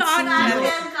father We Hansu? can't Can't tell.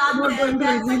 tell, can't I'm not tell. going to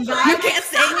That's reveal a that. You fact. can't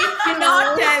say we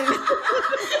cannot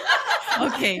tell.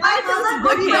 Okay. Those are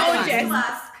good Okay, questions fine. to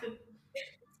ask.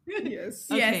 Yes.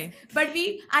 Okay. Yes, but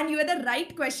you had the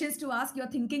right questions to ask. You're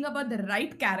thinking about the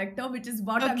right character, which is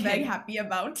what I'm very Okay. happy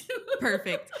about.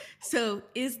 Perfect. So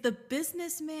is the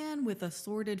businessman with a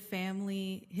sordid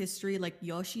family history, like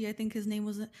Yoshi, I think his name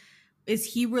was, is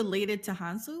he related to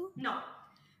Hansu? No.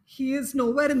 He is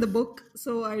nowhere in the book,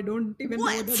 so I don't even know.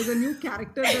 What? That is a new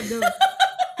character that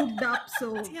they hooked up.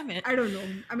 So Damn it. I don't know.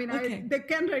 I mean, Okay. they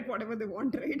can write whatever they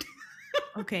want, right?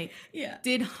 Okay. Yeah.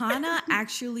 Did Hana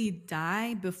actually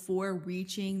die before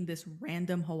reaching this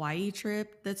random Hawaii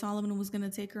trip that Solomon was going to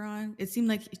take her on? It seemed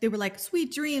like they were like,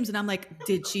 sweet dreams. And I'm like,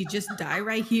 did she just die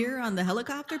right here on the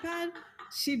helicopter pad?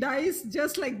 She dies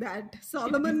just like that.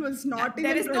 Solomon was not There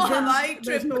even is no present. Hawaii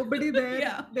There's trip. nobody there.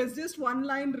 Yeah. There's just one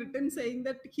line written saying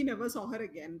that he never saw her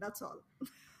again. That's all.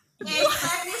 Yes,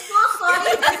 and we're so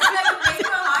sorry. This is like a break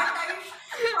for a hard time.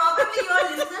 Probably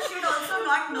your listeners should also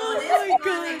not know this Oh my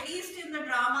because God. at least in the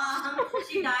drama,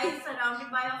 she dies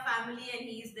surrounded by her family and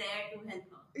he's there to help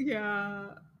her. Yeah.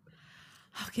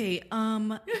 Okay,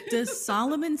 does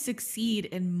Solomon succeed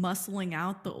in muscling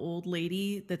out the old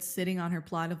lady that's sitting on her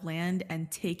plot of land and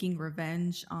taking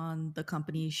revenge on the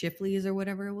company Shifleys or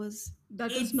whatever it was?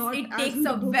 That is not. It as takes in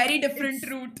the a book. very different It's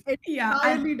route. It's Yeah,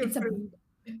 entirely and different.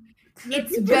 Let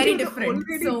it's me tell very you, the different. old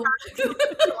lady So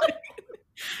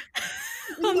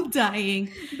I'm dying.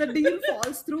 the deal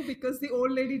falls through because the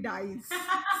old lady dies.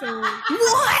 So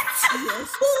What?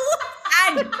 yes,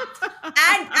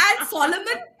 and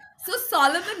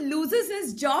Solomon loses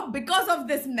his job because of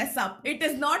this mess up. It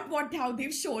is not how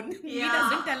they've shown. He Yeah.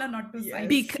 doesn't tell her not to Yes. sign.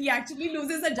 Bec- He actually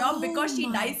loses a job because she Oh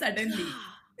my dies suddenly.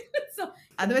 So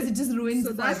otherwise it just ruins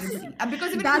So for that's- everybody. And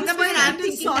because even that's Kunaman, why I'm it is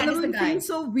thinking that is the Solomon guy. feels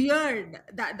so weird.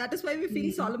 That is why we feel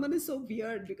Mhm. Solomon is so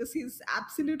weird because he's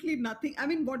absolutely nothing. I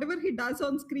mean, whatever he does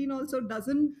on screen also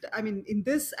doesn't. I mean, in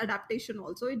this adaptation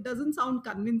also, it doesn't sound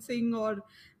convincing or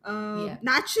Yeah.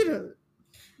 natural.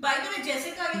 By the way,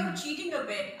 Jessica, you're cheating a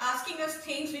bit, asking us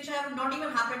things which have not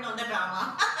even happened on the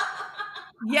drama.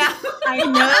 Yeah. I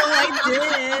know I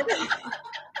did.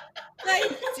 I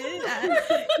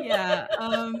did. Yeah.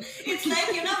 It's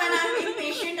like, when I'm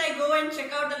impatient, I go and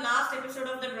check out the last episode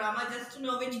of the drama just to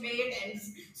know which way it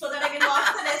ends so that I can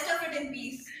watch the rest of it in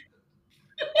peace.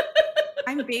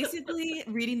 I'm basically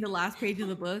reading the last page of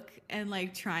the book and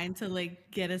like trying to like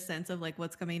get a sense of like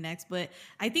what's coming next. But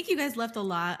I think you guys left a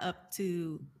lot up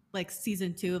to like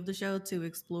season 2 of the show to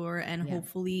explore, and Yeah.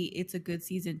 hopefully it's a good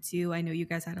season 2. I know you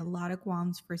guys had a lot of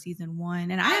qualms for season 1,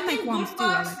 and I had my think qualms good too.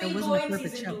 I parts like it will wasn't go a in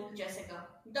perfect season show. 2, Jessica.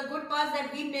 The good parts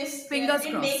that we missed Fingers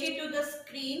didn't make crossed. it to the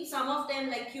screen. Some of them,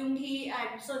 like Kyung-hee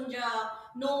and Sunja,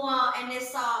 Noah, and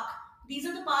Isak. These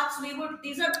are the parts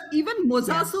Even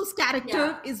Mosasu's character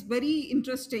Yeah. is very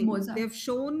interesting. Moza. They've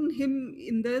shown him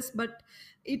in this, but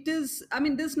it is, I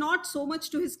mean, there's not so much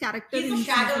to his character he's in a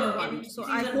shadow season in 1. So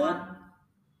season I hope, 1.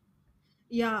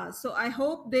 yeah, so I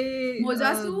hope they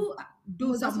Mozasu,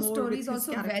 do some Mozasu's more story with is his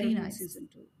also character very in nice. season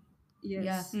 2. Yeah.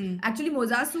 Yes. Actually,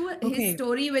 Mozasu, Okay. his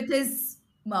story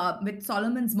with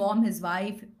Solomon's mom, his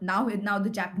wife, now the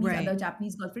Japanese Right. other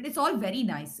Japanese girlfriend, it's all very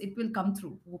nice. It will come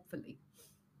through, hopefully.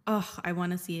 Oh, I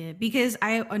want to see it because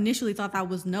I initially thought that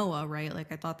was Noah, right?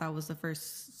 Like I thought that was the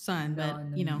first son, but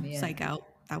No, yeah. psych out.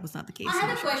 That was not the case. I had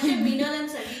a initially. question, Meenal and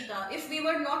Sangeeta. If we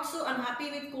were not so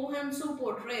unhappy with Kohan-soo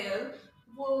portrayal,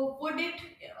 would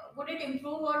it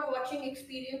improve our watching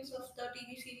experience of the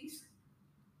TV series?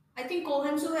 I think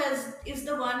Kohan-soo is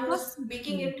the one who's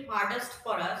making it hardest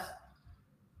for us.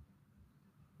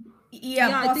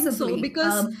 Yeah, I think so. possibly.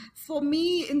 Because for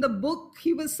me, in the book,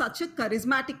 he was such a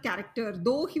charismatic character.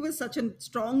 Though he was such a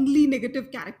strongly negative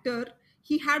character,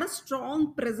 he had a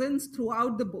strong presence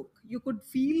throughout the book. You could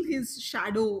feel his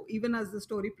shadow even as the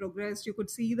story progressed. You could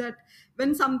see that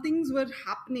when some things were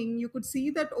happening, you could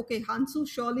see that, okay, Hansu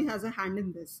surely has a hand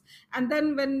in this. And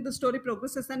then when the story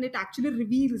progresses and it actually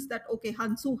reveals that, okay,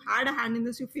 Hansu had a hand in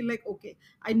this, you feel like, okay,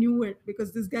 I knew it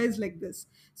because this guy is like this.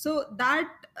 So that,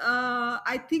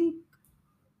 I think,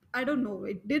 I don't know,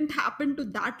 it didn't happen to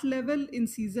that level in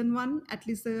season 1. At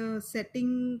least the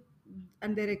setting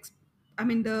and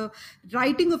the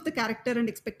writing of the character and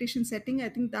expectation setting, I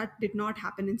think that did not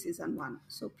happen in season 1.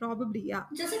 So probably, yeah.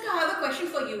 Jessica, I have a question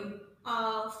for you.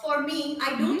 For me,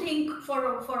 I do think for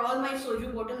all my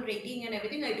soju bottle rating and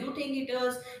everything, I do think it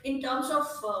is in terms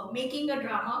of making a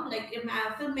drama, like in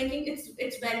filmmaking,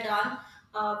 it's well done,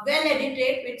 well edited.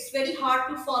 It's very hard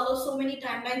to follow so many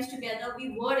timelines together.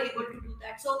 We were able to do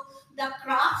that, so the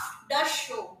craft does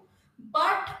show.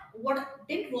 But what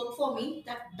didn't work for me,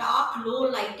 that dark, low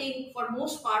lighting for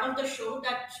most part of the show,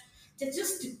 that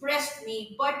just depressed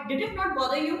me. But did it not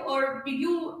bother you, or did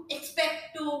you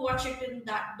expect to watch it in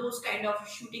those kind of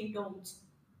shooting tones?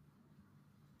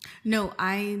 No,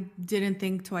 I didn't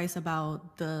think twice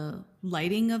about the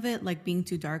lighting of it, like being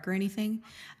too dark or anything.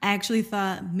 I actually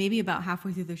thought maybe about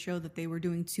halfway through the show that they were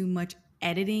doing too much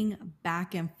editing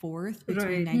back and forth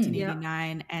between Right.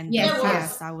 1989 and Yes, the yes.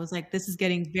 past. I was like, this is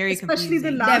getting very Especially the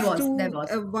confusing. last There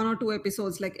was. 1 or 2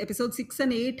 episodes, like episode 6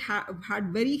 and 8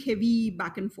 had very heavy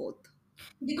back and forth.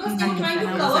 Because they were Mhm. trying to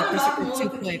And I was cover like, a this lot is more too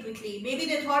quickly, quick. quickly. Maybe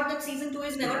they thought that season 2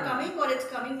 is never Yeah. coming, or it's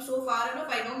coming so far enough.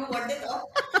 I don't know what they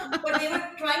thought, but they were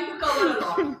trying to cover a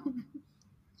lot.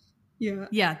 Yeah.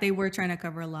 Yeah, they were trying to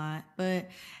cover a lot. But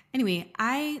anyway,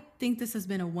 I think this has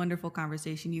been a wonderful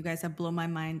conversation. You guys have blown my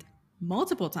mind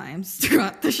multiple times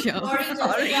throughout the show. Sorry,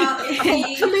 Jessica. If we,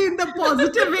 Hopefully in the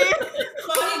positive way.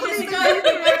 sorry, Jessica, if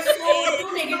we were so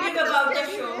too negative about the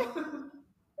show.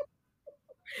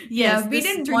 Yes, we this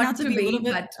didn't turned want out to to be be,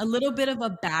 but a little bit of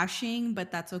a bashing,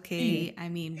 but that's okay. I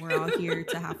mean, we're all here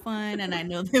to have fun, and I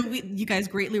know that you guys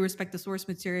greatly respect the source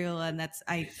material, and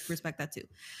I respect that too.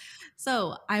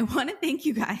 So I want to thank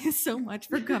you guys so much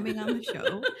for coming on the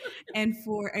show and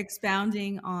for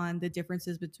expounding on the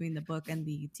differences between the book and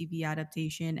the TV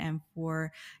adaptation, and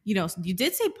for, you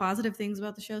did say positive things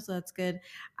about the show, so that's good.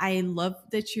 I love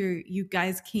that you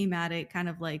guys came at it kind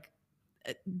of like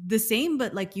the same,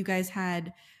 but like you guys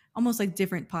had almost like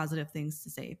different positive things to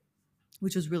say,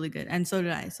 which was really good. And so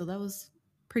did I. So that was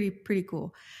pretty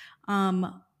cool.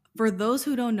 For those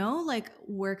who don't know, like,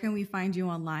 where can we find you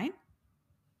online?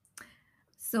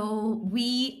 So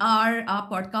our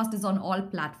podcast is on all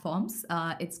platforms.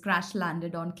 It's Crash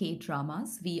Landed on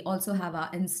K-Dramas. We also have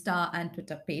our Insta and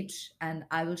Twitter page, and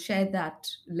I will share that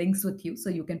links with you so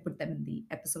you can put them in the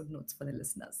episode notes for the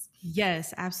listeners.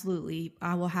 Yes, absolutely.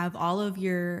 I will have all of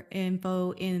your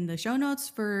info in the show notes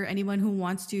for anyone who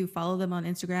wants to follow them on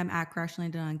Instagram at Crash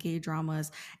Landed on K-Dramas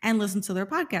and listen to their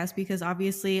podcast, because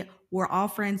obviously we're all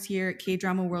friends here.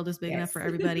 K-Drama world is big enough for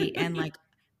everybody. And like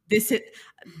this,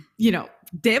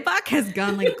 Daebak has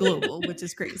gone like global, which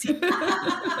is crazy.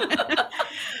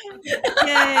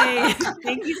 Yay!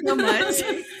 Thank you so much.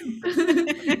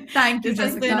 Thank you, This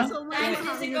has Thank been you Jessica. so much Thanks, for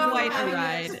having Jessica, us for quite a having over.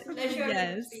 us. ride. Pleasure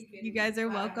Yes, to speak with you guys are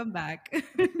Bye. welcome back.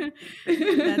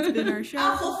 That's been our show.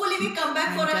 Hopefully, we come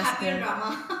back for I'm a happier Jessica.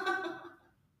 drama.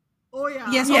 Oh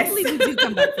yeah. Yes, Yes. hopefully we do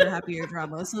come back for happier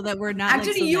drama so that we're not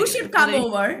Actually, like so you negative. should come But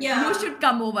over. Yeah. You should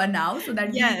come over now so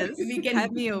that Yes, we can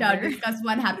have me over. discuss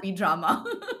one happy drama.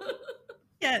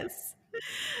 Yes.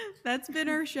 That's been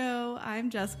our show. I'm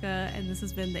Jessica, and this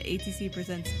has been the ATC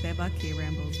Presents Beba K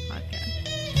Rambles podcast.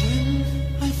 When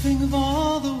I think of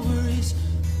all the worries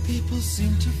people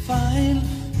seem to find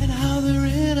and how they're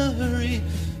in a hurry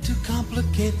to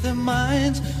complicate their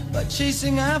minds by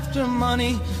chasing after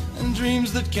money and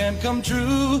dreams that can't come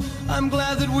true. I'm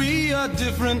glad that we are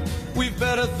different, we've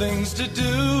better things to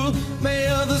do. May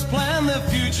others plan their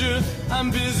future,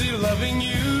 I'm busy loving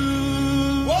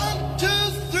you. 1, 2,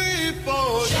 3,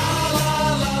 4.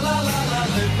 Sha-la-la-la-la-la,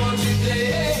 live for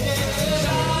today.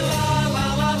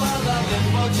 Sha-la-la-la-la-la, live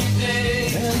for today.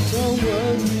 And don't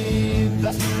worry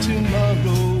that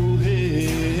tomorrow